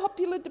not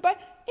unpopular debate.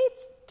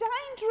 It's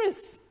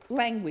dangerous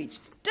language,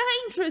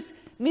 dangerous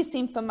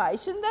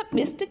misinformation that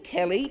Mr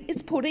Kelly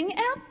is putting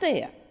out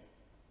there.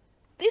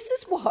 This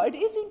is why it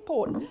is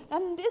important,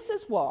 and this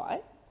is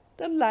why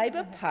the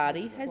Labor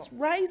Party has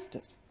raised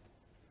it.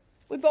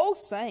 We've all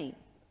seen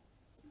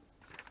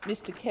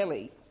Mr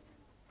Kelly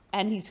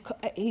and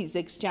his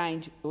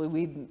exchange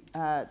with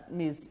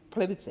Ms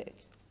Plibersek.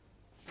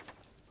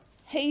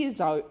 he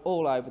is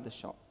all over the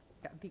shop.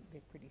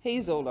 He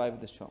is all over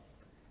the shop.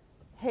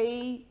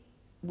 He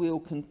will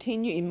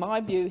continue, in my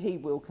view, he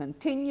will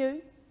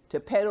continue to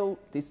peddle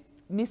this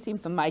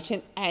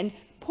misinformation and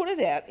put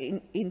it out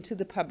into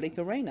the public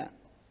arena,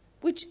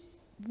 which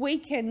we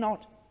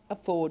cannot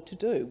afford to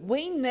do.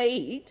 We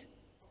need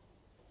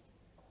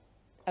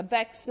a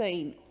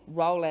vaccine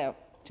rollout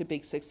to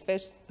be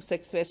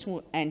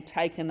successful and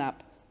taken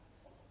up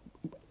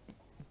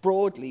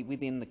broadly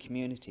within the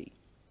community.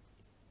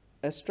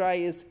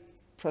 Australia's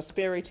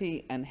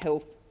prosperity and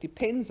health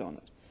depends on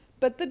it.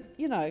 But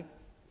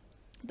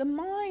the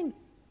mind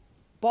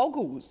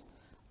boggles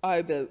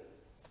over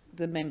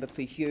the member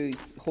for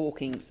Hughes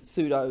hawking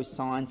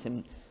pseudoscience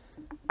and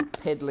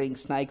peddling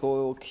snake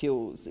oil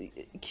cures.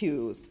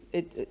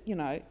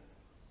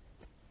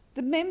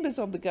 The members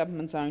of the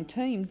government's own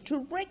team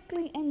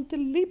directly and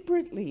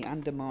deliberately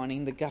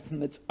undermining the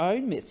government's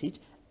own message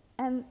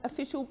and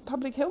official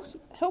public health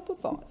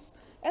advice.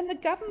 And the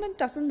government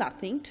does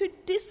nothing to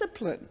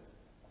discipline.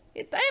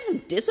 They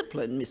haven't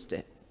disciplined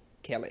Mr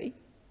Kelly.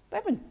 They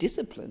haven't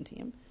disciplined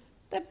him.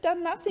 They've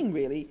done nothing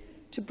really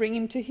to bring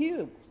him to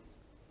heel.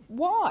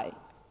 Why?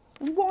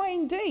 Why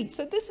indeed?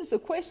 So this is a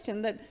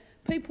question that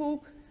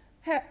people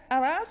are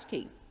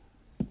asking.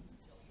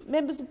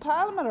 Members of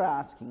Parliament are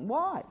asking.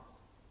 Why?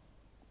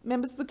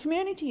 Members of the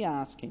community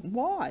are asking.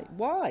 Why?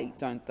 Why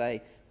don't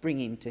they bring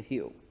him to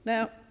heel?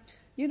 Now,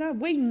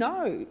 we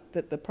know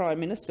that the Prime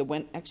Minister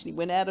actually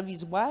went out of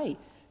his way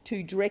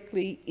to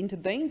directly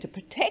intervene to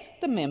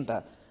protect the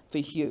member for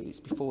Hughes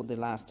before the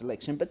last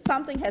election, but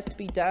something has to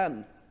be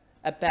done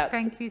about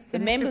the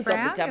members of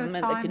the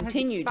government that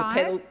continue to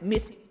peddle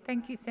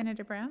Thank you,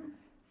 Senator Brown.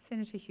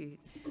 Senator Hughes.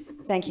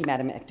 Thank you,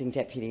 Madam Acting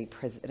Deputy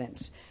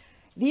President.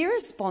 The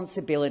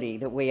irresponsibility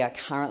that we are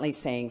currently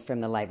seeing from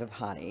the Labor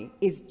Party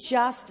is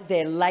just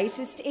their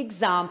latest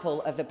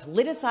example of the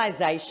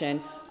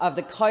politicisation of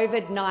the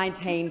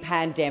COVID-19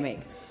 pandemic.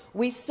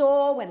 We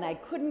saw when they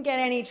couldn't get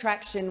any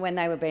traction, when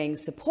they were being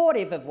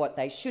supportive of what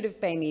they should have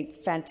been the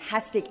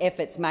fantastic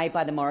efforts made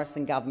by the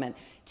Morrison government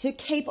to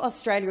keep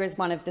Australia as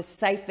one of the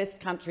safest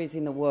countries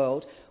in the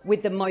world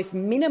with the most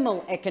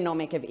minimal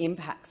economic of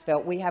impacts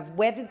felt. We have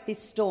weathered this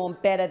storm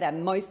better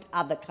than most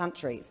other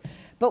countries.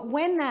 But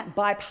when that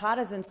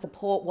bipartisan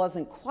support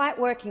wasn't quite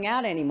working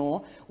out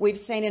anymore, we've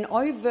seen an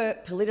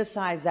overt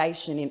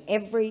politicisation in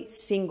every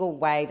single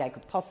way they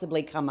could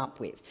possibly come up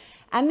with.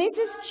 And this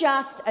is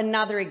just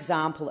another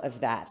example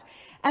of that.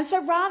 And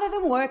so rather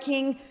than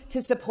working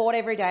to support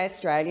everyday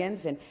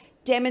Australians and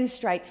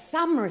demonstrate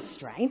some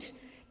restraint,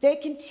 they're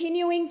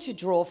continuing to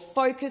draw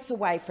focus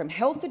away from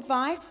health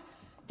advice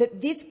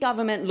that this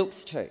government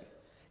looks to.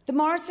 The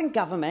Morrison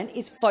government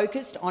is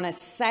focused on a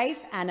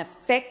safe and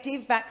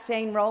effective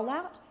vaccine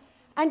rollout,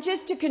 and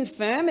just to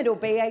confirm, it'll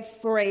be a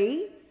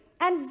free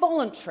and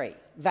voluntary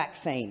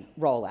vaccine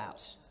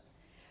rollout.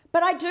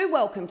 But I do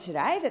welcome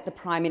today that the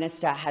Prime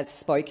Minister has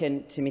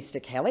spoken to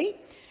Mr Kelly,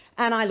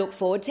 and I look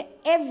forward to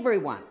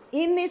everyone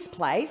in this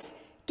place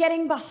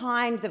getting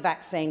behind the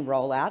vaccine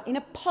rollout in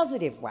a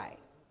positive way,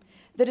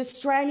 that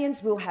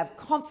Australians will have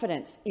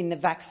confidence in the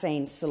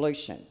vaccine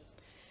solution.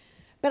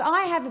 But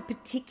I have a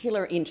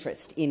particular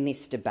interest in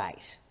this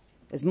debate.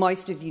 As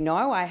most of you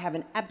know, I have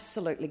an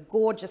absolutely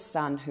gorgeous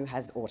son who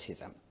has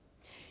autism.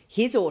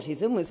 His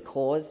autism was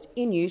caused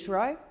in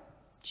utero,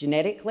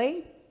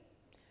 genetically,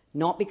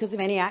 not because of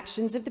any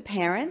actions of the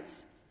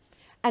parents,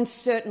 and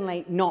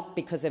certainly not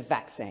because of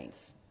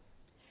vaccines.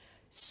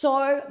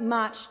 So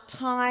much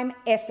time,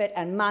 effort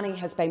and money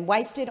has been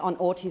wasted on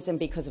autism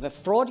because of a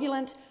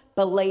fraudulent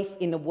belief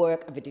in the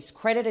work of a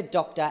discredited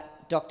doctor,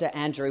 Dr.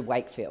 Andrew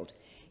Wakefield.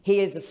 He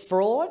is a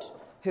fraud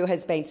who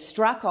has been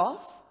struck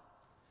off,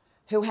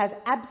 who has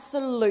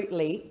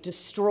absolutely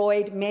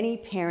destroyed many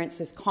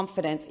parents'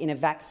 confidence in a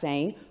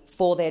vaccine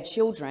for their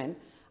children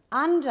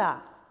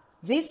under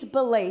this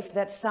belief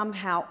that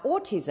somehow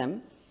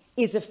autism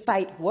is a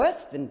fate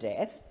worse than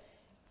death,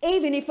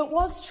 even if it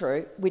was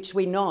true, which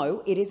we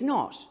know it is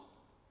not.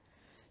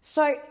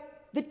 So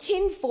the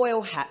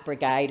tinfoil hat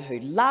brigade, who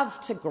love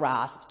to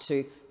grasp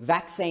to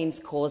vaccines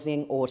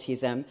causing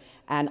autism,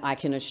 and I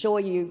can assure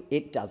you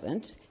it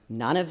doesn't,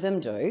 none of them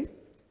do,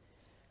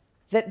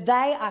 that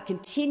they are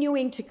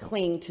continuing to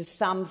cling to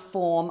some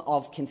form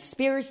of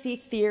conspiracy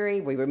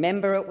theory. We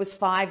remember it was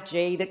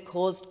 5G that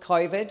caused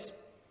COVID.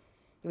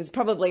 There was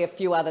probably a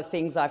few other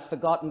things I've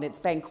forgotten. It's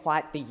been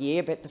quite the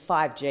year, but the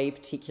 5G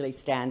particularly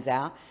stands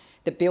out.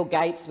 That Bill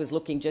Gates was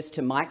looking just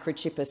to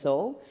microchip us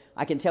all.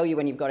 I can tell you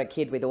when you've got a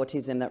kid with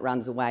autism that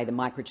runs away, the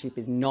microchip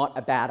is not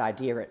a bad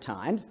idea at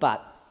times,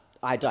 but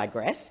I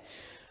digress.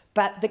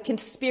 But the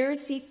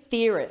conspiracy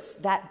theorists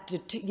that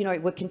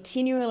were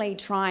continually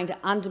trying to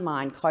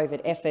undermine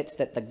COVID efforts,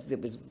 that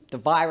the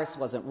virus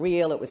wasn't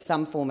real, it was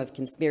some form of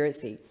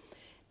conspiracy,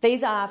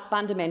 these are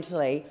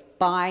fundamentally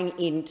buying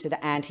into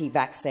the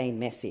anti-vaccine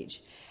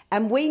message.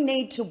 And we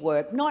need to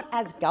work not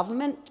as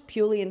government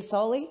purely and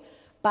solely,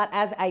 but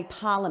as a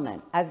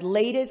parliament, as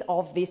leaders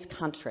of this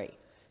country,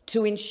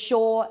 to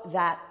ensure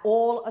that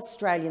all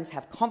Australians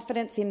have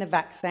confidence in the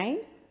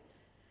vaccine,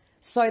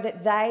 so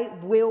that they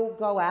will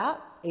go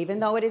out, even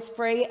though it is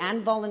free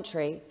and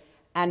voluntary,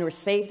 and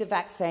receive the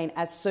vaccine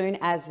as soon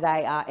as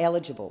they are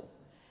eligible.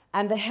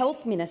 And the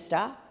Health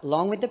Minister,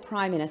 along with the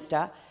Prime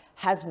Minister,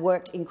 has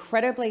worked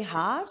incredibly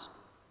hard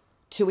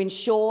to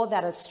ensure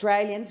that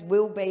Australians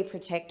will be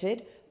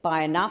protected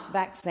by enough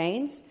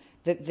vaccines,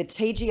 that the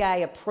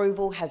TGA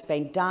approval has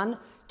been done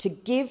to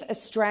give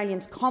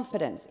Australians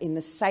confidence in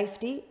the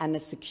safety and the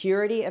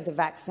security of the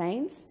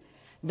vaccines,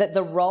 that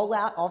the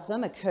rollout of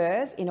them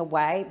occurs in a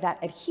way that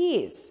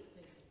adheres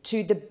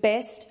to the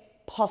best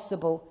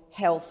possible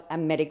health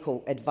and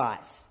medical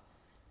advice.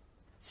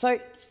 So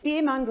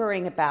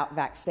fear-mongering about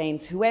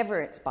vaccines, whoever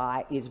it's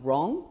by, is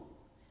wrong,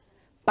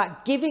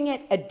 but giving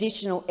it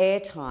additional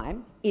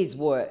airtime is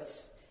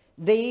worse.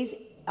 These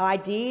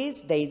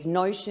ideas, these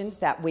notions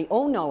that we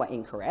all know are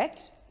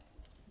incorrect,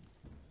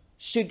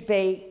 should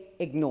be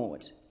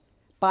ignored.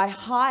 By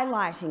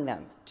highlighting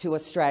them to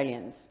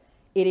Australians,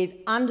 it is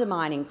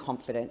undermining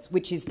confidence,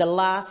 which is the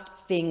last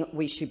thing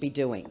we should be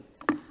doing.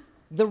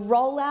 The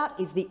rollout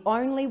is the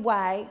only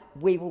way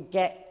we will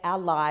get our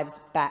lives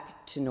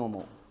back to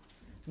normal,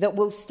 that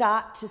we'll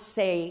start to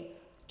see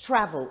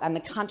travel and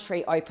the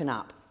country open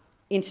up,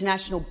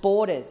 international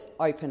borders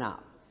open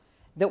up,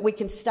 that we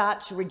can start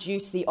to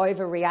reduce the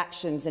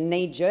overreactions and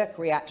knee-jerk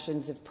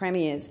reactions of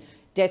premiers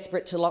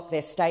desperate to lock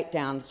their state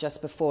down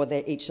just before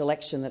each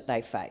election that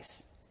they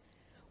face.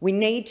 We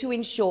need to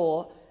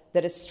ensure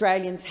that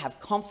Australians have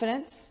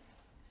confidence,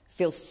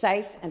 feel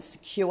safe and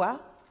secure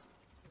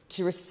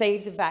to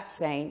receive the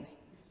vaccine,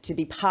 to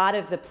be part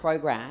of the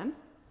program,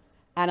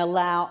 and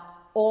allow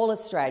all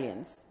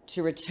Australians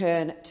to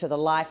return to the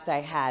life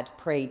they had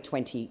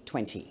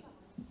pre-2020.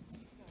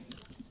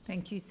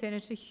 Thank you,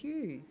 Senator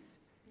Hughes.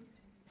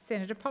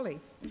 Senator Polley.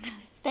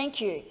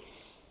 Thank you.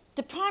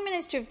 The Prime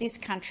Minister of this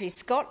country,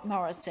 Scott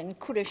Morrison,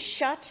 could have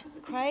shut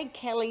Craig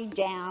Kelly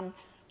down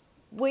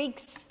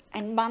weeks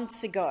and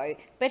months ago,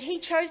 but he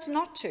chose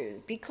not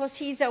to because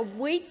he's a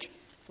weak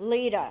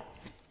leader.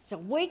 He's a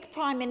weak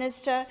Prime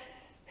Minister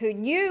who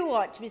knew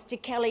what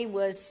Mr Kelly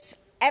was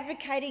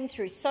advocating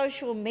through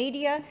social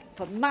media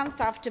for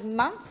month after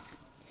month,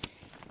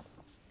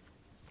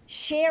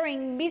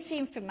 sharing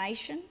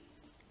misinformation,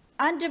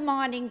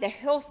 undermining the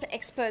health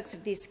experts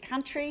of this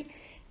country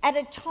at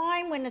a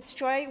time when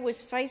Australia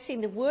was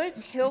facing the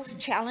worst health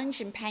challenge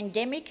and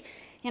pandemic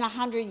in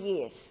 100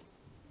 years.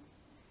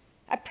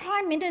 A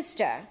Prime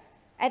Minister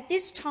at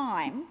this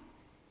time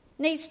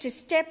needs to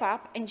step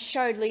up and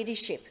show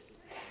leadership.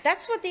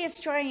 That's what the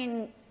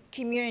Australian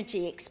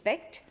community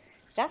expect.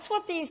 That's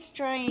what the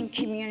Australian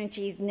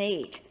communities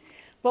need.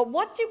 But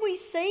what did we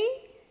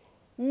see?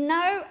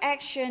 No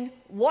action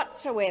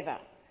whatsoever.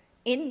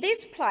 In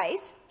this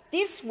place,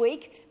 this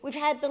week, we've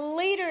had the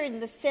leader in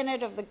the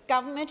Senate of the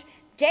government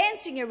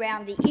dancing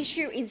around the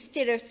issue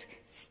instead of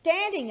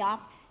standing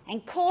up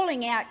and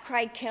calling out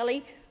Craig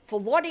Kelly for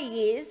what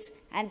he is,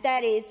 and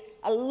that is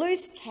a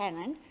loose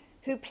cannon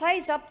who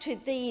plays up to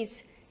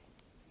these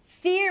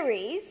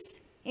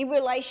theories in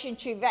relation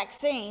to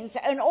vaccines,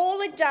 and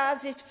all it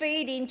does is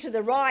feed into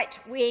the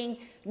right-wing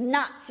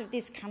nuts of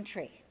this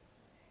country.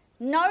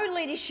 No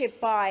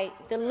leadership by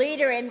the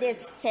leader in this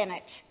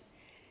Senate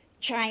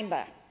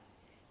chamber.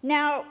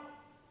 Now,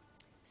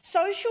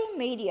 social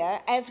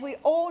media, as we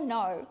all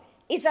know,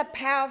 is a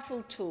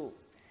powerful tool.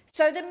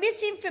 So the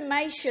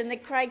misinformation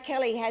that Craig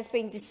Kelly has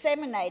been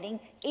disseminating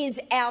is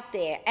out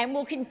there and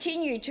will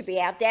continue to be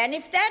out there. And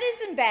if that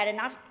isn't bad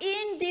enough,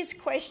 in this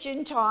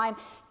question time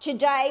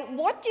today,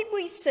 what did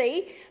we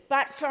see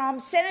but from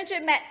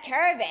Senator Matt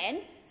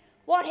Caravan?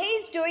 What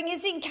he's doing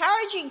is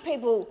encouraging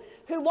people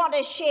who want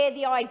to share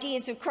the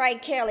ideas of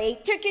Craig Kelly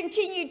to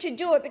continue to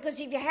do it, because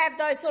if you have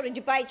those sort of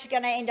debates, you're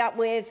going to end up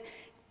with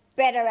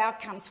better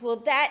outcomes. Well,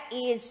 that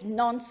is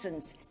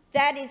nonsense.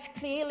 That is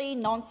clearly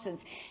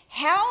nonsense.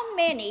 How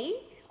many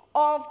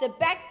of the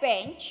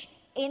backbench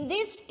in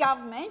this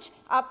government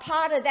are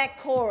part of that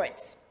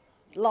chorus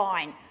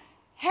line?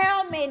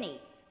 How many?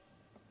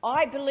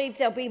 I believe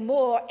there'll be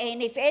more,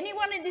 and if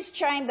anyone in this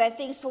chamber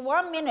thinks for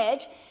 1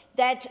 minute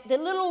that the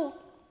little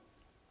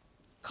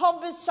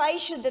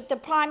conversation that the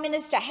Prime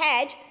Minister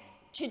had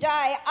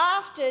today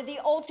after the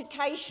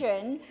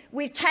altercation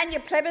with Tanya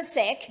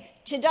Plibersek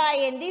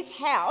today in this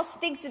House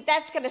thinks that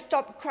that's going to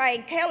stop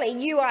Craig Kelly,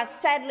 you are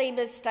sadly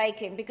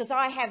mistaken, because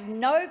I have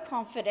no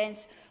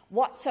confidence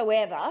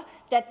whatsoever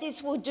that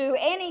this will do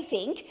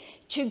anything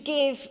to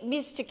give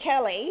Mr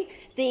Kelly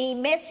the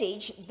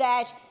message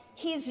that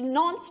his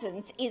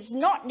nonsense is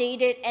not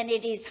needed and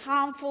it is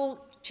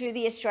harmful to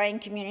the Australian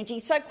community.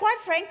 So, quite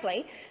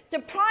frankly, the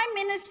Prime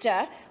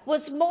Minister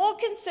was more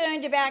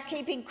concerned about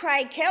keeping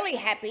Craig Kelly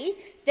happy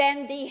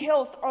than the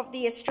health of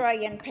the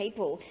Australian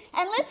people.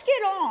 And let's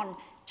get on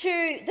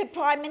to the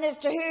Prime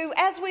Minister who,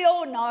 as we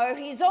all know,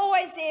 he's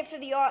always there for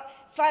the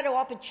photo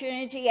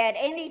opportunity at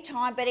any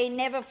time, but he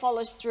never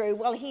follows through.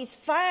 Well, he's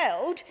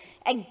failed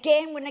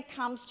again when it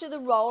comes to the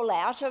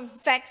rollout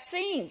of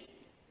vaccines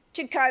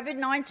to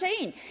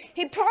COVID-19.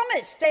 He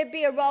promised there'd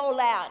be a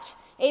rollout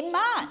in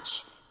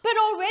March. But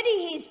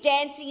already he's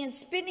dancing and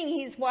spinning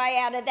his way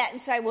out of that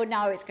and say, well,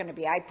 no, it's going to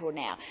be April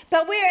now.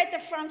 But we're at the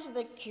front of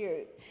the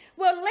queue.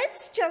 Well,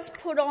 let's just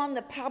put on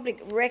the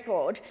public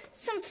record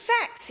some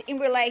facts in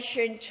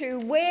relation to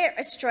where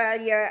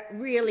Australia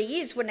really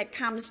is when it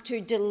comes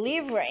to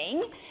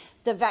delivering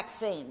the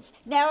vaccines.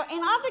 Now,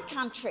 in other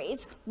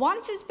countries,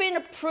 once it's been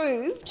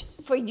approved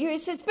for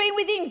use, it's been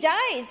within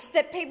days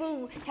that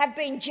people have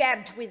been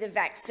jabbed with the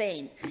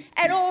vaccine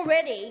and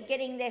already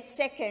getting their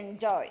second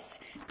dose.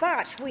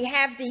 But we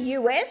have the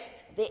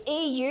US, the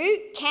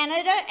EU,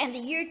 Canada and the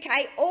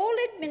UK all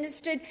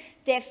administered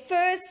their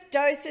first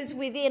doses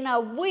within a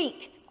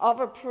week of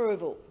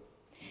approval.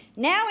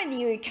 Now in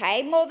the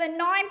UK, more than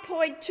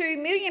 9.2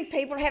 million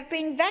people have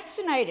been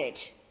vaccinated.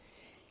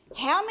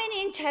 How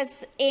many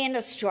in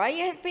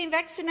Australia have been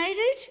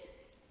vaccinated?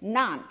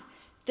 None.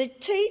 The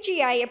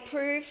TGA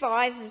approved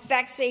Pfizer's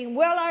vaccine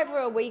well over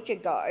a week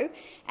ago,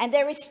 and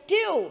there is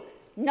still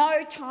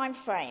no time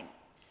frame.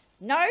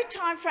 No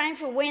time frame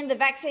for when the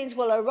vaccines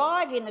will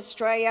arrive in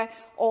Australia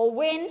or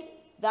when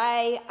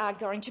they are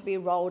going to be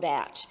rolled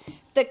out.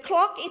 The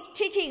clock is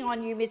ticking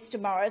on you,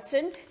 Mr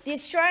Morrison. The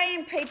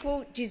Australian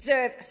people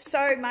deserve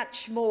so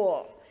much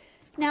more.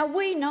 Now,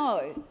 we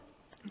know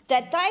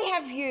that they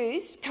have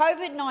used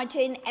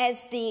COVID-19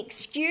 as the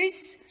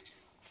excuse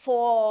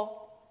for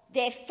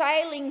their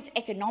failings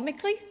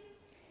economically.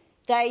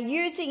 They're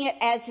using it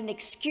as an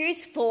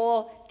excuse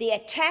for the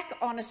attack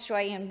on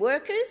Australian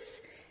workers.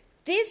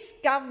 This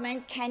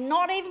government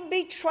cannot even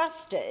be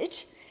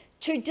trusted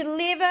to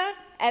deliver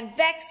a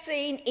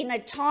vaccine in a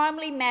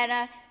timely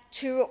manner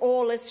to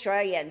all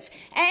Australians.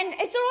 And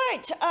it's all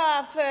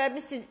right for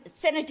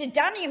Senator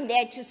Duniam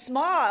there to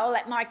smile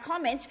at my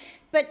comments,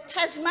 but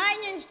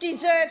Tasmanians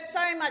deserve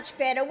so much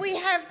better. We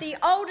have the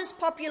oldest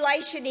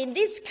population in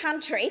this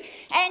country,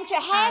 and to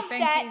have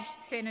Thank you,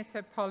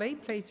 Senator Polly.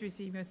 Please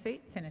resume your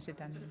seat. Senator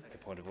Duniam. A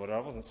point of order. I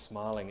wasn't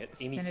smiling at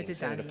anything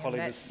Senator Polly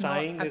was that's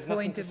saying. not a There's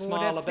nothing to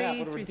smile about.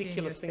 Please What a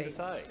ridiculous thing to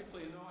say.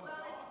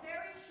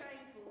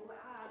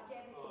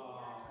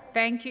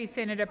 Thank you,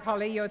 Senator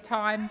Polly. Your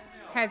time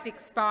has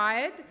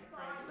expired.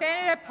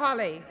 Senator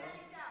Polly.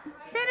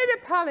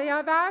 Senator Polly,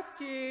 I've asked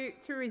you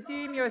to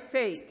resume your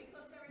seat.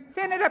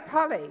 Senator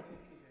Polly.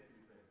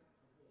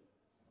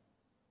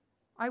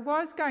 I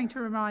was going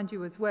to remind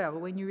you as well,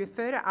 when you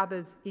refer to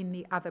others in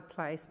the other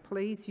place,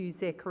 please use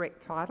their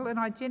correct title. And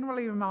I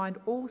generally remind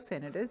all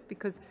senators,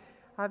 because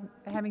I'm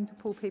having to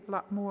pull people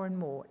up more and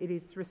more. It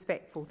is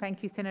respectful.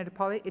 Thank you, Senator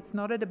Polly. It's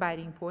not a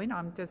debating point.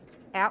 I'm just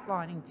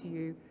outlining to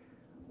you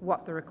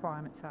what the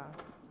requirements are.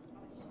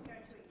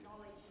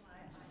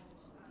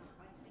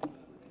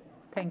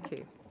 Thank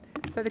you.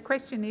 So the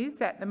question is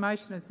that the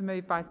motion is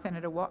moved by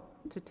Senator Watt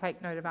to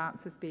take note of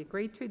answers be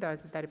agreed to.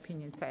 Those of that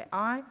opinion say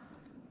aye.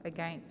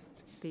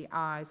 Against, the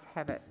ayes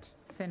have it.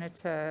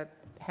 Senator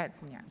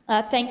Hansard.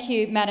 Thank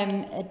you,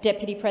 Madam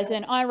Deputy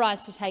President. I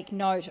rise to take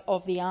note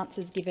of the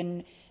answers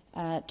given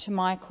to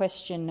my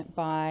question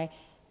by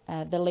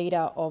the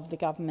Leader of the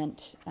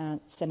Government,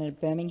 Senator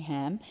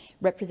Birmingham,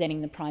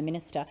 representing the Prime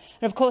Minister.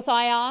 And of course,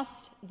 I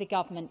asked the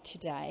Government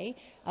today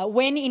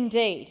when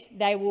indeed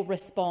they will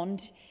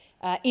respond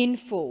in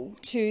full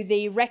to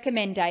the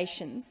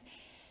recommendations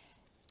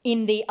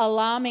in the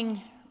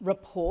alarming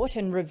report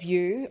and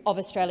review of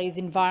Australia's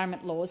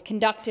environment laws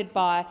conducted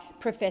by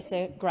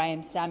Professor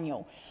Graham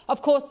Samuel.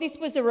 Of course, this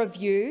was a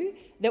review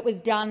that was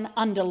done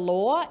under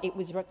law. It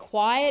was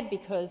required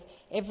because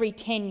every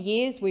 10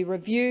 years we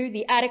review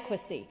the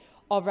adequacy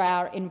of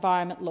our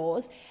environment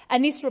laws,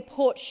 and this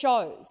report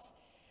shows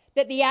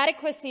that the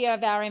adequacy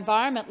of our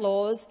environment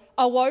laws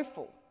are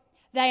woeful.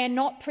 They are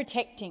not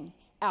protecting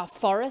our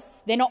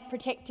forests, they're not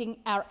protecting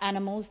our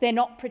animals, they're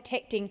not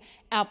protecting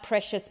our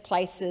precious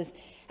places,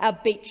 our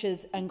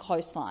beaches and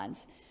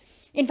coastlines.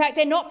 In fact,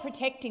 they're not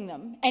protecting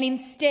them, and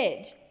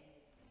instead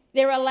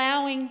they're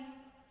allowing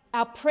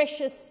our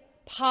precious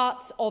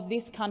parts of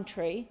this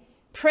country,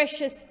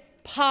 precious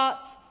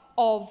parts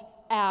of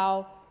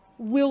our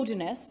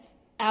wilderness,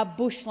 our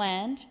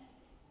bushland,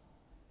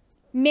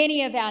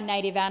 many of our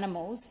native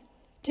animals,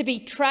 to be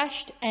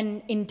trashed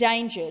and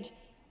endangered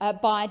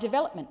by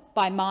development,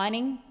 by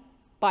mining,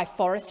 by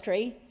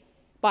forestry,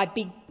 by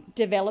big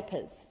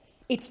developers.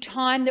 It's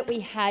time that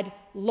we had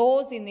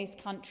laws in this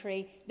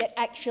country that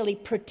actually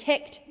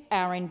protect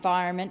our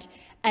environment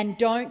and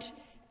don't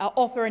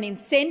offer an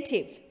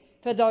incentive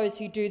for those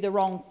who do the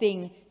wrong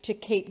thing to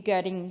keep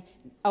getting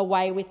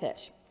away with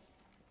it.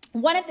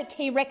 One of the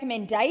key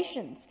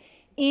recommendations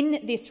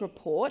in this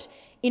report,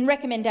 in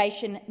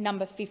recommendation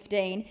number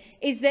 15,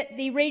 is that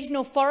the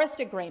regional forest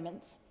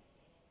agreements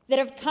that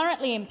are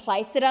currently in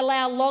place that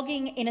allow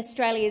logging in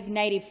Australia's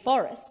native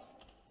forests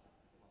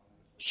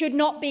should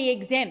not be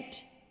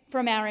exempt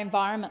from our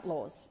environment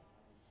laws.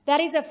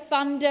 That is a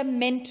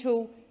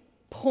fundamental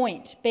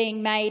point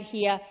being made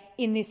here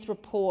in this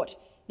report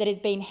that has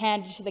been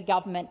handed to the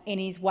government and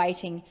is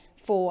waiting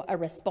for a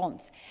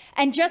response.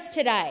 And just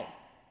today,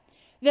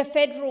 the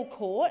federal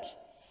court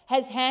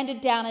has handed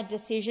down a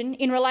decision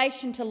in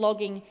relation to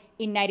logging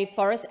in native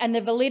forests and the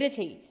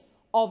validity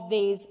of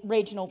these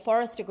regional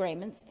forest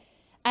agreements,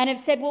 and have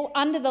said, well,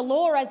 under the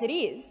law as it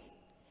is,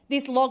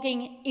 this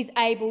logging is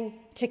able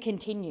to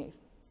continue.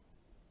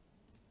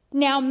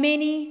 Now,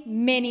 many,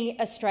 many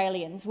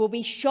Australians will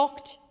be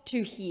shocked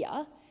to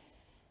hear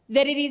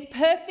that it is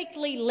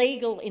perfectly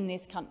legal in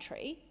this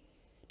country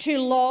to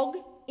log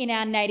in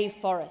our native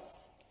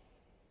forests,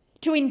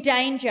 to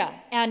endanger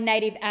our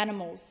native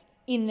animals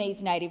in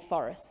these native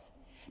forests,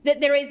 that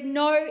there is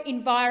no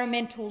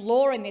environmental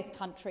law in this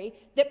country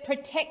that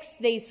protects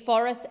these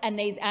forests and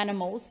these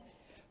animals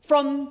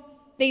from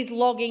these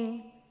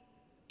logging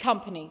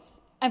companies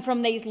and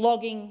from these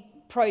logging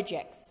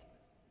projects.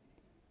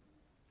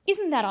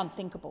 Isn't that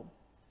unthinkable?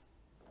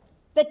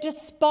 That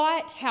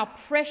despite how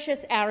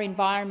precious our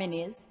environment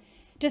is,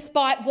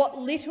 despite what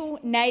little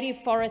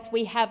native forest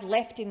we have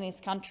left in this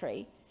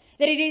country,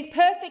 that it is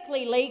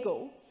perfectly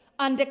legal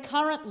under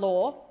current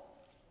law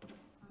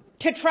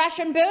to trash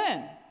and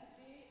burn.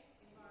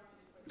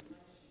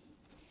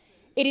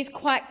 It is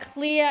quite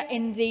clear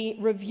in the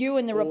review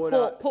and the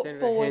report put Senator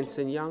forward.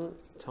 Hanson-Young,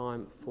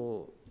 time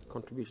for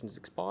contributions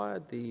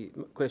expired. The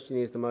question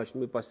is the motion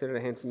moved by Senator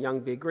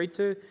Hanson-Young be agreed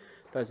to.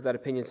 Those of that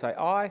opinion say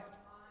aye.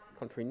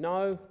 Contrary,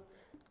 no.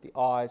 The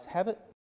ayes have it.